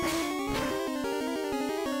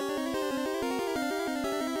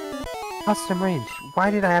 Custom range. Why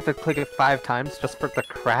did I have to click it 5 times just for it to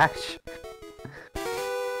crash?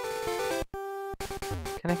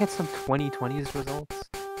 Can I get some 2020's results?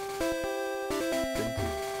 Oh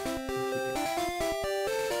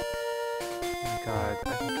my god, I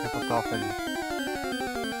can triple dolphin.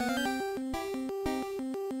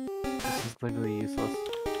 This is literally useless.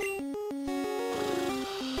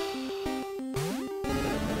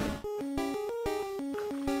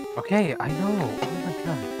 Okay, I know. Oh my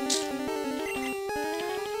god.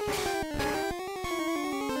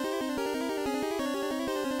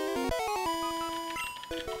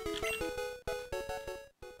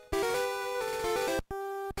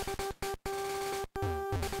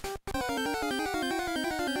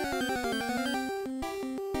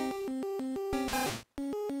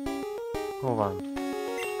 Hold on.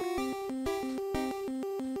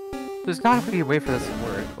 There's gotta be a way for this to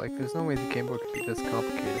work. Like, there's no way the Game Boy could be this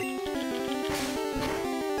complicated.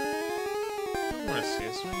 I wanna see,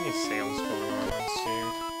 is there any sales going on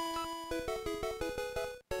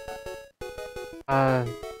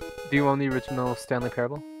Steam? Do you own the original Stanley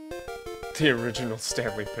Parable? The original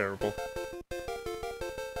Stanley Parable.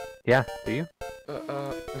 Yeah, do you?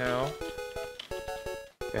 No.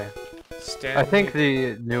 Okay. Stanley... I think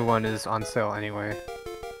the new one is on sale anyway.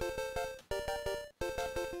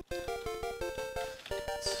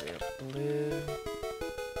 Let's see, Blue...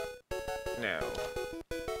 No.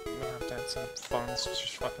 I'm gonna have to add some funds to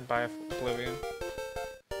just fucking buy a Malueion.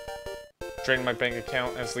 Drain my bank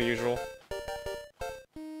account as the usual.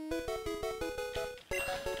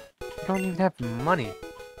 You don't even have money.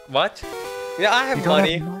 What? Yeah, I have You don't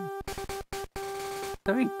money. have money.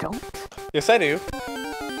 No, you don't. Yes, I do.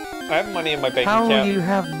 I have money in my bank How account. do you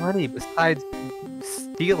have money besides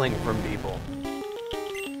stealing from people?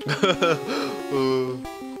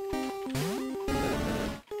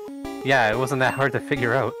 Yeah, it wasn't that hard to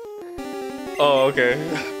figure out. Oh, okay.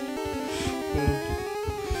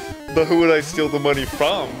 But who would I steal the money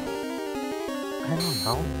from? I don't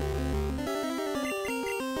know.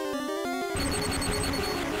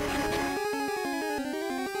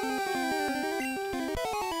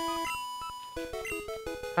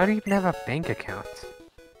 How do you even have a bank account?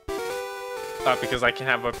 Because I can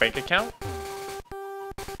have a bank account?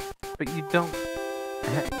 But you don't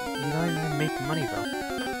even make money though.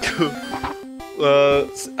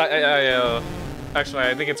 Actually,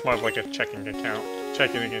 I think it's more of like a checking account.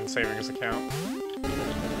 Checking and savings account.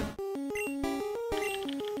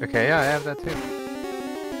 Okay, yeah, I have that too.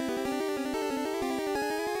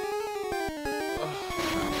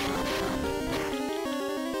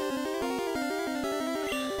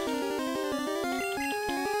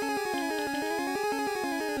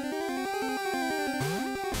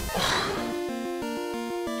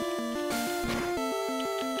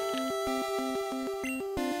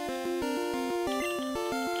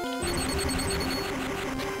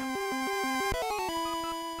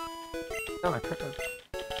 No, I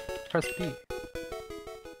press B.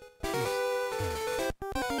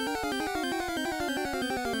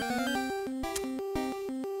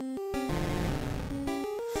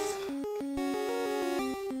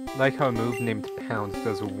 Like how a move named Pounds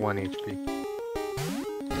does 1 HP.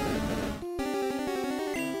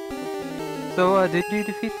 So, did you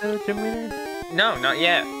defeat the gym leader? No, not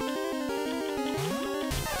yet.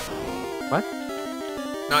 What?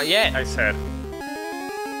 Not yet, I said.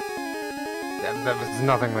 That was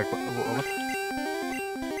nothing like what?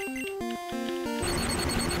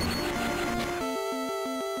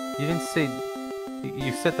 You didn't say.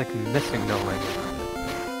 You said like missing no language.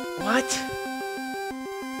 What?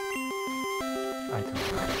 I don't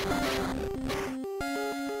know.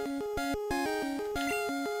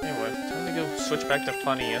 Anyway, time to go switch back to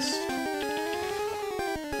funniest.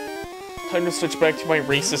 Time to switch back to my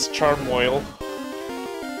racist charm oil.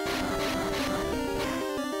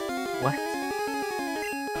 What?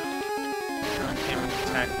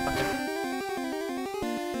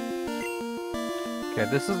 Okay,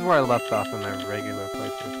 this is where I left off in my regular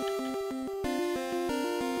playthrough.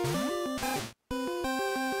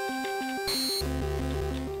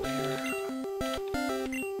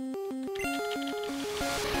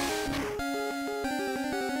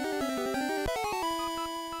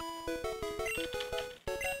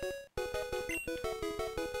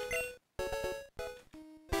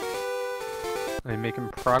 Are you making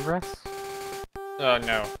progress? No,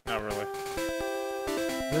 not really.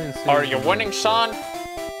 Really Are you winning, son?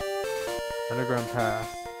 Underground path.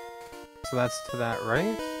 So that's to that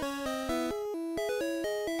right?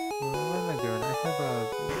 What am I doing? I have a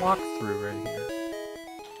walkthrough right here.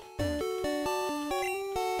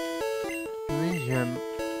 Malueion.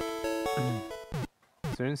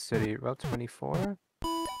 Zone City, Route 24?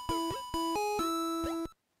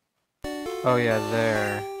 Oh yeah,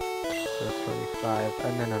 there. Route 25.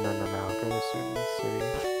 No. Go to Zone City.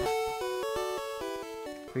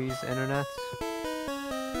 Please, internet.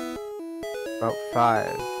 Route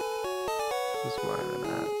 5. This one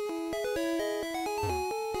internet.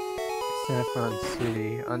 Saffron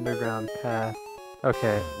City, underground path.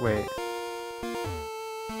 Okay, wait.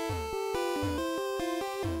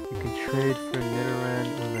 You can trade for Nidoran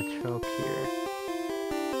or Machoke here.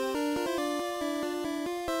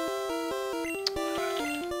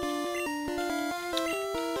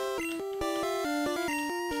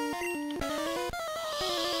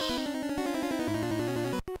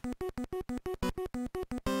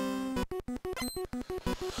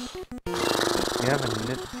 You have a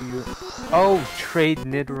Nidoran. Oh, trade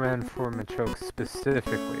Nidoran for Machoke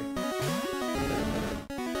specifically.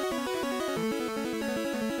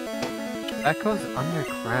 That goes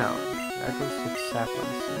underground. That goes to Saffron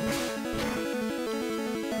City.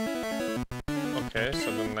 Okay, so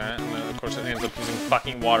then that, and then of course it ends up using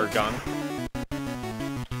fucking water gun.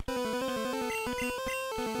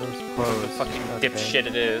 Those clothes. The fucking dipshit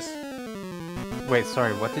it is. Wait,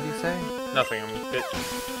 sorry, what did you say? Nothing, I'm a bit...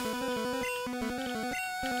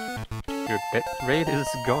 Your bit rate is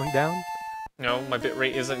going down? No, my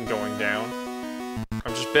bitrate isn't going down.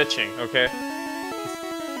 I'm just bitching, okay?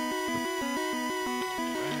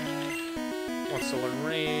 Wants to learn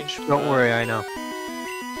rage. Don't worry, I know.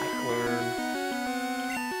 Learn.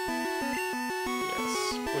 Yes.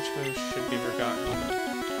 Which moves should be forgotten?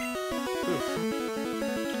 Oof.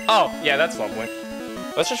 Oh, yeah, that's lovely.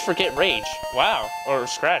 Let's just forget rage. Wow. Or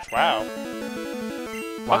scratch. Wow.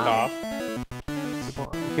 Fuck off.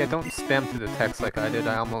 Yeah, don't spam through the text like I did.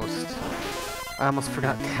 I almost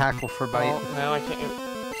forgot tackle for bite. Well, now I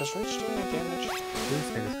can't. Does rage do any damage? These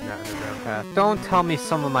things are not underground path. Don't tell me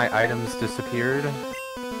some of my items disappeared.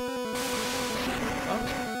 Oh,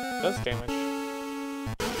 it does damage.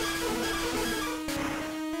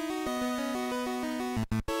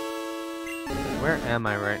 Where am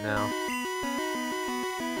I right now?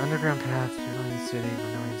 Underground path, Malueion City,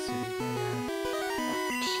 Malueion City.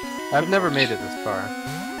 Yeah. I've never made it this far.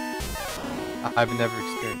 I've never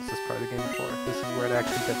experienced this part of the game before. This is where it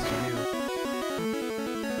actually gets to you.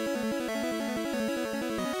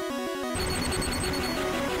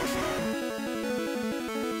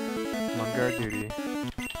 I'm on guard duty.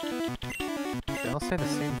 They all say the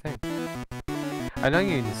same thing. I know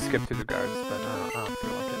you can skip through the guards, but I don't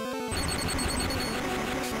feel like it.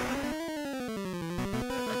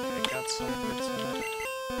 I got some bits in it.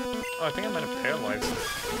 Oh, I think I might have paralyzed it.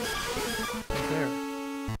 What's there?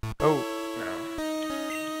 Oh. No.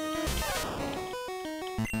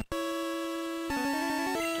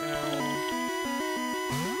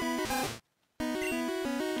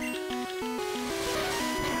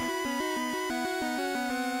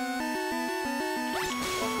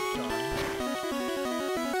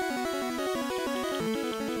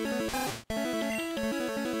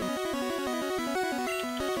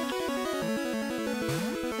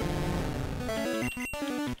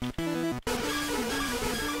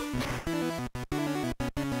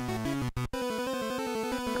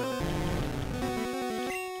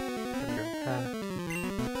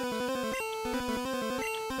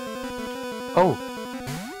 Oh!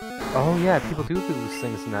 Oh yeah, people do lose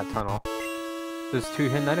things in that tunnel. There's 2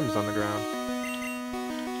 hidden items on the ground.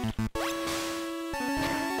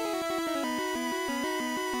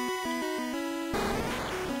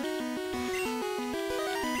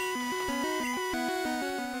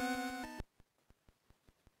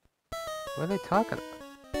 What are they talking about?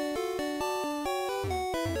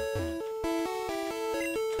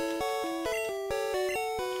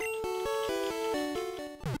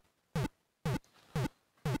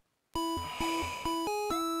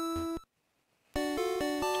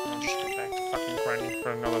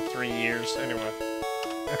 For another 3 years, anyway.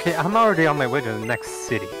 Okay, I'm already on my way to the next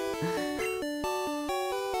city.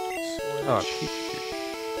 Oh,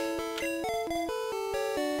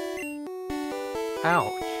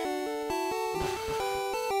 ouch.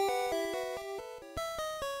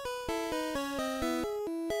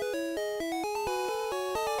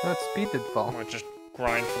 No, its speed did fall. I might just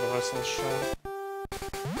grind for the rest of the show.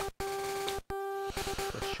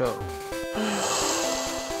 The show.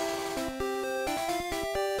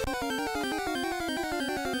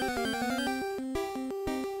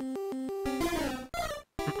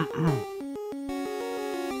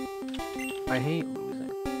 I hate losing.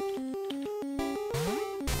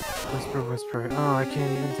 Whisper, whisper. Oh, I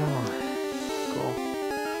can't even tell. Cool.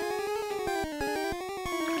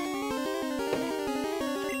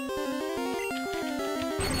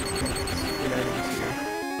 Good items here.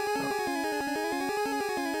 Oh.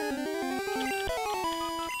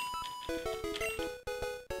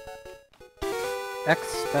 X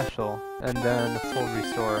special, and then full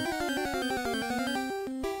restore.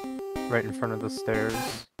 Right in front of the stairs.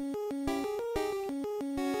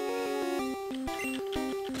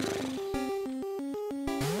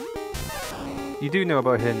 You do know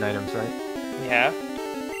about hidden items, right? Yeah?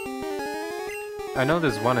 I know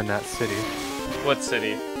there's one in that city. What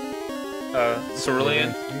city?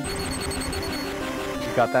 Malueion?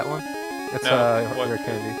 You got that one? It's No, a rare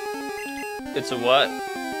candy. It's a what?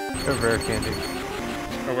 A rare candy.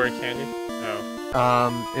 A rare candy?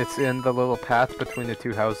 Oh. It's in the little path between the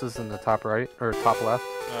 2 houses in the top right, or top left.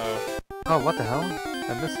 Oh. Oh, what the hell?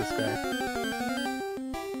 I missed this guy.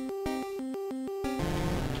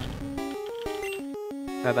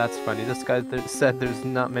 Now that's funny. This guy said there's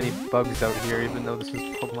not many bugs out here, even though this is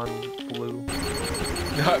Pokemon Blue.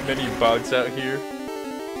 Not many bugs out here.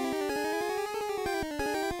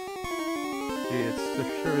 Gee, it's for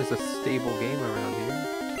sure is a stable game around here.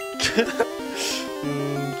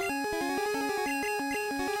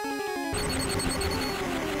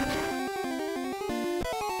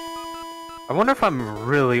 I wonder if I'm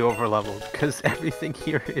really overleveled, because everything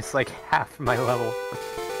here is like half my level.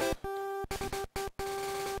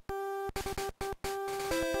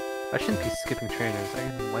 I shouldn't be skipping trainers, I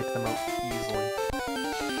can wipe them out easily.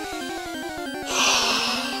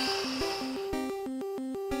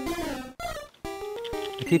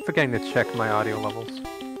 I keep forgetting to check my audio levels.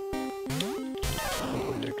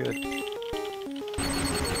 Hopefully they're good.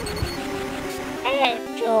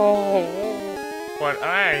 What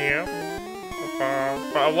are you?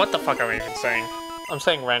 What the fuck am I even saying? I'm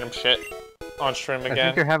saying random shit on stream again. I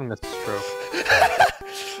think you're having a stroke.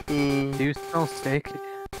 Do you smell steak?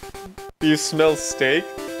 Do you smell steak?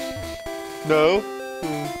 No?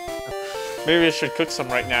 Maybe I should cook some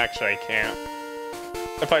right now. Actually, I can't.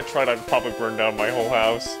 If I tried, I'd probably burn down my whole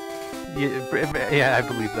house. Yeah, I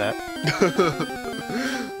believe that.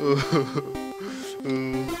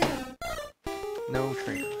 No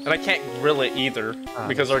trainers. And I can't grill it either,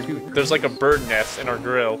 because there's like a bird nest in our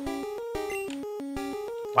grill.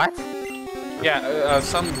 What? Yeah,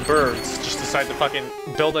 some birds just decide to fucking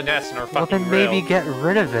build a nest in our Well, fucking then grill. maybe get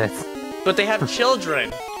rid of it. But they have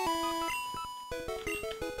children!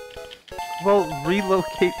 Well,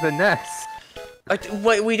 relocate the nest.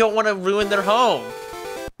 Wait, we don't want to ruin their home.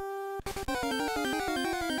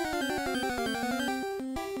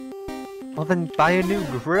 Well, then buy a new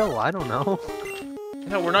grill, I don't know.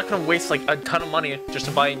 No, we're not gonna waste, like, a ton of money just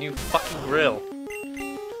to buy a new fucking grill.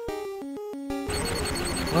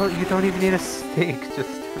 Well, you don't even need a steak, just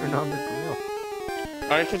turn on the grill.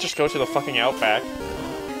 I could just go to the fucking Outback.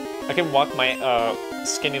 I can walk my,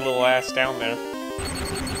 skinny little ass down there.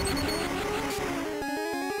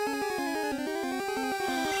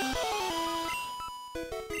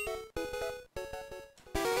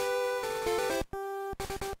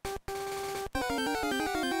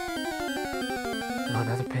 Oh,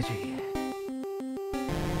 another Pidgey.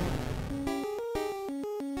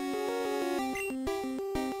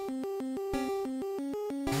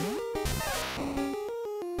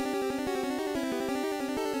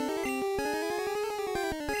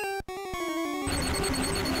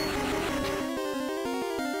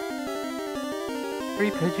 Three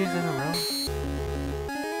Pidgeys in a row?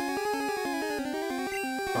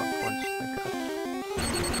 Oh, punch, thank God.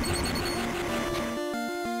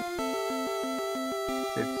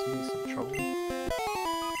 Saves me some trouble.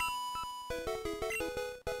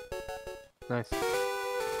 Nice.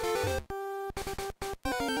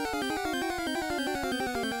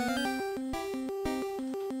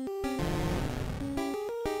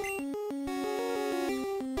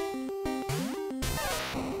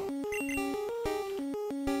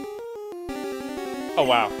 Oh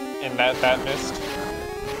wow, and that missed.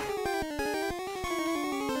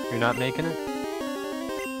 You're not making it?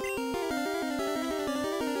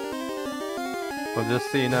 Well, just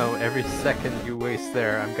so you know, every second you waste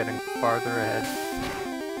there, I'm getting farther ahead.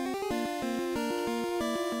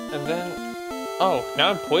 And then... Oh, now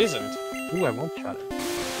I'm poisoned. Ooh, I won't shot it.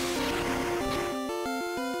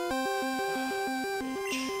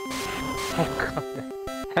 Oh god,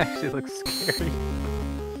 that actually looks scary.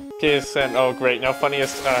 Kiss and... Oh great, now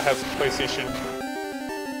Funniest has a PlayStation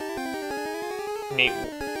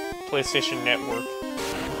Network.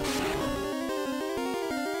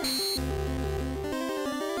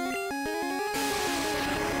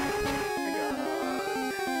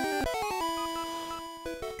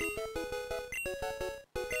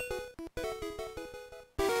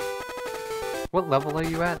 What level are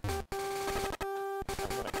you at?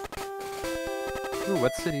 Ooh,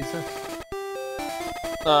 what city is this?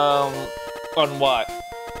 On what?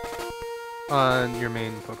 On your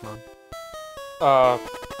main Pokemon.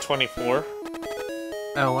 24.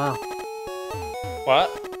 Oh wow. What?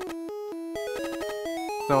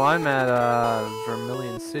 So I'm at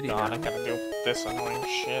Vermilion City God, now. I gotta deal with this annoying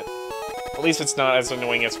shit. At least it's not as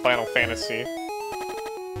annoying as Final Fantasy.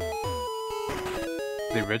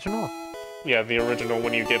 The original? Yeah, the original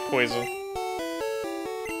when you get poisoned.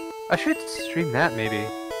 I should stream that maybe.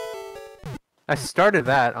 I started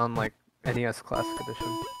that on like NES Classic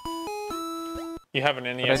Edition. You have an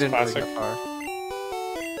But I NES didn't really Classic? get far.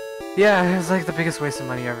 Yeah, it was like the biggest waste of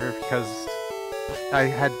money ever because I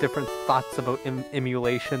had different thoughts about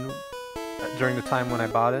emulation during the time when I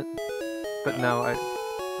bought it. But now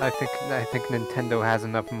I think Nintendo has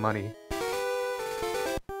enough money.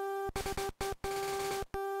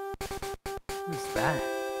 Who's that?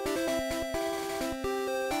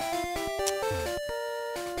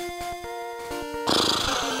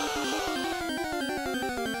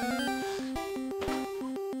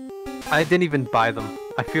 I didn't even buy them.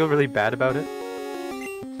 I feel really bad about it.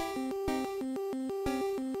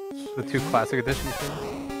 The two classic edition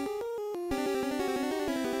things.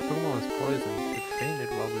 Pokemon was poisoned. It fainted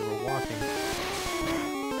while we were walking.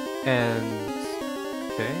 And...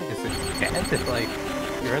 okay, is it dead? Like,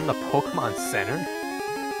 you're in the Pokemon Center?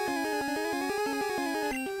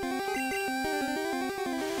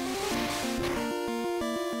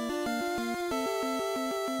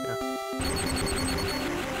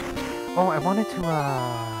 Oh, I wanted to,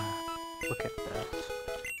 look at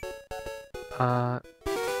that.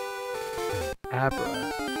 Abra.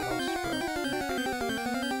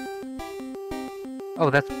 Oh,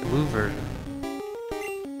 that's blue version.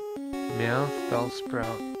 Meowth,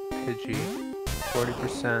 Bellsprout, Pidgey.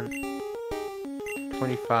 40%.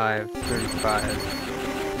 25, 35.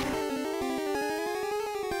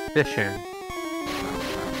 Fishing.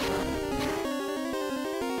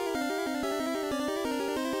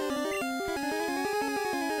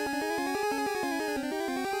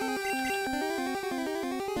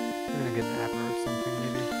 Get an Abra or something,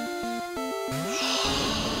 maybe.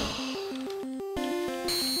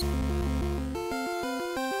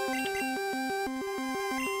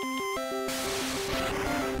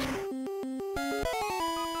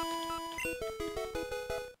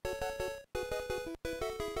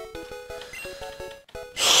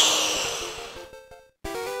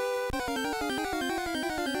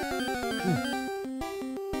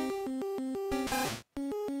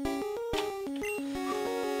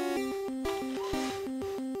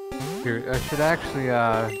 Here, I should actually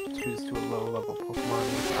choose to a low level Pokemon.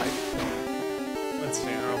 Let's see.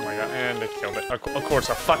 Oh my god, and it killed it. Of course,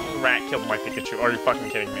 a fucking rat killed my Pikachu. Are you fucking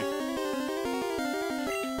kidding me?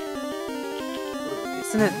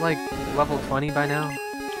 Isn't it like level 20 by now?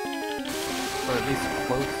 Or at least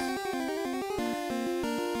close?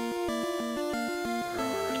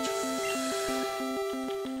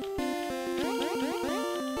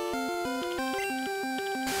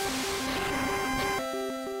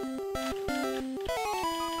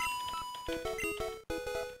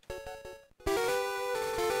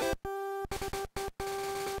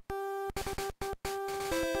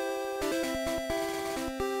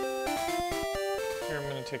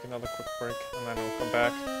 Take another quick break and then we'll come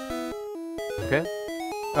back. Okay.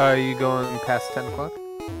 Are you going past 10 o'clock?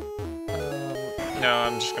 No,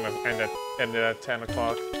 I'm just gonna end it at 10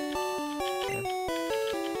 o'clock. Okay.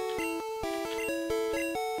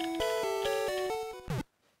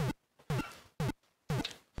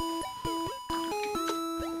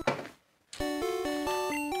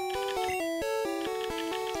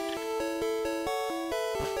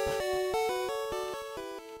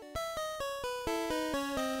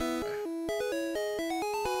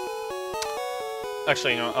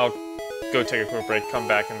 Actually, you know, I'll go take a quick break, come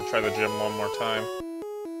back, and try the gym one more time.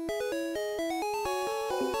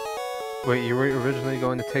 Wait, you were originally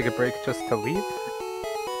going to take a break just to leave?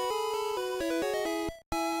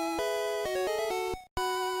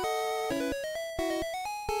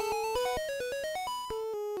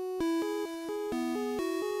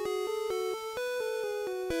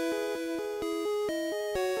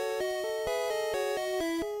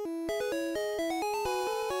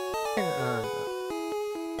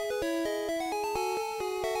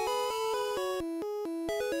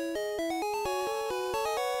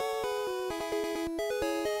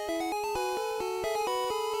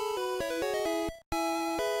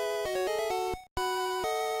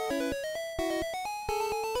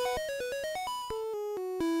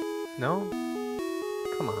 No?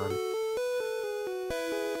 Come on.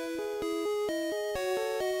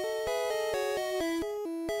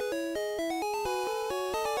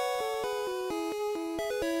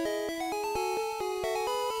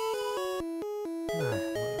 Let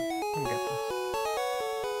me get this.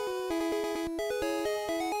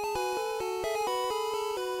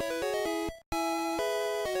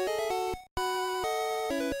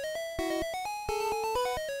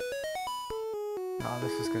 Oh,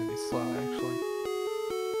 this is gonna be slow, actually.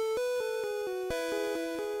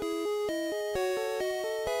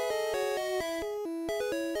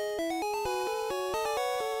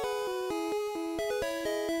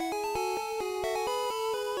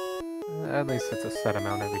 At least it's a set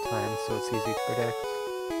amount every time, so it's easy to predict.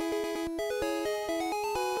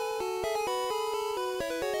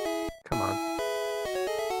 Come on.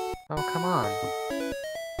 Oh, come on.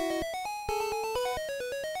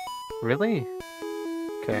 Really?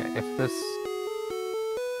 Okay, if it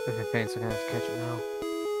faints, I'm gonna have to catch it now.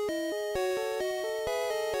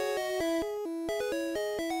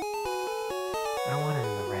 I want it in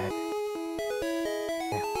the red.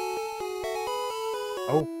 Yeah.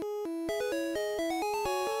 Oh.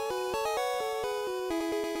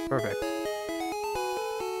 Perfect.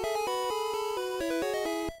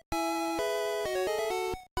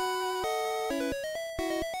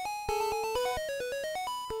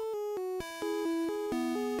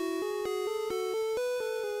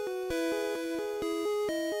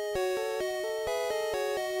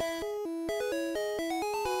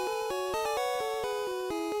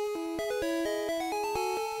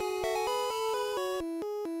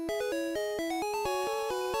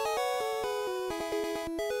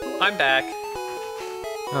 I'm back.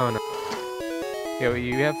 Oh no. Yo,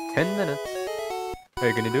 you have 10 minutes. Are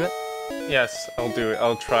you gonna do it? Yes, I'll do it.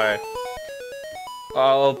 I'll try.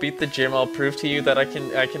 I'll beat the gym. I'll prove to you that I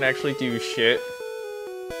can actually do shit.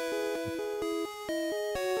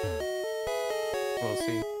 We'll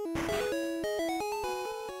see.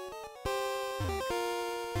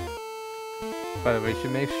 By the way, you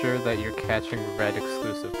should make sure that you're catching red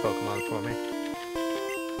exclusive Pokemon for me.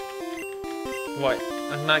 What?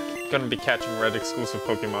 I'm not gonna be catching red exclusive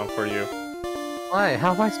Pokemon for you. Why?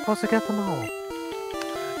 How am I supposed to get them all?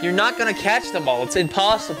 You're not gonna catch them all. It's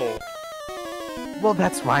impossible. Well,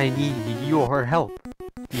 that's why I need your help.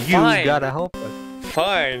 You Fine. gotta help us.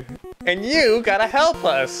 Fine. And you gotta help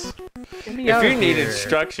us. Get me If out you of need here.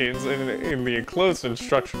 instructions in the enclosed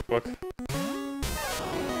instruction book.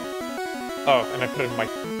 Oh, and I put in my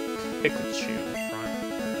Pikachu in front.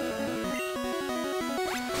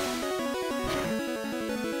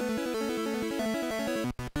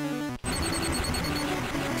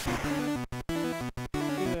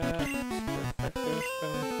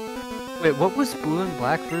 Wait, what was blue and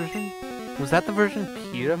black version? Was that the version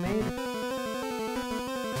PETA made?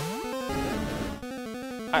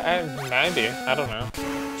 Maybe. I don't know.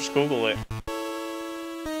 Just Google it.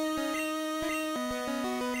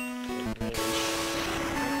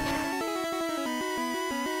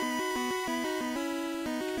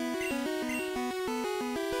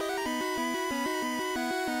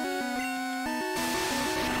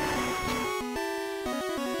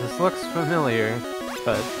 This looks familiar,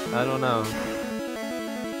 but I don't know.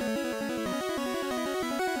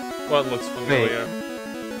 What looks familiar?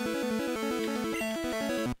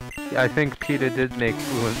 Yeah, I think PETA did make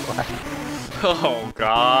blue and black. Oh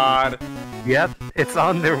god. Yep, it's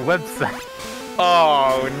on their website.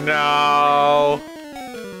 Oh no.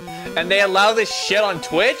 And they allow this shit on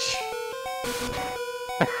Twitch?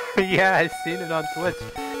 Yeah, I've seen it on Twitch.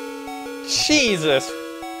 Jesus.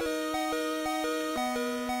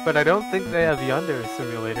 But I don't think they have Yandere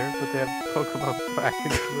Simulator, but they have Pokemon Black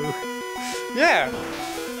and Blue. Yeah.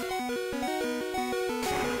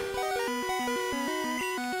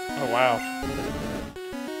 Oh wow.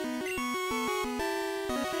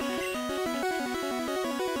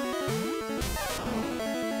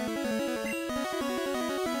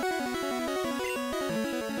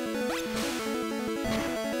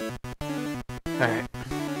 Alright.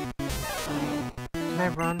 Can I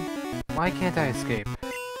run? Why can't I escape?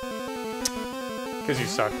 Because you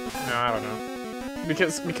suck. No, I don't know.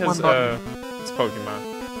 Because One it's Pokemon.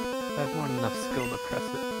 I have more than enough skill to press it.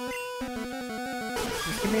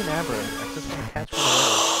 Just give me an Aberrant. I just want to catch one of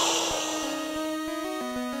those.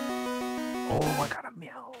 Oh, I got a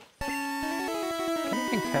meow. Can I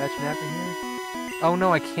even catch an Aberrant here? Oh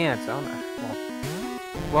no, I can't. Oh no.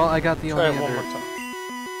 Well, I got the Try only it one other more time.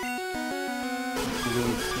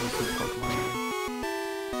 blue exclusive Pokemon here.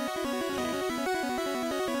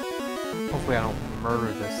 Hopefully I don't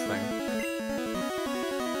murder this thing.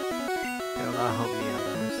 That'll help me out,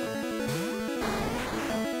 honestly.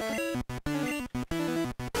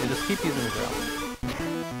 Yeah, just keep using the growl.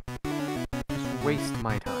 Just waste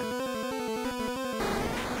my time.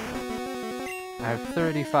 I have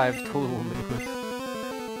 35 total moves.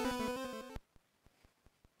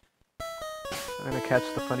 I'm gonna catch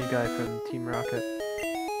the funny guy from Team Rocket.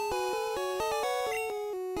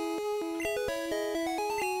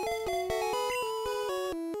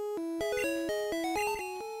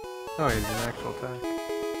 Oh, he's an actual attack.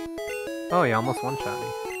 Oh, he almost one-shot me.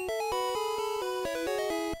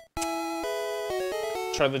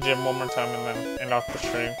 Try the gym one more time and then end off the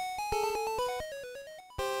stream.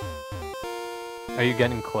 Are you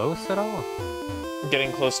getting close at all?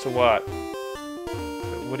 Getting close to what?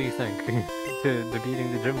 What do you think? to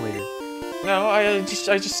beating the gym leader? No, I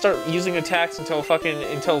just start using attacks until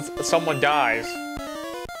someone dies.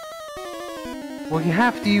 Well, you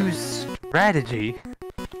have to use strategy.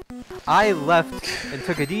 I left and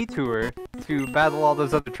took a detour to battle all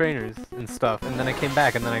those other trainers and stuff, and then I came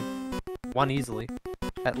back and then I won easily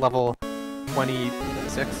at level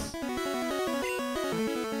 26.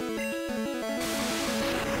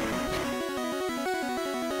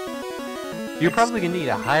 You're probably gonna need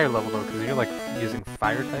a higher level though, because you're like using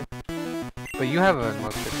fire type. But you have a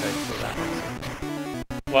motion type, so that works.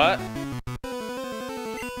 What?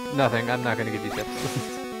 Nothing. I'm not gonna give you tips.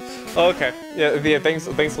 Oh, okay. Yeah. Thanks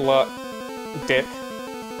a lot, Dick.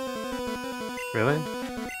 Really?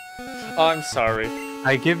 Oh, I'm sorry.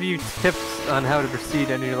 I give you tips on how to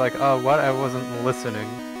proceed, and you're like, oh, what? I wasn't listening.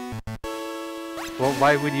 Well,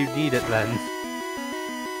 why would you need it then?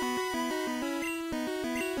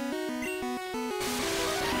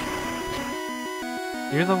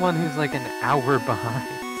 You're the one who's like an hour behind.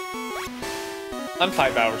 I'm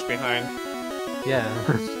 5 hours behind. Yeah.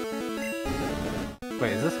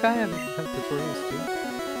 Wait, is this guy have tutorials too?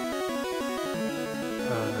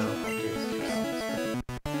 Oh no.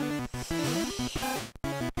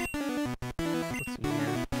 What's in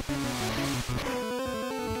here?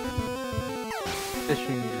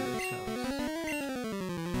 Fishing Guru's house.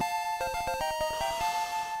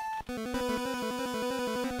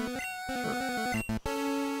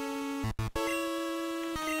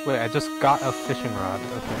 Wait, I just got a fishing rod,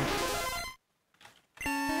 okay.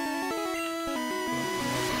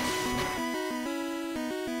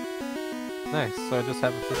 Nice, so I just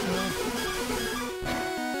have a fishing rod?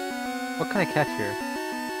 What can I catch here?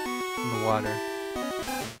 In the water.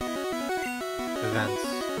 Events.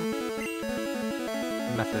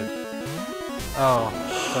 Method. Oh,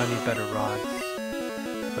 so I need better rods.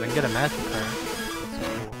 But I can get a magic card. That's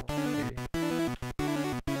cool. Maybe.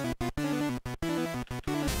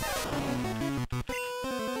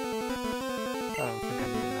 I don't think I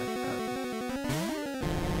need a magic card.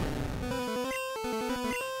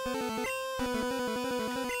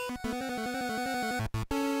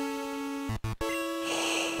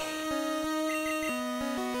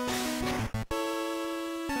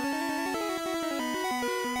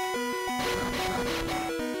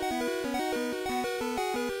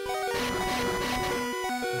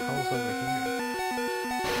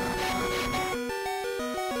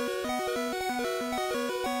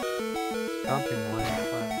 dumping one,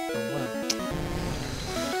 but for what?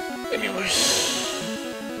 Anyways.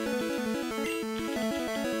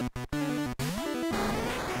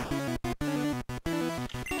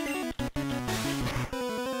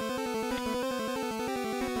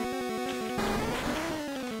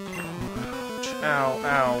 Ow,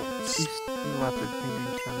 ow. He's still after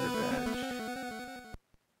painting Thunder Badge.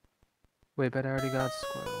 Wait, but I already got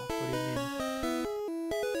Squirrel. What do you mean?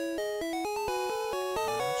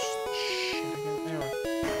 Shit again. Anyway.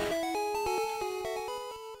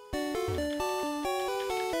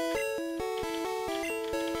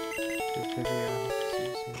 The video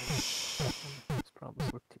season. It's probably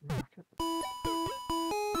with Team Rocket.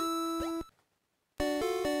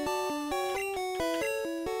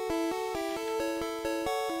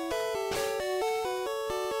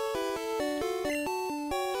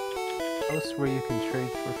 House where you can trade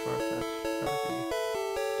for Farfetch.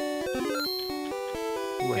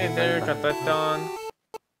 Okay, there, got that done.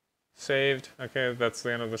 Saved. Okay, that's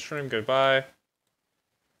the end of the stream. Goodbye.